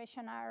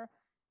concentration are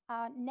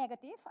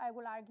negative, I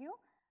will argue.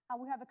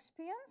 We have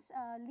experience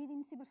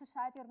leading civil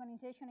society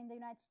organization in the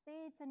United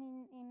States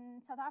and in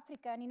South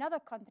Africa and in other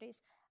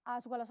countries,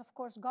 as well as, of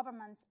course,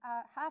 governments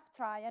have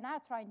tried and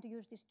are trying to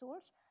use these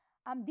tools.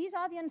 This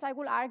audience, I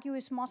will argue,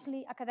 is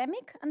mostly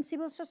academic and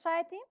civil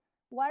society.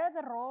 What are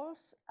the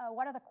roles,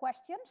 what are the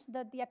questions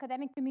that the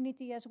academic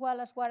community, as well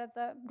as what are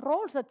the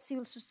roles that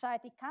civil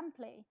society can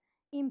play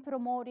in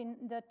promoting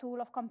the tool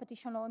of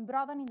competition law and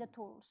broadening the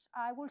tools?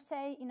 I will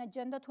say in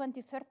Agenda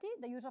 2030,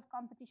 the use of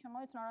competition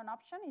law is not an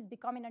option, it's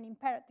becoming an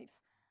imperative.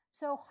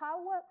 So how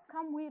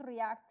can we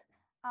react,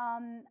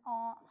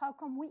 how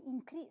can we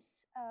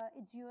increase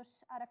its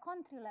use at a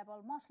country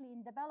level, mostly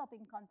in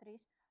developing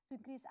countries, to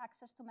increase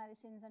access to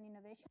medicines and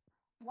innovation?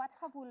 What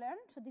have we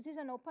learned? So this is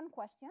an open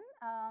question.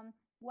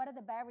 What are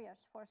the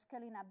barriers for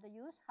scaling up the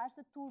use? Has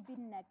the tool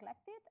been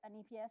neglected? And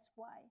if yes,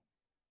 why?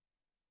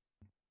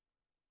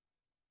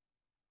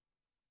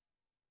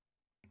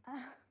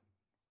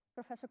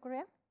 Professor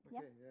Correa?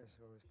 Okay, yes,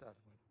 we'll start.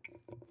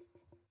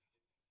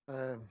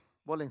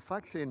 Well, in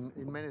fact, in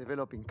many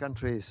developing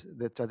countries,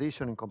 the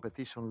tradition in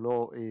competition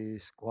law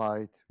is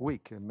quite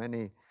weak.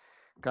 Many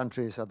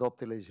countries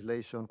adopted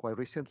legislation quite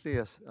recently.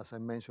 As I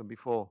mentioned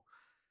before,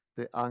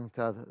 the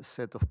UNCTAD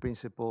set of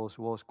principles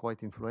was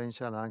quite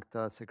influential.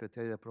 UNCTAD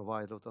Secretariat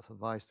provided a lot of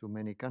advice to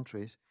many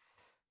countries.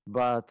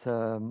 But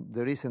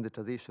there isn't the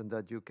tradition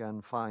that you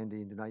can find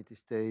in the United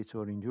States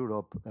or in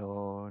Europe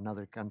or in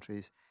other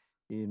countries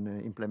in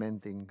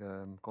implementing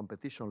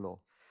competition law.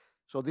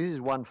 So this is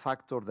one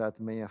factor that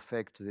may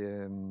affect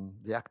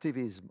the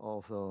activism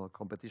of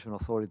competition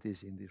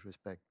authorities in this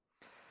respect.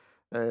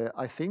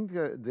 I think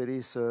there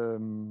is a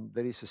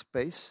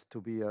space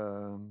to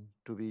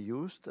be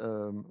used.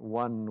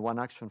 One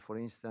action, for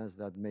instance,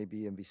 that may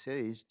be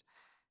envisaged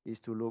is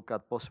to look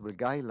at possible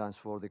guidelines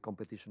for the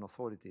competition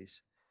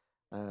authorities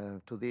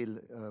to deal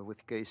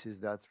with cases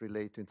that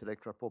relate to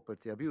intellectual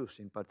property abuse,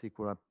 in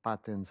particular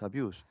patents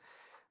abuse.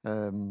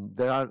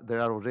 There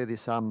are already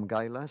some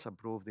guidelines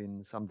approved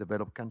in some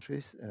developed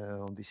countries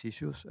on these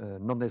issues.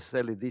 Not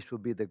necessarily these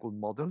should be the good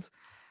models,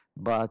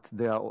 but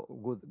there are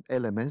good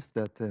elements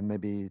that may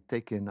be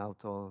taken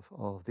out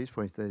of this.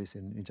 For instance,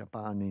 in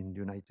Japan, in the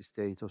United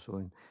States, also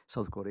in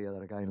South Korea,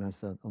 there are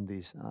guidelines on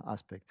this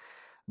aspect.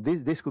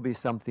 This could be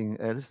something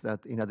else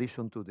that, in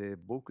addition to the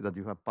book that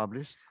you have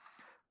published,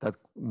 that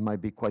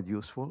might be quite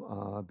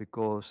useful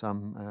because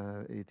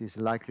it is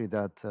likely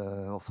that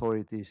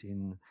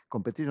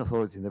competition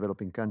authorities in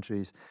developing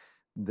countries,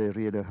 they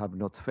really have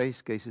not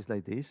faced cases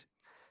like this.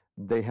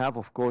 They have,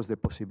 of course, the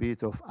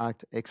possibility of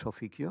act ex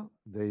officio.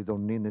 They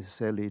don't need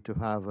necessarily to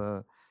have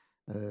a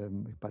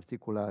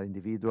particular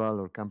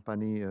individual or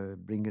company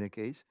bringing a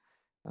case.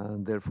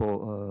 And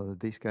therefore,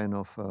 this kind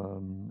of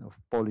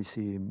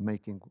policy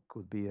making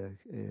could be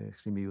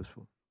extremely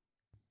useful.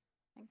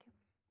 Thank you.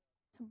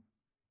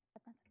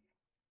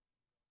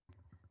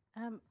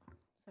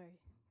 Sorry.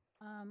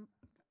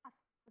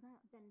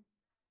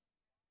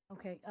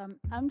 Okay.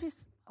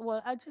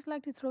 I'd just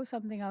like to throw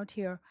something out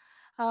here.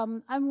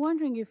 I'm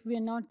wondering if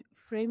we're not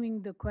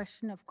framing the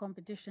question of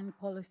competition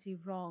policy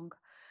wrong.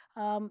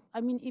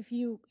 I mean, if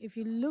you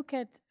look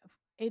at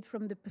it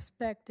from the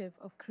perspective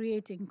of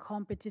creating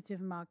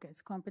competitive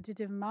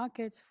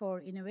markets for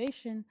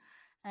innovation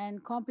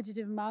and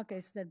competitive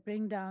markets that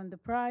bring down the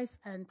price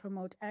and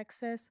promote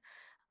access,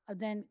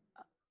 then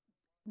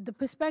the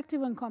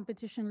perspective on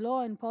competition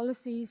law and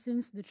policy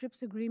since the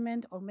TRIPS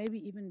agreement, or maybe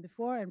even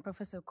before, and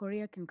Professor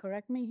Correa can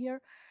correct me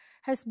here,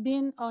 has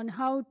been on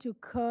how to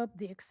curb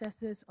the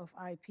excesses of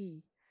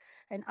IP.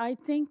 And I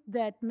think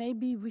that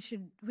maybe we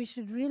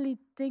should really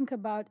think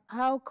about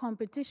how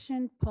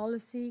competition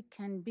policy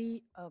can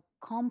be a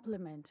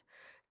complement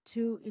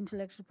to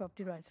intellectual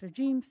property rights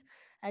regimes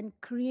and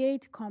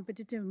create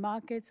competitive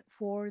markets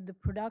for the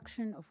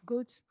production of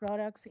goods,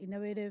 products,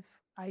 innovative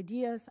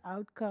ideas,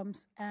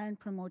 outcomes, and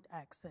promote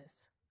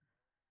access.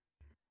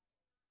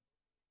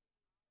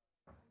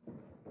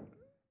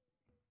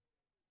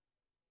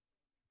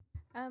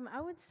 I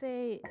would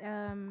say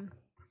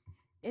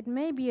it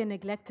may be a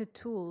neglected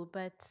tool,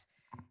 but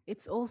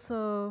it's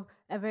also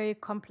a very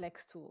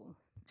complex tool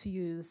to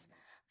use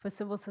for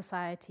civil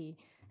society.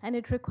 And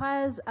it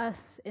requires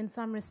us, in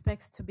some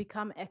respects, to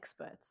become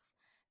experts.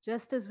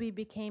 Just as we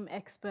became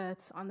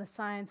experts on the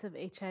science of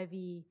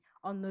HIV,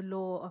 on the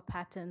law of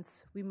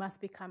patents, we must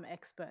become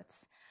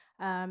experts,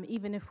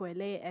 even if we're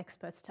lay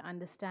experts, to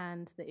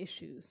understand the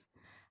issues.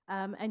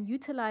 And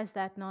utilize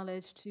that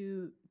knowledge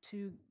to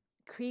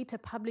create a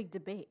public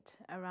debate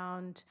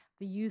around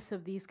the use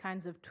of these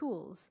kinds of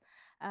tools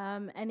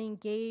and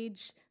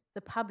engage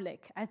the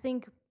public. I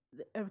think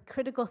a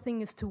critical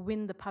thing is to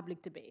win the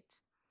public debate.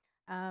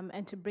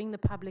 And to bring the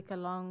public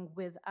along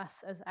with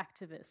us as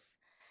activists.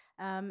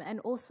 And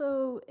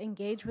also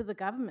engage with the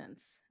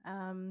governments.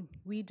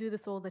 We do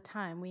this all the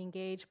time. We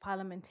engage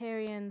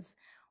parliamentarians,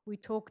 we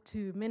talk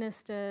to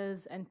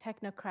ministers and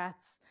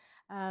technocrats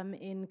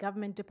in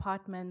government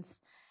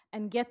departments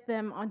and get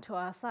them onto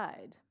our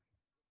side.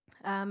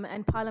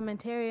 And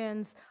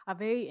parliamentarians are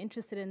very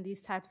interested in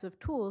these types of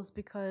tools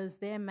because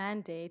their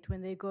mandate,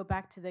 when they go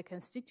back to their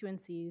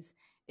constituencies,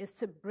 is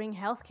to bring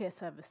healthcare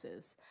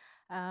services.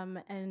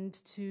 And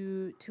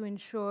to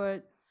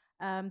ensure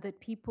that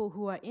people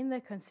who are in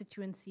their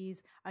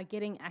constituencies are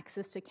getting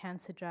access to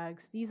cancer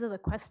drugs. These are the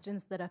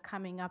questions that are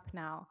coming up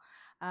now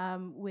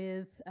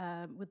with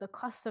the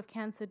cost of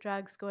cancer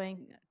drugs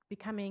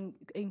becoming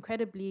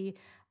incredibly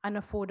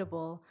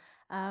unaffordable.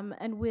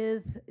 And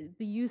with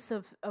the use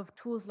of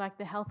tools like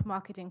the health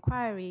market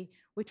inquiry,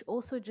 which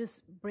also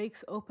just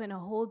breaks open a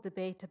whole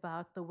debate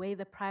about the way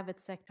the private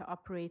sector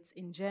operates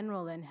in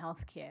general in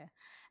healthcare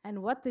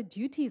and what the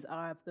duties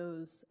are of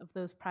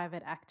those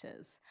private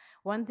actors.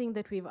 One thing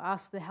that we've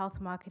asked the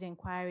health market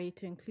inquiry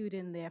to include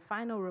in their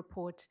final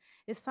report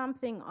is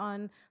something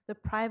on the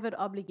private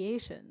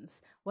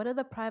obligations. What are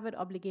the private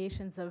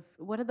obligations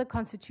what are the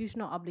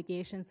constitutional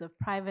obligations of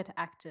private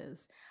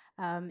actors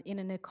in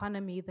an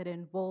economy that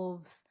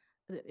involves,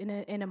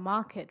 in a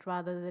market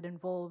rather, that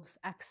involves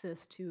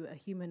access to a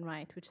human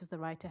right, which is the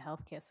right to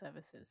healthcare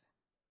services.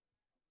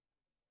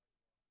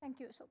 Thank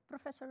you. So,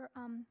 Professor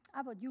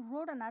Abbot, you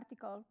wrote an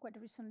article quite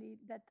recently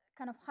that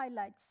kind of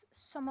highlights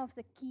some of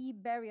the key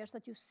barriers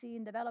that you see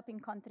in developing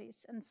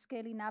countries and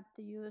scaling up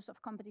the use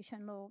of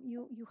competition law.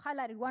 You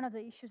highlighted one of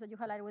the issues that you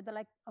highlighted with the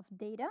lack of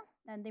data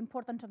and the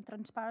importance of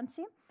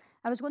transparency.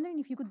 I was wondering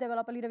if you could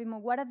develop a little bit more.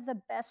 What are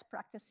the best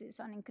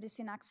practices on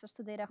increasing access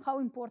to data? How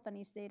important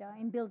is data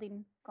in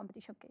building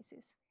competition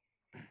cases?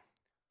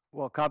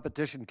 Well,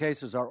 competition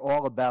cases are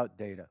all about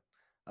data.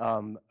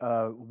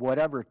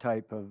 Whatever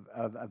type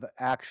of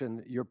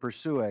action you're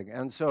pursuing.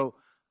 And so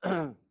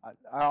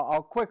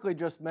I'll quickly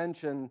just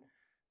mention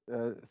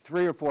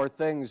 3 or 4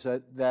 things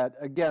that,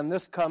 again,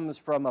 this comes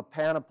from a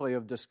panoply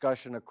of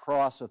discussion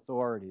across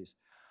authorities.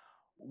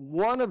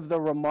 One of the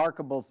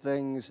remarkable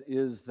things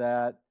is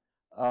that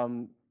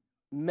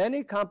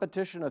many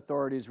competition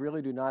authorities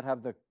really do not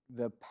have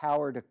the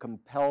power to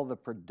compel the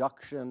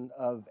production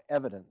of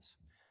evidence.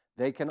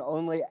 They can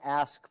only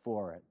ask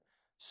for it.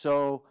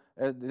 So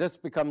this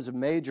becomes a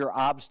major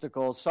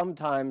obstacle.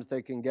 Sometimes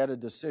they can get a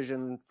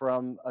decision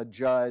from a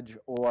judge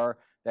or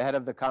the head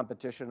of the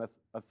competition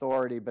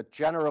authority, but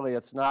generally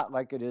it's not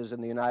like it is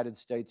in the United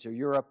States or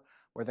Europe,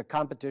 where the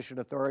competition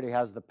authority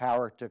has the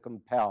power to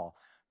compel.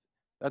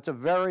 That's a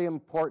very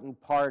important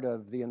part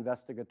of the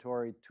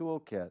investigatory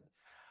toolkit.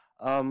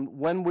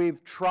 When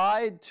we've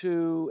tried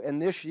to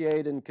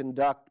initiate and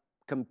conduct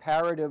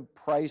comparative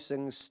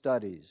pricing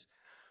studies,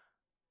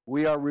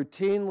 we are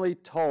routinely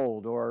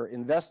told, or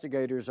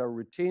investigators are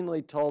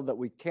routinely told, that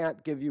we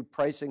can't give you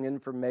pricing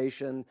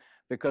information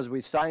because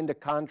we signed a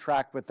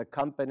contract with the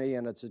company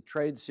and it's a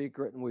trade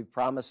secret and we've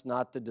promised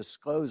not to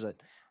disclose it.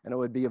 And it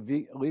would be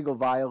a legal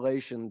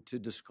violation to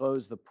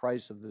disclose the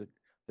price of the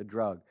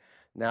drug.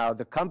 Now,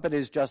 the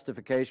company's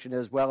justification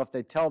is, well, if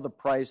they tell the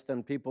price,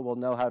 then people will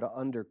know how to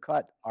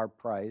undercut our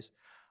price,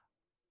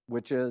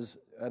 which is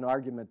an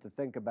argument to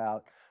think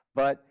about.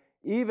 But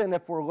even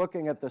if we're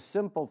looking at the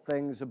simple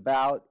things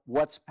about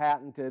what's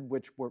patented,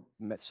 which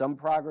some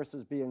progress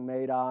is being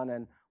made on,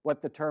 and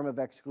what the term of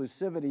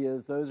exclusivity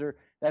is,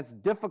 that's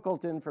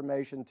difficult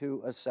information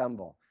to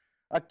assemble.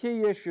 A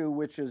key issue,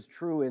 which is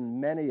true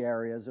in many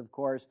areas, of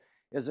course,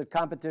 is that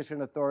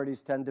competition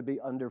authorities tend to be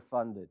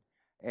underfunded.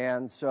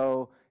 And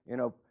so,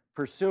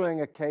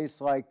 pursuing a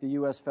case like the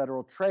US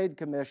Federal Trade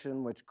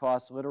Commission, which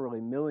costs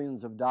literally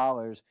millions of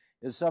dollars,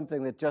 is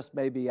something that just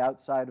may be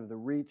outside of the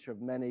reach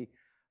of many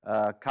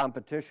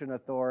competition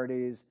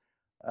authorities.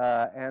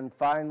 And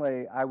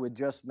finally, I would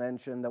just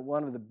mention that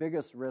one of the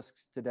biggest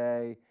risks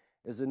today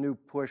is a new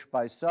push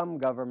by some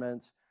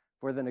governments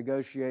for the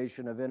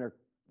negotiation of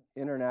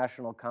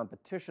international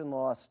competition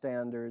law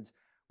standards,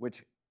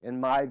 which in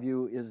my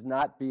view is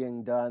not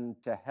being done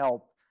to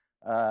help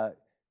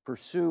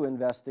pursue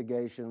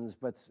investigations,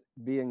 but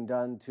being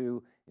done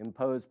to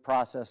impose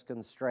process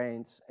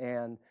constraints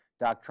and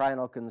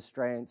doctrinal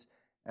constraints.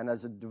 And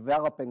as a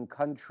developing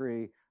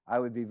country, I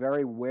would be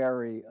very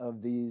wary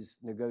of these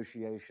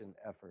negotiation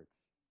efforts.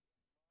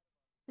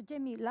 So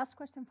Jamie, last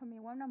question for me,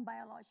 one on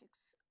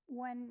biologics.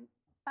 When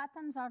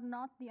patents are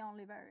not the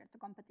only barrier to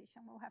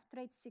competition, we have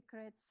trade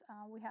secrets,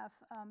 we have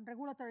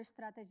regulatory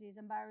strategies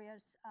and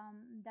barriers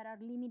that are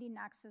limiting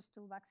access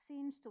to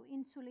vaccines, to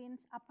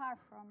insulins, apart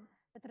from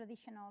the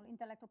traditional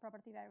intellectual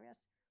property barriers.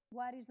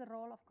 What is the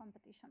role of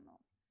competition law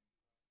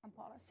and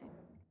policy?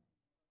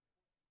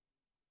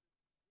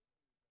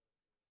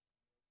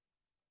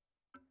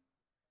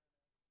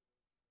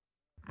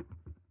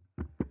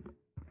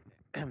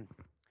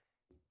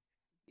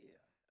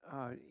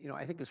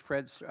 I think as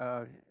Fred's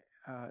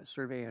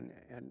survey and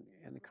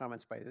the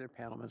comments by the other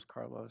panel, Ms.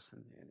 Carlos,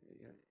 and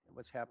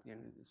what's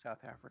happening in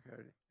South Africa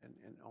and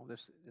all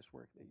this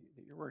work that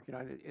you're working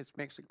on, it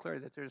makes it clear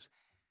that there's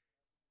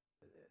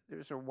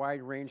a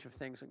wide range of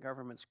things that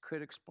governments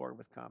could explore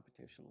with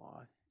competition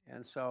law.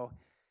 And so,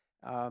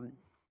 and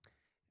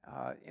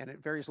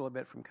it varies a little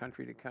bit from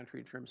country to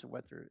country in terms of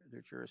what their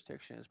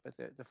jurisdiction is. But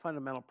the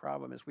fundamental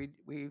problem is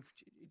we've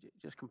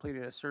just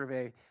completed a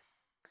survey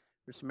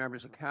for some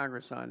members of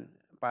Congress on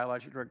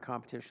biologic drug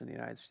competition in the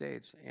United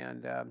States.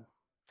 And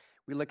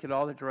we looked at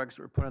all the drugs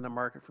that were put on the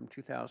market from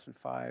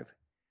 2005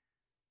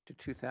 to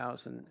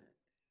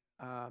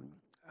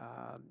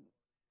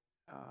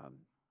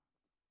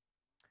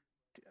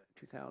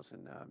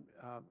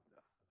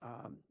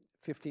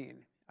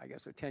 2015, I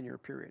guess, a 10-year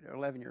period, or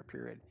 11-year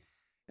period.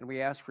 And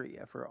we asked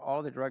for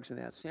all the drugs in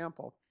that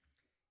sample,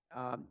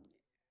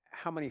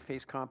 how many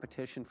face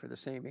competition for the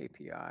same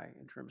API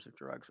in terms of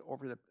drugs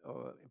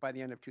by the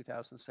end of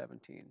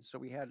 2017. So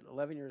we had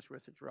 11 years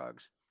worth of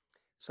drugs.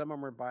 Some of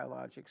them were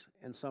biologics,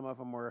 and some of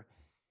them were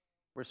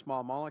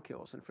small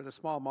molecules. And for the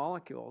small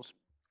molecules,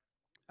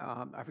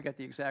 I forget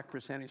the exact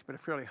percentage, but a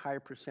fairly high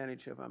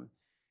percentage of them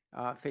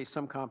face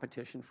some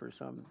competition for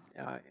some.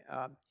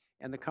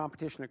 And the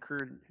competition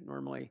occurred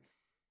normally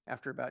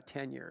after about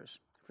 10 years.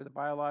 For the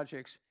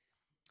biologics,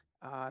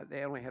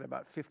 they only had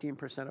about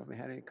 15% of them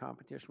had any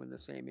competition with the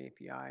same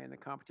API, and the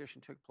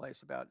competition took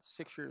place about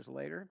 6 years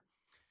later.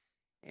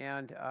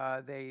 And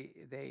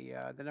the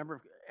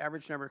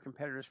average number of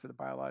competitors for the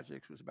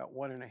biologics was about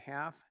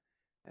 1.5,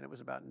 and it was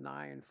about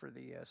 9 for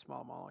the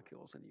small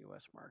molecules in the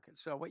U.S. market.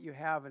 So what you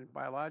have in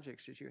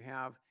biologics is you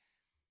have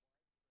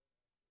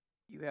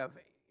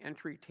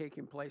entry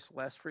taking place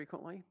less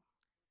frequently.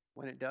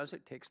 When it does,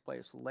 it takes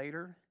place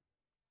later,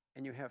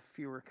 and you have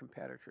fewer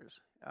competitors.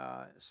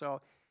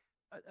 So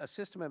a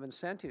system of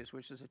incentives,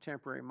 which is a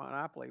temporary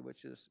monopoly,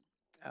 which is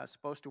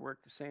supposed to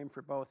work the same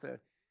for both the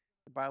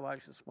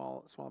biologics and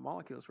small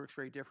molecules, works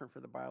very different for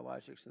the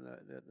biologics and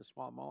the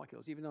small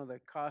molecules, even though the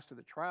cost of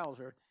the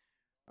trials are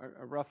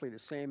roughly the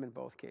same in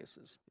both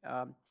cases.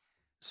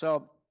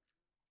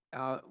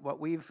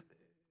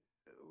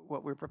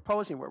 What we're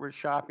proposing, what we're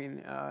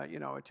shopping,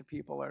 to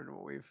people, and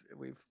what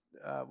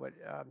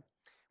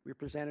we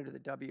presented to the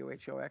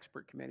WHO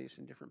expert committees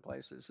in different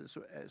places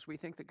is we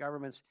think that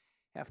governments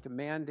have to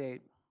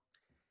mandate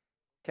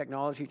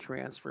technology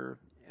transfer,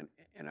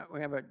 and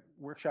we have a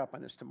workshop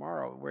on this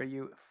tomorrow, where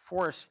you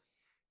force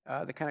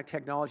the kind of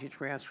technology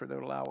transfer that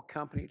would allow a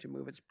company to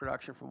move its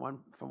production from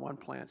one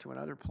plant to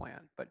another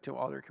plant, but to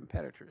all their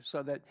competitors,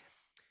 so that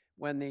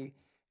when the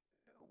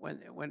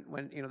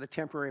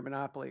temporary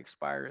monopoly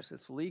expires,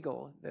 it's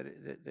legal that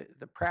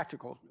the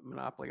practical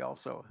monopoly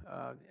also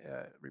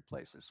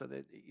replaces, so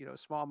that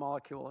small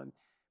molecule and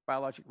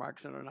biologic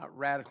markets are not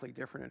radically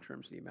different in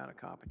terms of the amount of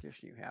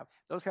competition you have.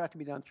 Those have to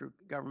be done through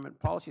government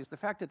policies. The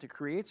fact that the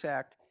CREATES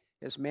Act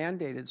has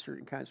mandated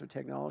certain kinds of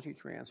technology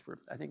transfer,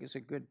 I think, is a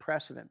good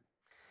precedent,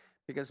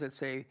 because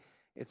it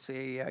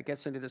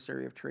gets into this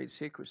area of trade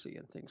secrecy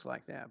and things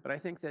like that. But I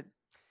think that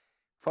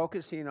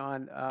focusing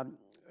on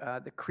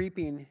the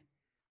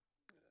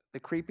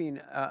creeping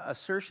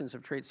assertions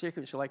of trade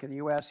secrecy, like in the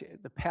U.S.,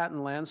 the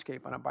patent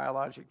landscape on a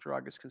biologic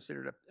drug is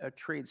considered a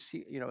trade,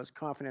 as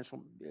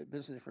confidential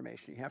business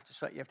information. You have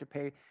to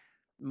pay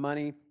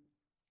money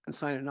and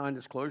sign a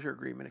non-disclosure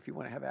agreement if you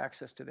want to have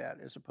access to that,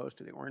 as opposed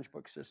to the Orange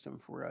Book system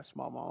for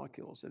small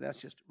molecules. And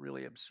that's just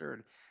really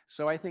absurd.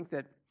 So I think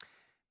that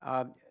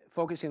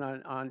focusing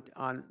on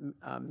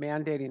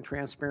mandating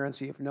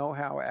transparency of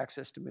know-how,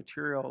 access to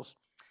materials,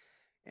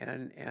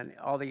 and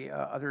all the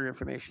other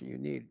information you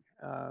need,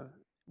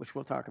 which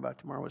we'll talk about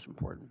tomorrow, is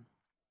important.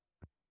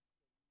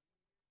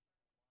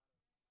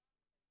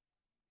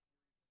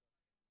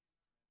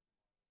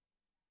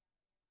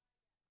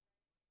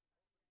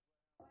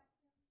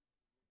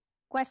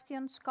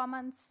 Questions,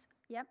 comments?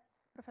 Yeah,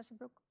 Professor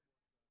Brook.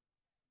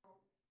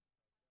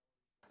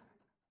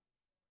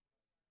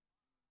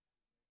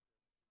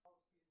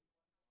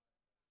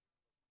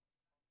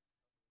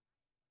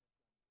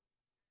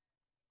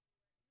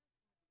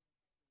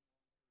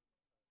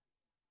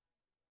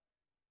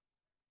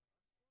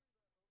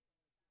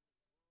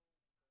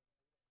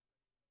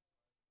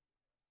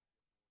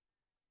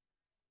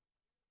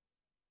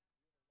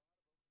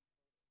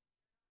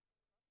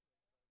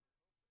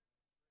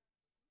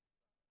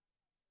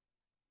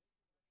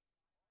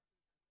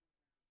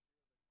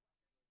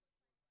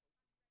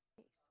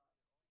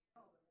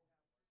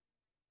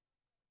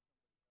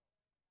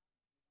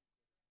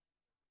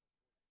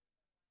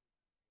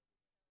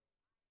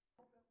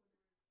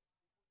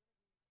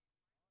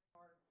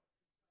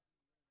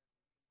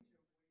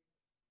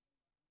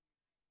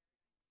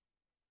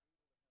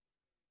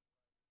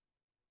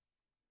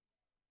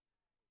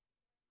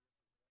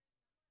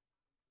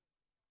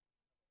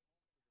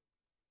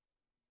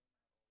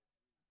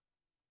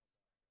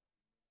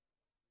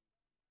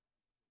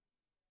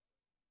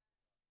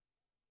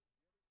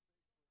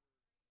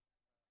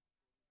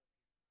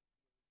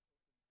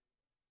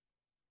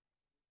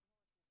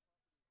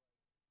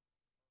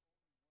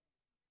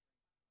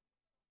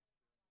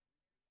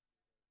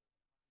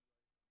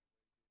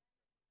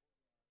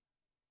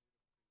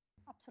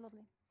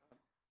 Absolutely.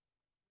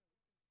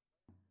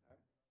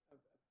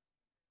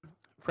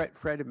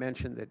 Fred had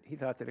mentioned that he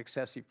thought that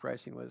excessive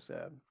pricing was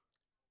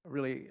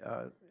really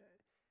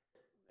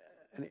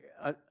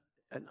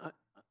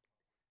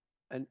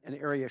an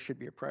area should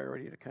be a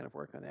priority to kind of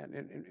work on that.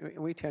 And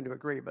we tend to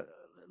agree, but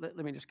let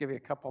me just give you a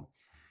couple.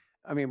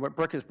 I mean, what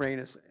Brooke is bringing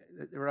is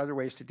there are other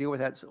ways to deal with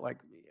that, so like,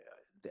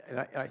 and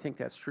I think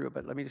that's true,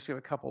 but let me just give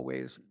a couple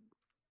ways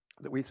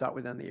that we thought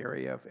within the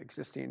area of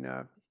existing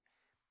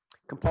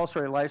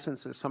compulsory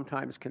licenses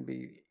sometimes can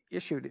be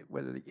issued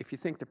if you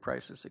think the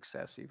price is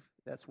excessive.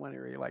 That's one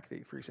area, like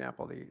for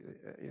example,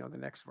 the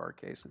next VAR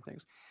case and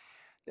things.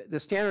 The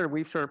standard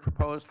we've sort of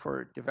proposed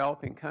for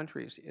developing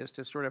countries is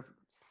to sort of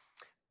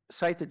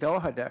cite the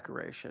Doha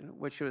Declaration,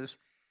 which was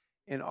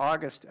in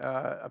August,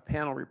 a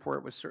panel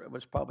report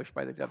was published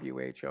by the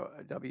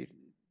WTO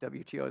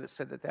that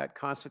said that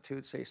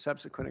constitutes a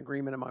subsequent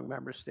agreement among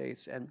member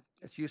states, and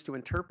it's used to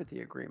interpret the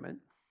agreement,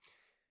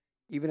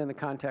 even in the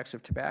context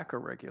of tobacco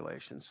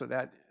regulations. So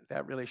that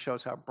really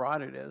shows how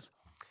broad it is.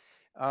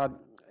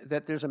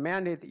 That there's a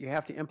mandate that you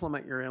have to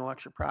implement your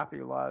intellectual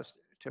property laws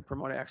to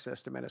promote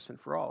access to medicine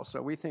for all.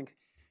 So we think,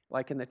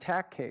 like in the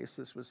TAC case,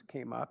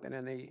 came up, and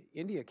in the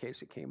India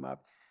case, it came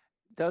up.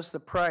 Does the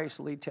price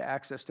lead to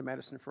access to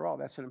medicine for all?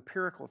 That's an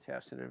empirical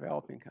test in a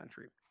developing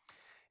country,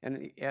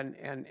 and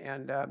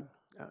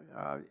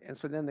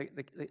so then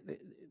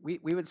we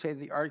would say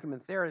the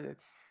argument there that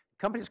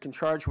companies can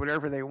charge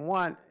whatever they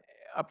want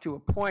up to a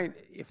point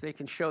if they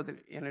can show that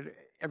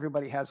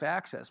everybody has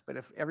access. But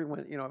if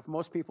everyone, if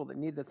most people that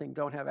need the thing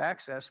don't have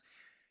access,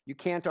 you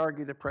can't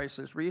argue the price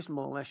is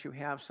reasonable unless you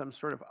have some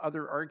sort of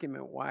other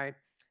argument why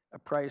a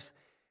price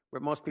where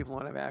most people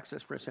don't have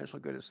access for essential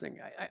goods thing.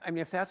 I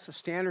mean, if that's the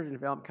standard in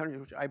developed countries,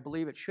 which I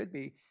believe it should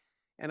be,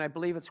 and I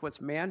believe it's what's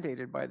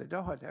mandated by the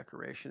Doha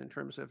Declaration in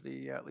terms of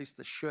at least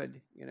the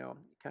should,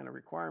 kind of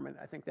requirement,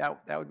 I think that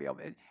would be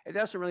able. It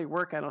doesn't really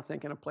work, I don't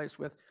think, in a place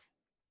with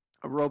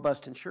a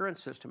robust insurance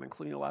system,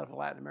 including a lot of the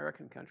Latin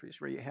American countries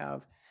where you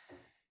have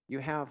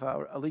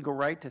a legal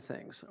right to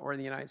things, or in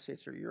the United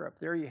States or Europe.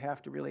 There you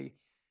have to really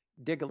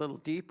dig a little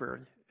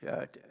deeper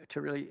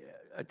to really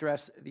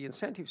address the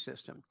incentive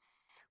system.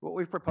 What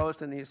we've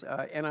proposed in these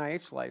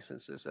NIH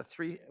licenses,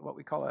 what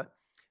we call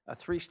a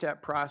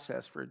three-step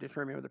process for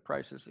determining whether the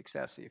price is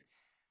excessive.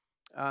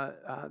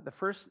 The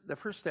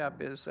first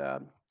step is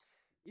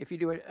if you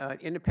do an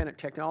independent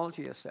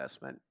technology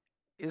assessment,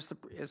 is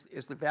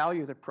the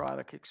value of the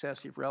product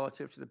excessive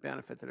relative to the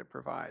benefit that it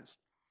provides?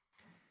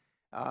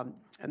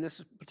 And this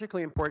is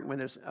particularly important when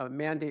there's a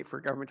mandate for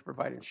government to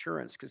provide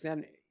insurance, because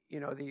then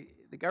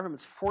the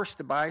government's forced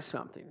to buy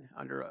something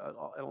under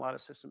in a lot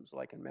of systems,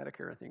 like in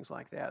Medicare and things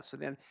like that. So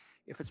then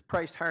if it's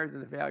priced higher than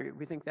the value,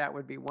 we think that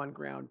would be one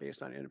ground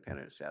based on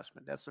independent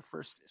assessment. That's the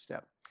first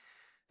step.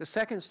 The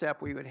second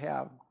step we would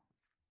have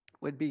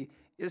would be,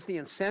 is the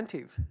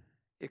incentive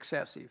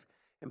excessive?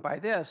 And by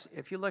this,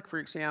 if you look, for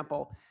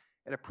example,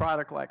 at a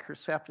product like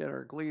Herceptin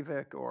or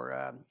Gleevec or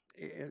a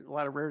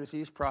lot of rare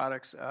disease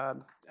products,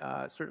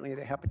 certainly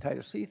the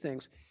hepatitis C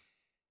things,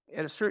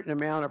 at a certain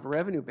amount of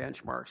revenue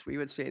benchmarks, we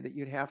would say that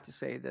you'd have to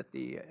say that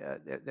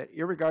that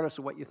irregardless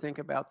of what you think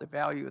about the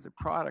value of the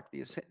product,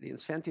 the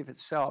incentive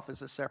itself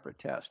is a separate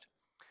test.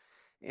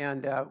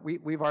 And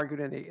we've argued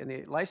in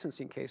the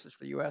licensing cases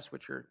for the U.S.,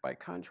 which are by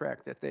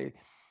contract, that they,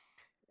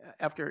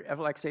 after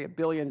like say $1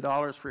 billion,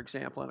 for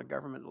example, in a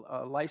government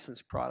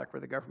licensed product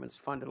where the government's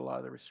funded a lot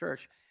of the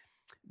research,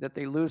 that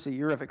they lose a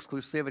year of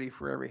exclusivity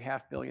for every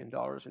 $500 million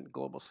in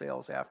global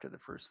sales after the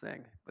first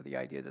thing, with the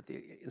idea that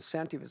the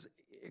incentive is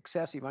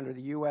excessive under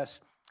the U.S.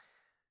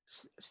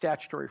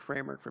 statutory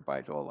framework for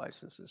buy-to-all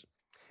licenses.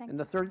 And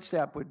the third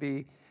step would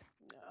be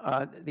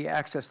the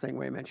access thing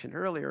we mentioned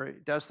earlier.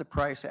 Does the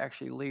price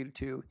actually lead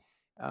to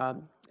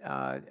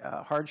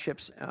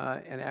hardships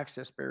and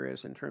access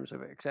barriers in terms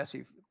of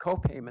excessive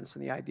co-payments,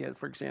 and the idea,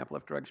 for example,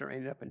 if drugs are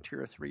ended up in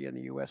tier 3 in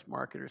the US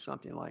market or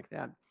something like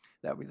that,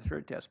 that would be the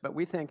third test. But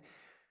we think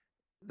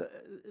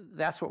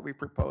that's what we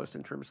proposed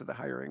in terms of the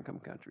higher income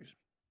countries.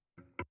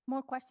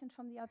 More questions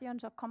from the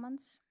audience or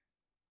comments?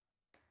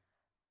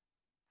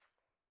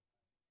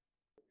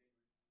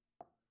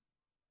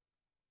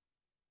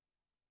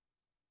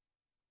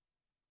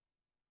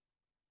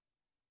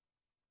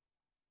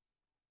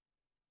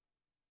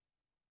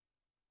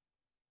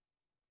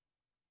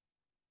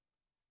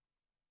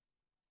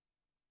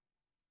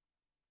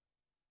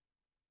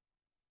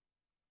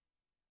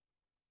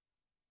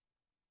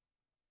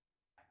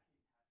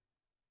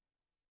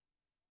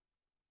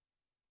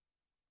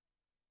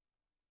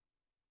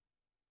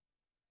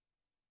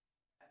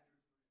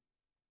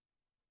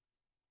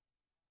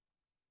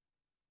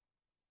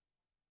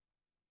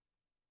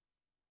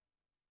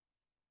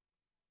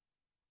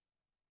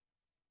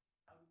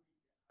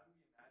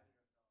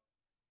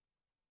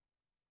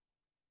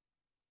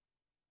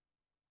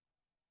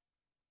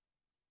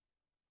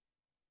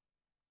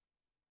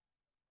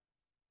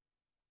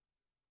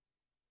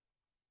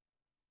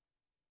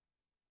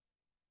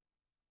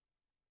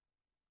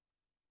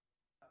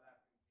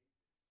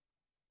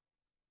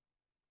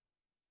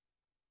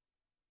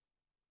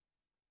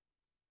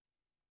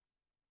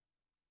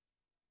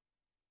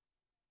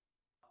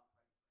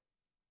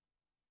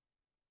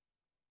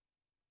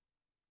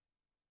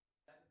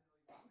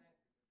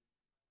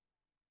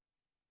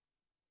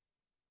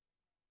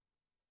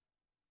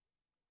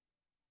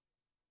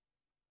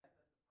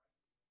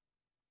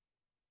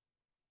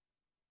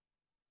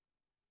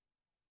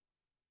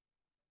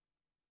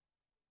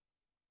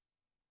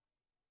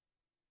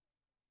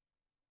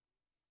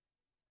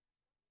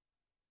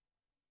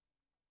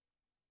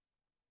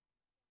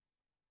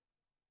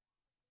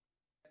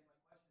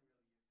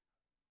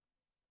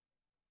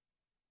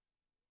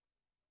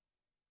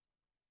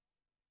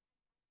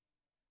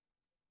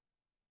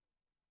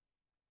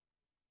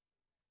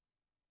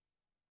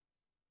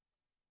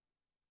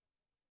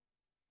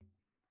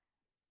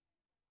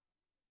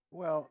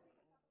 Well,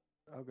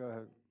 I'll go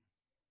ahead.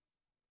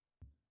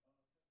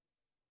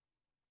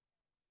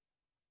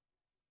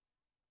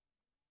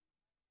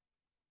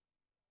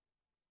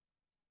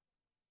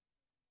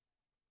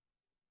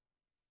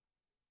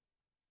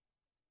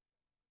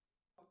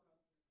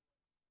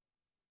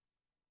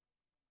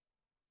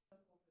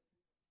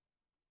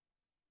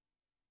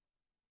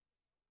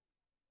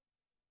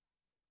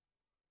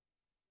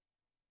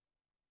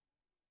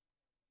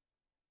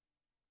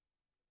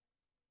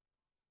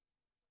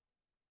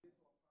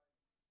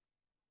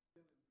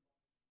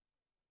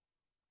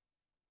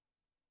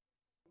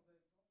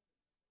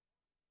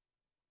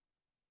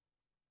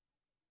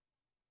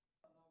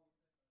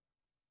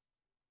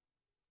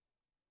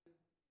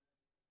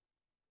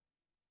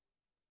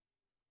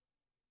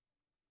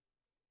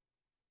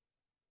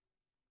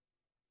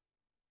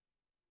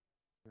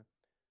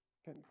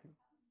 Can,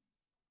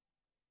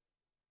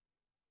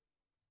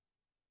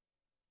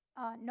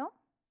 No?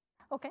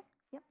 Okay,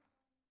 yep.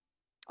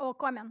 Oh,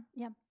 comment,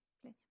 yeah,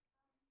 please.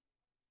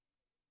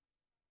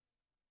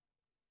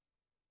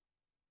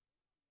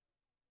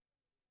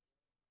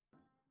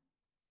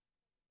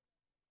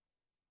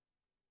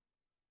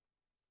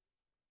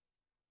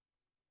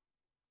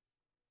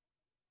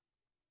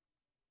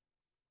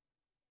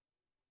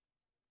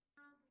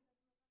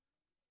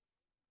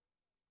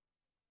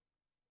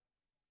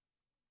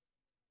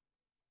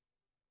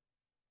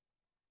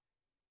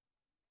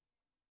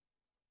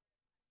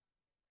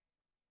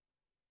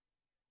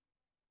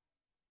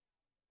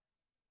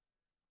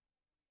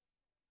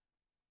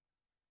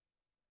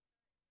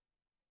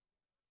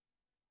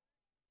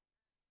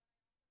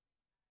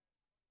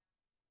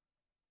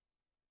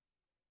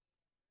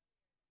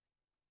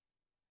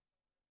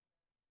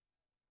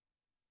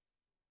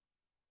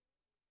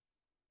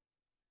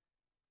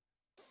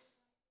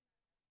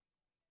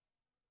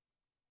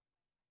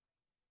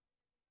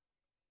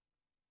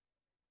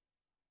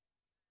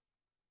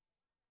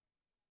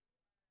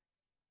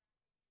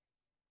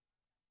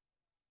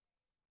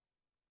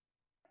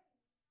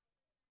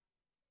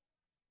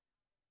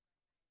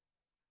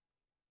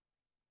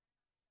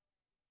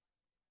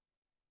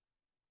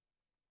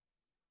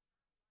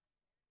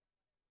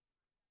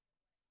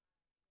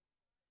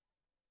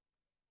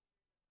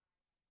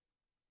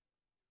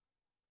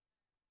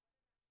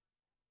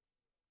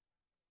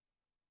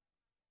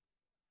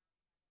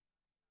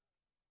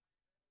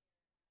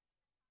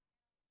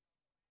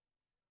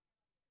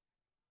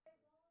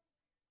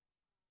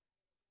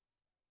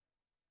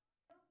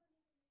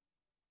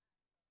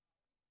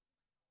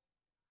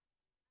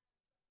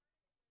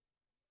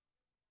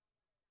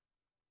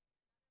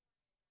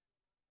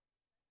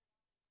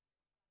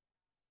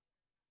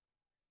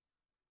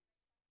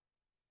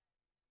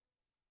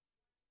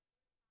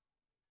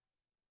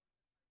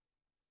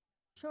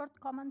 Short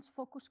comments,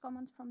 focus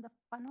comments from the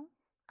panel,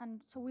 and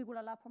so we will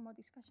allow for more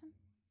discussion.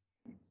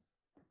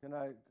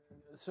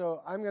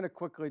 so I'm going to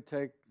quickly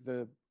take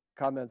the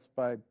comments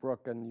by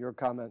Brooke and your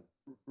comment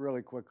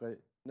really quickly.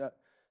 No.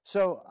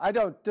 So I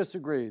don't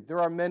disagree. There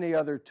are many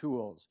other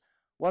tools.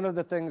 One of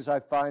the things I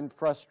find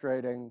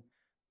frustrating,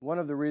 one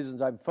of the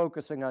reasons I'm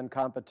focusing on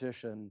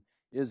competition,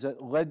 is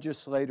that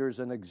legislators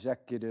and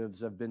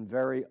executives have been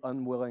very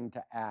unwilling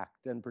to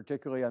act, and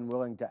particularly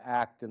unwilling to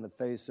act in the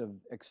face of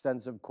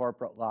extensive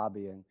corporate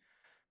lobbying.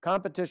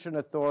 Competition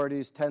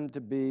authorities tend to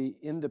be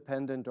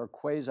independent or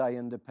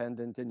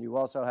quasi-independent, and you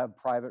also have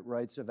private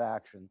rights of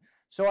action.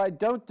 So I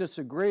don't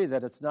disagree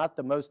that it's not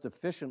the most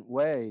efficient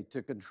way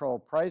to control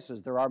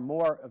prices. There are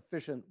more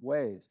efficient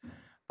ways.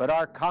 But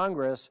our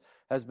Congress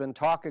has been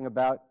talking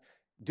about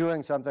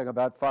doing something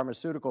about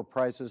pharmaceutical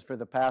prices for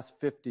the past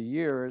 50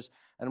 years,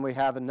 and we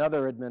have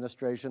another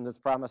administration that's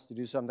promised to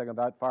do something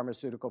about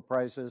pharmaceutical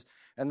prices,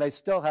 and they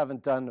still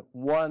haven't done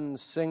one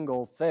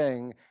single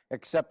thing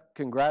except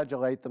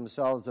congratulate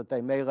themselves that they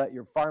may let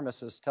your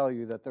pharmacist tell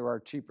you that there are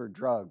cheaper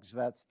drugs.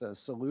 That's the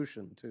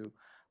solution to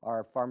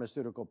our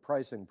pharmaceutical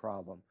pricing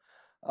problem.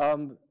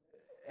 And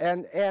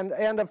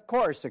of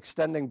course,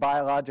 extending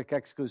biologic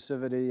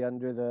exclusivity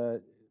under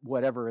the,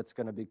 whatever it's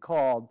going to be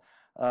called,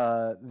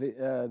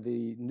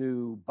 the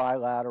new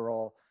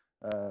bilateral,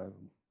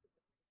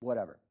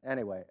 whatever.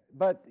 Anyway,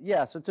 but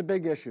yes, it's a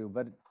big issue,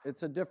 but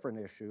it's a different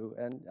issue,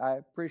 and I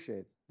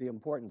appreciate the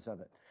importance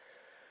of it.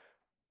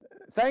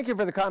 Thank you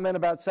for the comment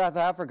about South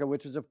Africa,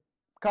 which is a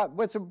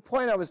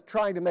point I was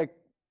trying to make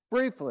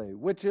briefly,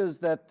 which is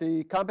that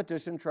the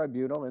competition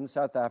tribunal in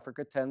South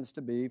Africa tends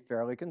to be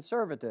fairly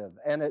conservative,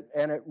 and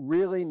it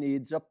really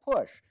needs a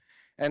push.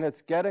 And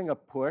it's getting a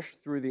push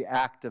through the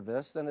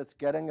activists, and it's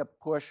getting a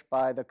push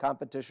by the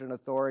competition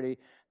authority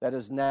that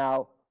is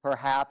now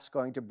perhaps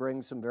going to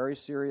bring some very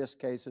serious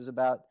cases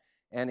about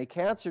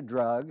anti-cancer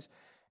drugs.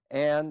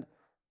 And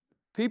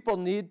people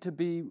need to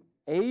be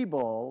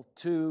able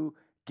to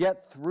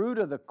get through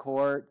to the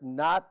court,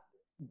 not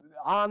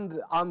on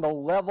the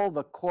level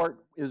the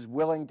court is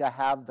willing to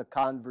have the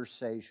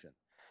conversation.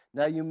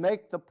 Now, you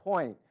make the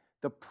point,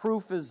 the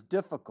proof is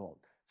difficult.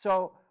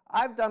 So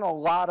I've done a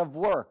lot of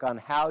work on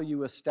how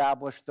you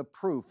establish the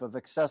proof of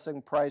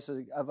accessing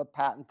prices of a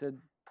patented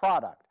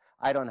product.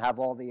 I don't have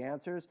all the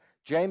answers.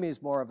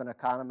 Jamie's more of an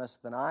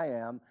economist than I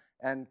am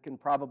and can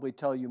probably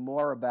tell you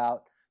more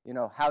about, you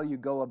know, how you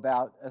go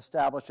about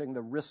establishing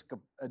the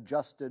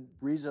risk-adjusted,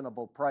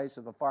 reasonable price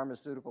of a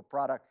pharmaceutical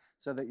product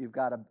so that you've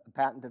got a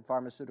patented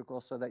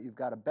pharmaceutical, so that you've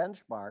got a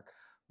benchmark.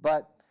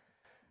 But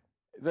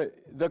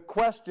the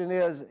question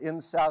is,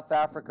 in South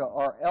Africa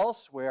or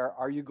elsewhere,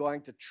 are you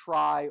going to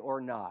try or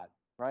not,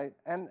 right?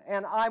 And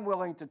I'm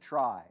willing to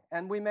try,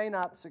 and we may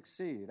not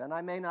succeed, and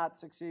I may not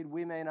succeed,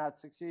 we may not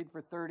succeed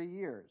for 30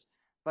 years,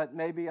 but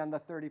maybe on the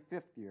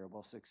 35th year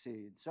we'll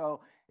succeed.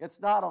 So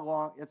it's not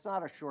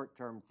a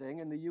short-term thing.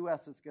 In the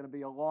US, it's going to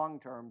be a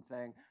long-term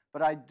thing.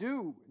 But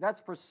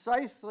that's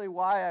precisely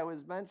why I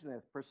was mentioning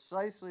this,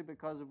 precisely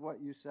because of what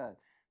you said,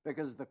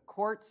 because the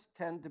courts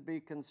tend to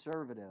be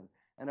conservative.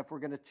 And if we're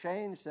going to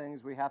change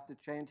things, we have to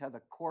change how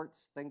the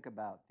courts think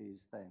about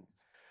these things.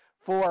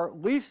 For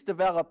least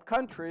developed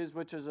countries,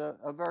 which is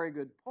a very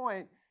good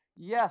point,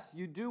 yes,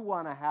 you do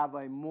want to have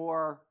a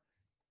more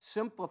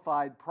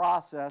simplified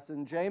process.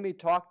 And Jamie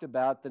talked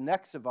about the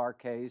Nexavar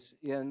case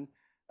in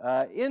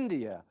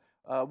India,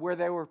 where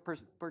they were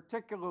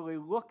particularly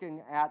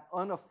looking at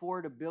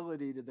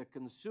unaffordability to the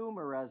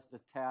consumer as the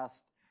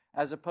test,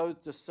 as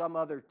opposed to some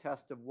other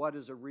test of what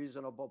is a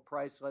reasonable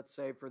price, let's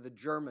say, for the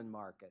German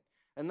market.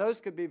 And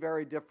those could be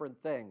very different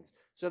things.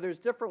 So there's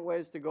different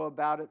ways to go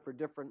about it for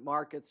different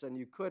markets, and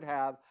you could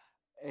have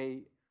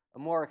a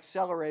more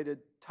accelerated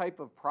type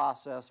of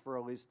process for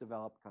a least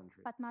developed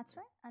country.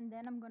 Padmashree, and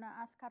then I'm going to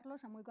ask Carlos,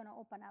 and we're going to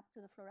open up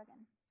to the floor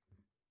again.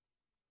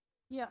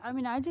 Yeah, I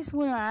mean, I just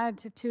want to add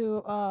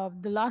to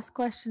the last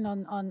question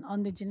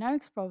on the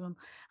generics problem.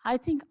 I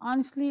think,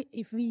 honestly,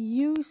 if we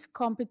use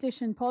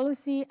competition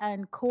policy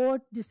and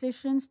court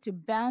decisions to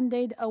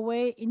band-aid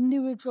away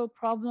individual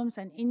problems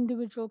and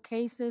individual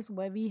cases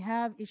where we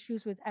have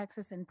issues with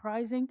access and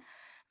pricing,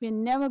 we're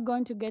never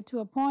going to get to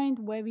a point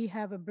where we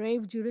have a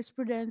brave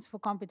jurisprudence for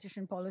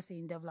competition policy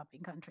in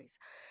developing countries.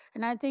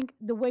 And I think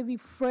the way we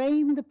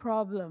frame the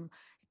problem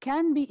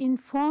can be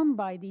informed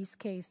by these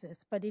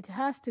cases, but it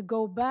has to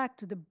go back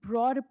to the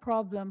broader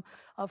problem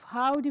of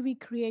how do we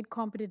create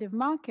competitive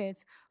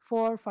markets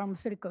for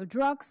pharmaceutical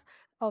drugs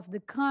of the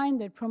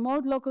kind that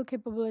promote local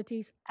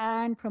capabilities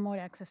and promote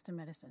access to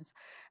medicines.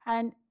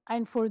 And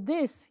for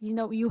this, you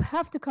know, you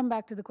have to come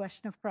back to the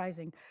question of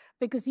pricing,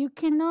 because you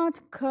cannot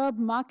curb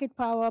market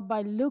power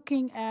by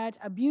looking at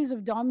abuse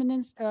of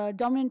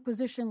dominant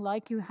position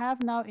like you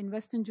have now in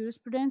Western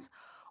jurisprudence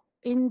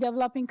in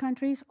developing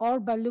countries, or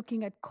by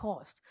looking at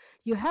cost.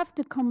 You have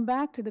to come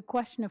back to the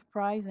question of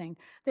pricing.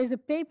 There's a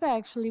paper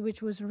actually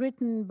which was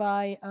written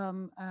by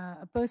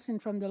a person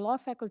from the law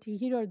faculty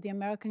here at the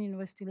American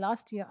University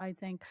last year, I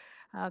think,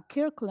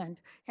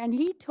 Kirkland, and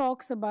he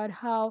talks about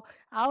how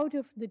out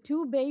of the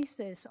two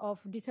bases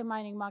of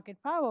determining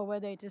market power,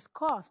 whether it is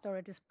cost or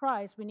it is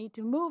price, we need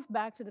to move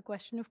back to the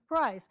question of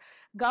price.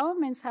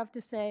 Governments have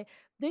to say,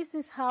 this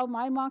is how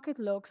my market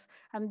looks,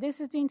 and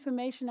this is the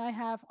information I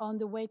have on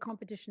the way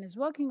competition is is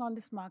working on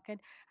this market,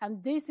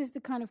 and this is the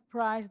kind of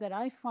price that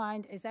I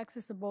find is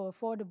accessible,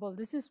 affordable.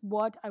 This is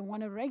what I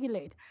want to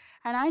regulate.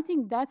 And I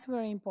think that's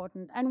very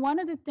important. And one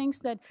of the things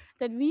that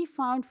we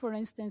found, for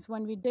instance,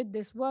 when we did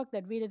this work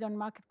that we did on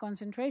market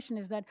concentration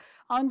is that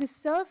on the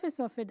surface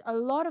of it, a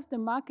lot of the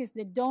markets,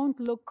 they don't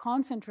look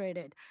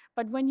concentrated.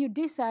 But when you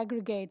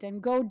disaggregate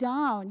and go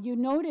down, you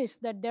notice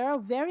that there are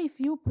very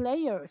few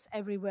players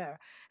everywhere.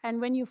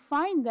 And when you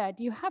find that,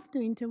 you have to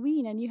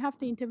intervene, and you have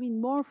to intervene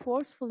more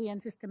forcefully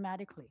and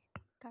systematically.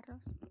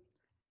 Carlos?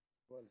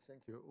 Well,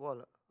 thank you.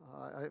 Well,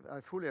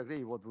 I fully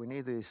agree. What we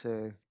need is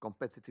a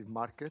competitive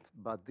market,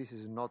 but this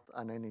is not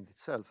an end in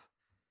itself.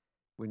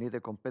 We need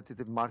a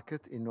competitive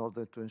market in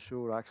order to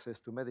ensure access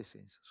to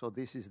medicines. So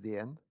this is the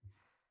end.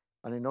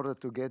 And in order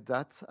to get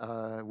that,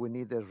 we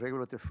need a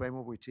regulatory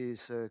framework which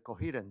is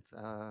coherent.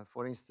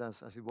 For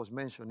instance, as it was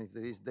mentioned, if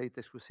there is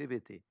data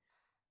exclusivity,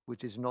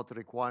 which is not a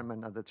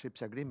requirement at the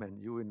TRIPS agreement,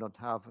 you will not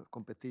have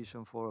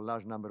competition for a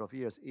large number of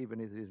years,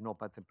 even if there is no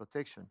patent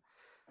protection.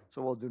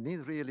 So what you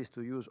need really is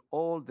to use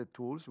all the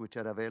tools which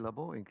are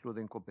available,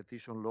 including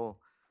competition law,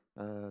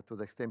 to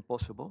the extent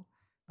possible.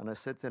 And I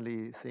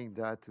certainly think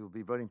that it will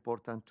be very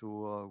important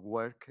to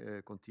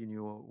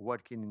continue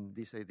working in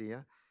this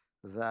idea,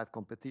 that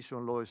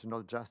competition law is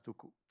not just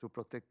to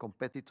protect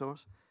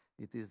competitors,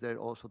 it is there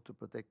also to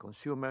protect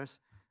consumers,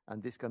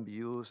 and this can be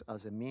used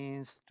as a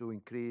means to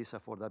increase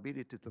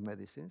affordability to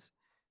medicines.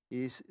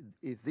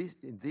 If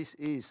this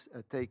is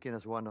taken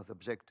as one of the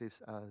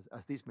objectives,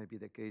 as this may be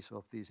the case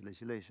of this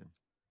legislation.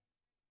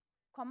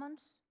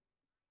 Comments,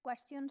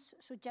 questions,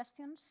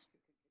 suggestions?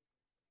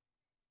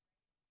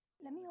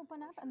 Let me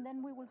open up, and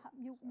then we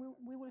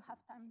will have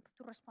time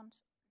to respond.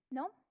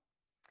 No?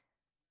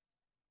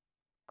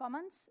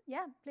 Comments?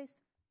 Yeah,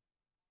 please.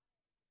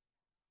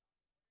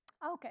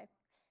 Okay.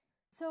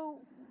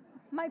 So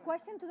my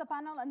question to the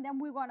panel, and then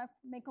we're going to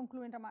make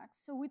concluding remarks.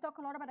 So we talk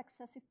a lot about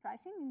excessive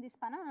pricing in this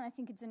panel, and I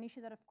think it's an issue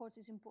that, of course,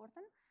 is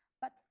important.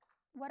 But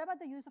what about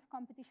the use of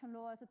competition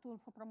law as a tool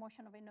for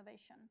promotion of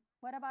innovation?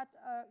 What about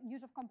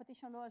use of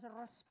competition law as a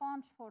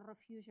response for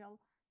refusal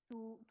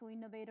to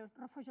innovators,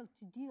 refusal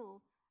to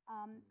deal?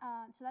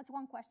 So that's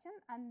one question.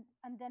 And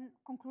then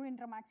concluding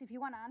remarks. If you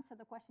want to answer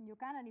the question, you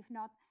can, and if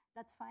not,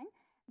 that's fine.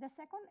 The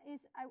second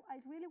is I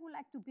really would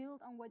like to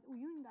build on what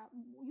Uyunda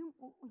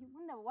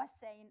was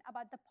saying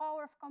about the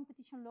power of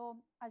competition law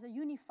as a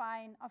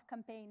unifying of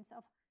campaigns,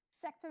 of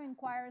sector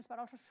inquiries, but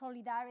also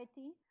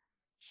solidarity,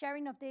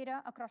 sharing of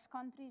data across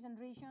countries and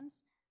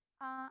regions.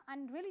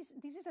 And really,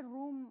 this is a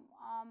room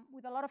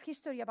with a lot of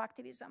history of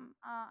activism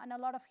and a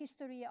lot of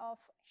history of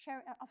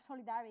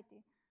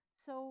solidarity.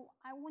 So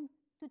I want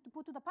to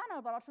put to the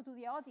panel, but also to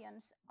the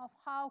audience, of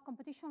how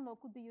competition law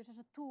could be used as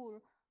a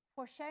tool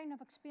for sharing of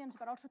experience,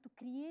 but also to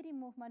creating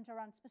movements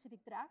around specific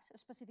drugs or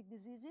specific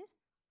diseases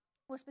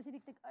or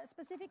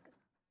specific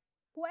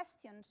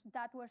questions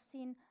that were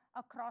seen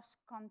across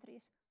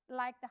countries,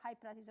 like the high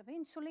prices of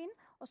insulin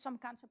or some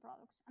cancer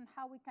products, and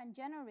how we can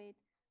generate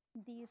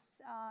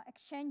this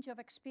exchange of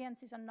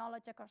experiences and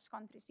knowledge across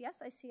countries.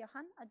 Yes, I see a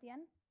hand at the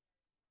end.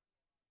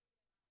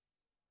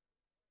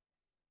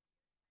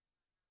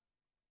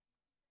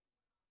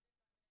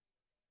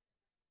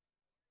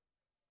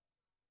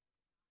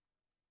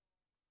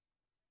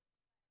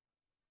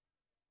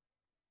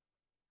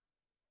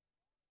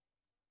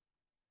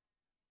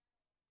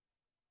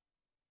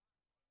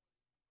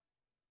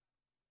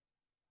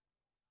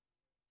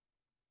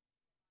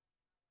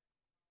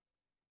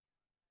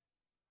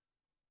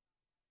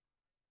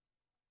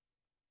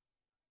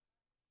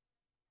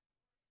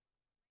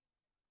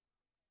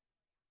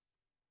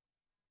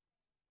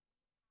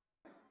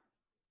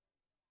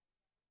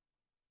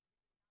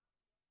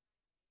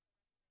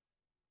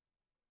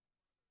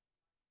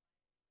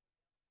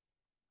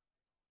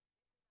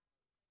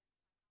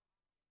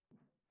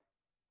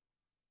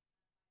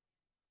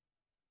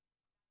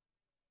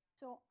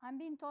 So I'm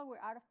being told we're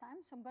out of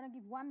time, so I'm going to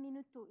give 1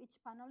 minute to each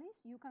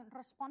panelist. You can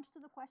respond to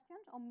the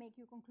questions or make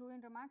your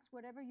concluding remarks,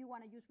 whatever you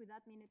want to use with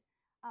that minute.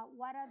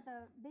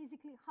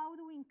 Basically, how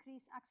do we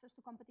increase access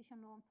to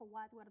competition law and for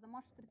what? What are the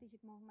most strategic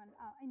movements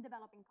in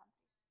developing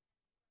countries?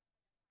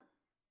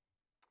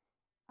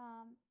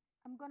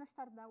 I'm going to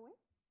start that way.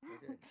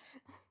 Okay.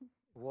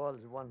 Well,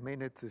 1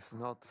 minute is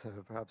not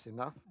perhaps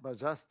enough, but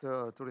just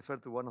to refer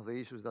to one of the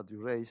issues that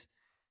you raised,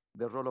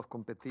 the role of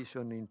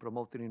competition in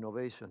promoting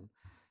innovation.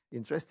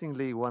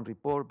 Interestingly, one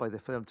report by the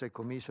Federal Trade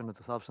Commission in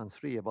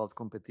 2003 about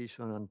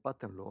competition and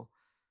patent law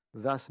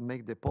thus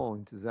make the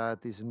point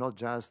that it's not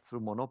just through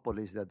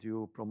monopolies that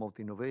you promote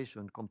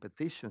innovation.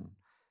 Competition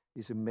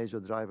is a major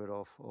driver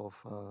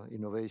of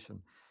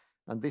innovation.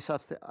 And this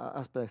aspect,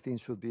 I think,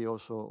 should be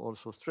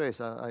also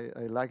stressed.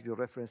 I like your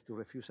reference to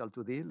refusal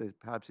to deal.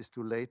 Perhaps it's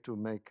too late to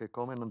make a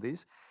comment on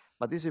this,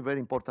 but this is a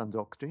very important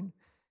doctrine.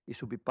 It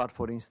should be part,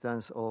 for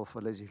instance, of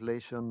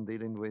legislation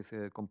dealing with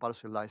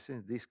compulsory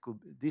license. This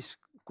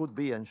could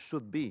be and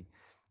should be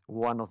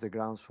one of the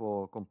grounds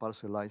for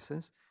compulsory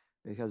license.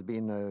 It has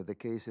been the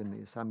case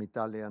in some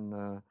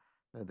Italian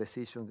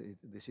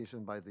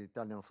decision by the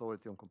Italian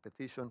Authority on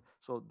Competition.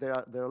 So there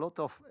are a lot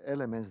of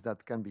elements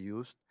that can be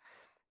used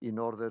in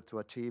order to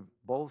achieve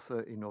both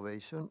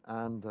innovation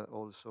and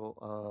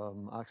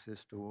also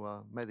access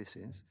to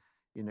medicines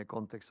in a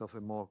context of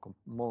a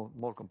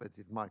more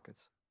competitive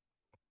markets.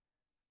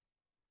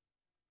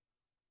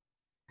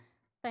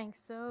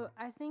 Thanks. So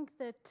I think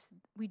that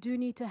we do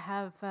need to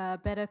have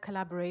better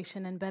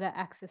collaboration and better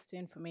access to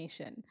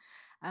information.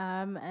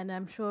 And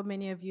I'm sure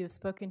many of you have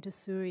spoken to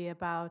Suri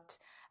about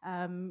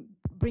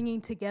bringing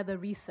together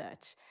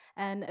research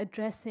and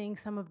addressing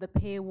some of the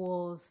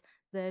paywalls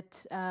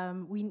that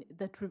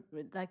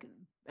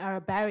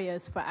are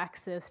barriers for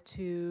access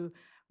to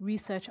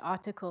research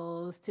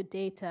articles, to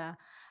data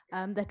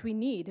that we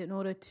need in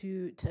order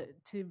to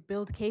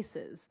build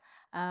cases.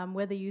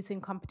 Whether using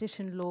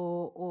competition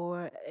law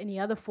or any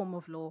other form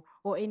of law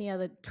or any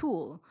other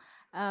tool.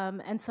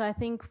 And so I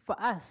think for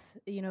us,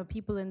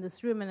 people in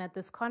this room and at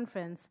this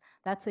conference,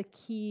 that's a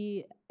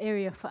key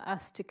area for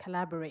us to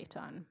collaborate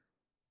on.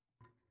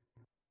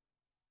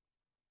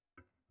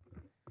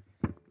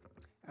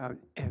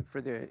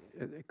 For the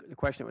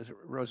question that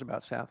rose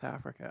about South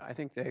Africa, I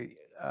think the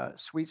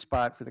sweet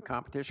spot for the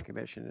Competition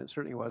Commission, and it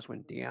certainly was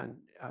when Deanne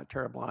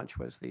Terreblanche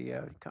was the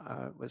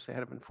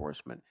head of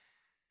enforcement,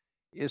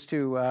 is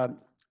to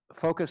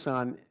focus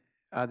on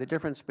the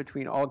difference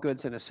between all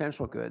goods and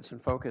essential goods,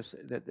 and focus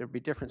that there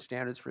be different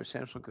standards for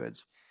essential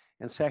goods,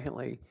 and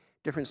secondly,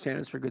 different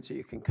standards for goods that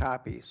you can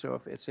copy.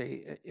 So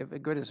if a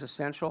good is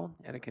essential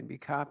and it can be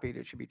copied,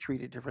 it should be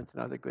treated different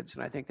than other goods,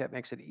 and I think that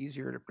makes it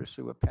easier to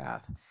pursue a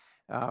path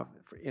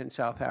in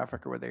South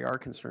Africa where they are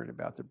concerned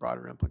about the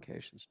broader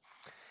implications.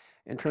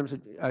 In terms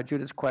of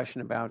Judith's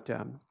question about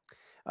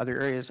other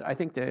areas, I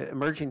think the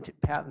emerging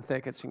patent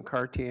thickets in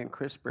CAR-T and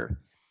CRISPR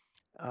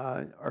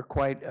are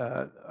quite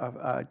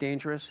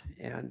dangerous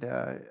and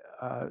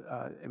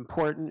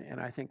important, and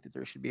I think that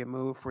there should be a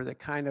move for the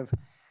kind of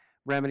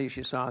remedies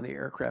you saw in the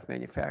aircraft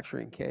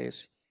manufacturing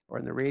case or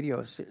in the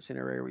radio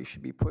scenario where you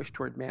should be pushed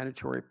toward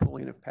mandatory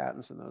pooling of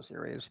patents in those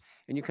areas.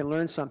 And you can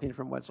learn something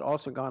from what's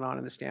also gone on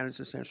in the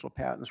standards essential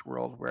patents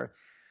world, where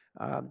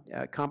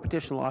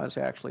competition law has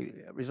actually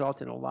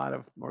resulted in a lot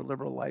of more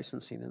liberal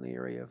licensing in the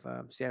area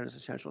of standards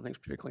essential things,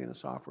 particularly in the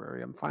software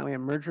area. And finally,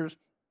 on mergers,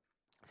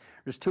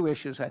 there's two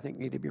issues I think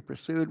need to be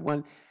pursued.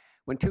 One,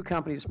 when two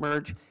companies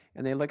merge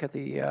and they look at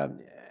the,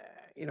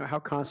 how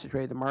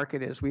concentrated the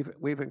market is,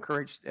 we've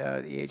encouraged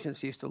the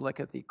agencies to look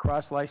at the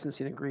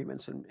cross-licensing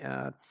agreements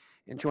and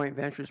joint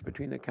ventures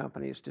between the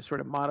companies to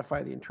sort of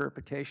modify the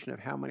interpretation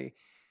of how many,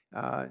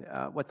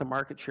 what the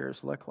market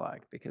shares look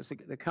like, because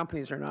the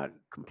companies are not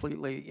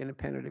completely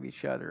independent of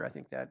each other. I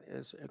think that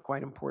is a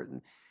quite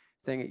important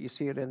thing. You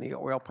see it in the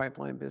oil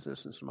pipeline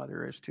business and some other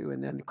areas too.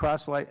 And then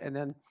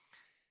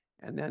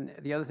and then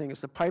the other thing is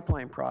the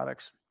pipeline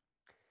products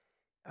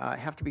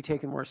have to be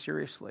taken more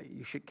seriously.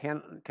 You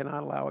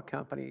cannot allow a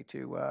company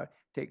to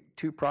take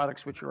two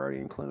products which are already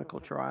in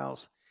clinical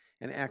trials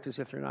and act as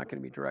if they're not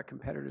going to be direct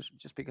competitors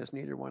just because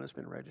neither one has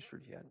been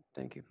registered yet.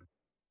 Thank you.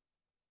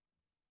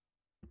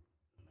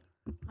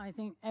 I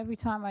think every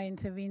time I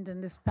intervened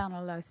in this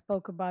panel, I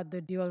spoke about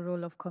the dual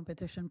role of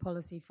competition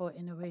policy for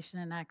innovation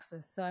and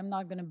access. So I'm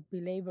not going to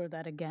belabor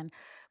that again.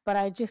 But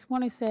I just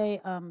want to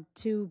say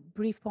two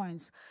brief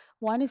points.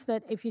 One is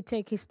that if you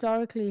take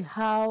historically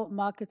how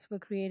markets were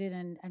created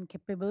and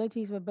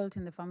capabilities were built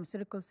in the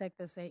pharmaceutical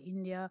sector, say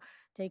India,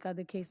 take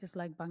other cases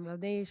like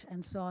Bangladesh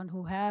and so on,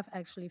 who have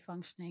actually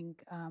functioning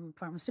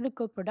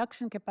pharmaceutical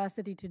production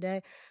capacity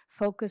today,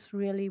 focus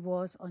really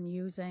was on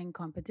using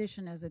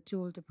competition as a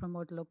tool to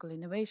promote local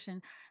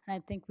innovation. And I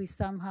think we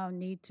somehow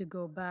need to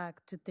go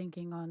back to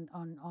thinking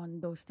on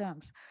those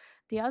terms.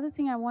 The other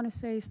thing I want to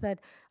say is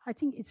that I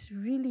think it's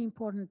really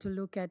important to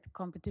look at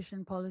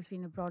competition policy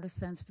in a broader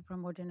sense to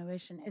promote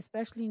innovation,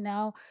 especially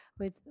now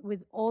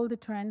with all the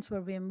trends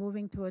where we're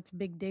moving towards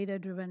big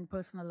data-driven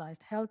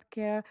personalized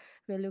healthcare.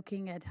 We're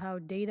looking at how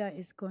data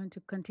is going to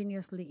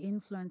continuously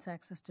influence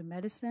access to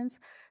medicines.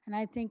 And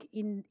I think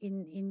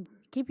in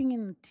keeping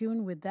in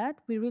tune with that,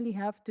 we really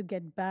have to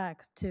get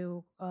back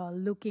to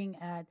looking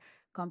at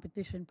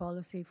competition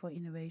policy for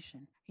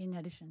innovation in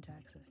addition to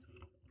access.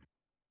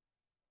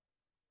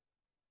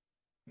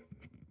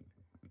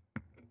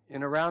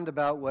 In a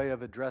roundabout way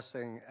of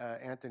addressing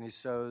Anthony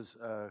So's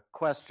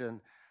question,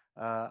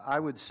 I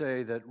would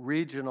say that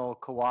regional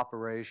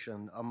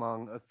cooperation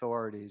among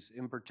authorities,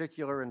 in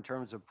particular in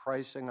terms of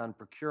pricing on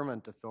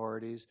procurement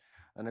authorities,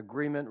 an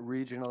agreement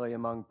regionally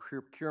among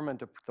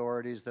procurement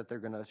authorities that they're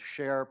going to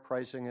share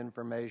pricing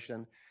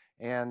information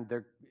and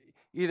they're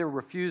either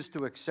refuse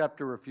to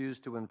accept or refuse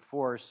to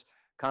enforce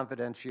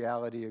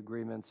confidentiality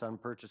agreements on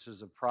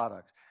purchases of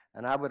products.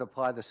 And I would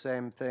apply the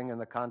same thing in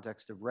the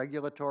context of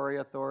regulatory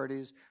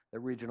authorities. The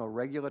regional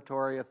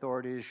regulatory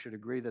authorities should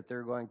agree that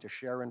they're going to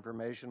share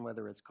information,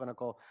 whether it's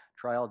clinical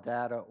trial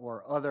data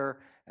or other,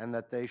 and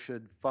that they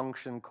should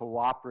function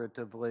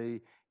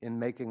cooperatively in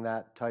making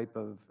that type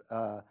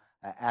of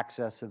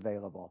access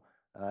available.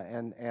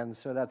 And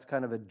so that's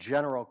kind of a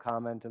general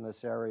comment in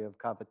this area of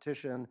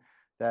competition,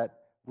 that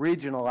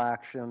regional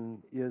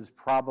action is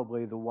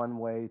probably the one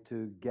way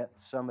to get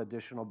some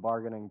additional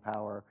bargaining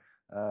power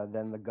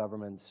than the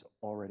governments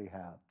already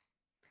have.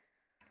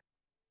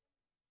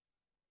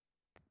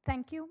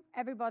 Thank you,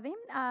 everybody.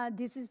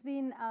 This has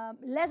been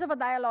less of a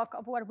dialogue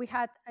of what we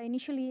had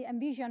initially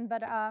envisioned,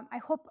 but I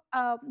hope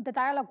the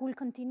dialogue will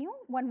continue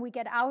when we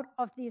get out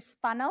of this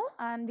panel,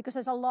 and because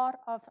there's a lot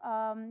of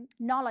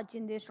knowledge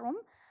in this room.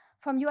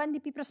 From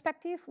UNDP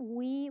perspective,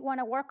 we want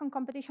to work on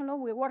competition law.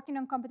 We're working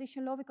on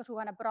competition law because we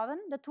want to broaden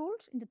the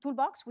tools in the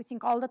toolbox. We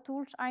think all the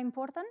tools are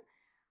important.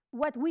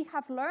 What we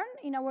have learned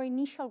in our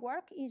initial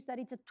work is that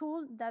it's a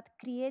tool that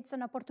creates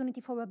an opportunity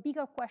for a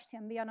bigger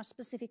question beyond a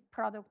specific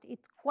product. It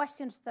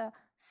questions the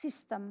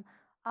system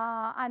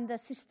and the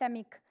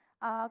systemic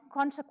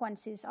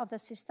consequences of the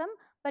system,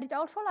 but it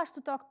also allows to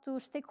talk to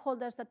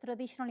stakeholders that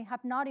traditionally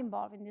have not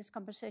involved in these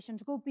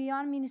conversations, go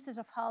beyond ministers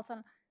of health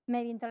and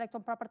maybe intellectual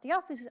property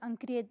offices and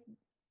create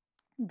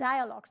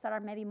dialogues that are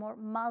maybe more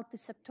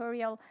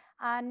multi-sectorial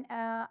and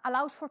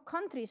allows for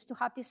countries to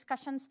have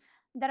discussions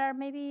that are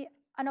maybe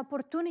an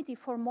opportunity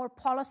for more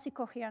policy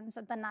coherence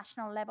at the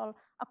national level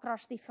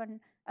across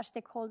different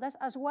stakeholders,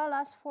 as well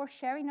as for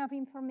sharing of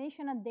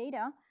information and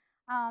data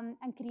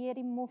and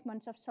creating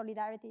movements of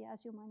solidarity,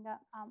 as Yumanga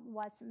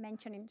was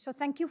mentioning. So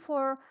thank you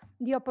for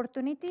the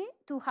opportunity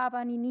to have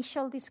an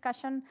initial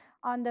discussion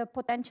on the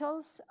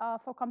potentials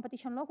for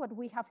competition law, what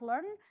we have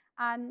learned,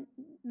 and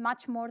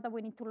much more that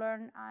we need to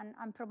learn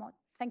and promote.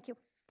 Thank you.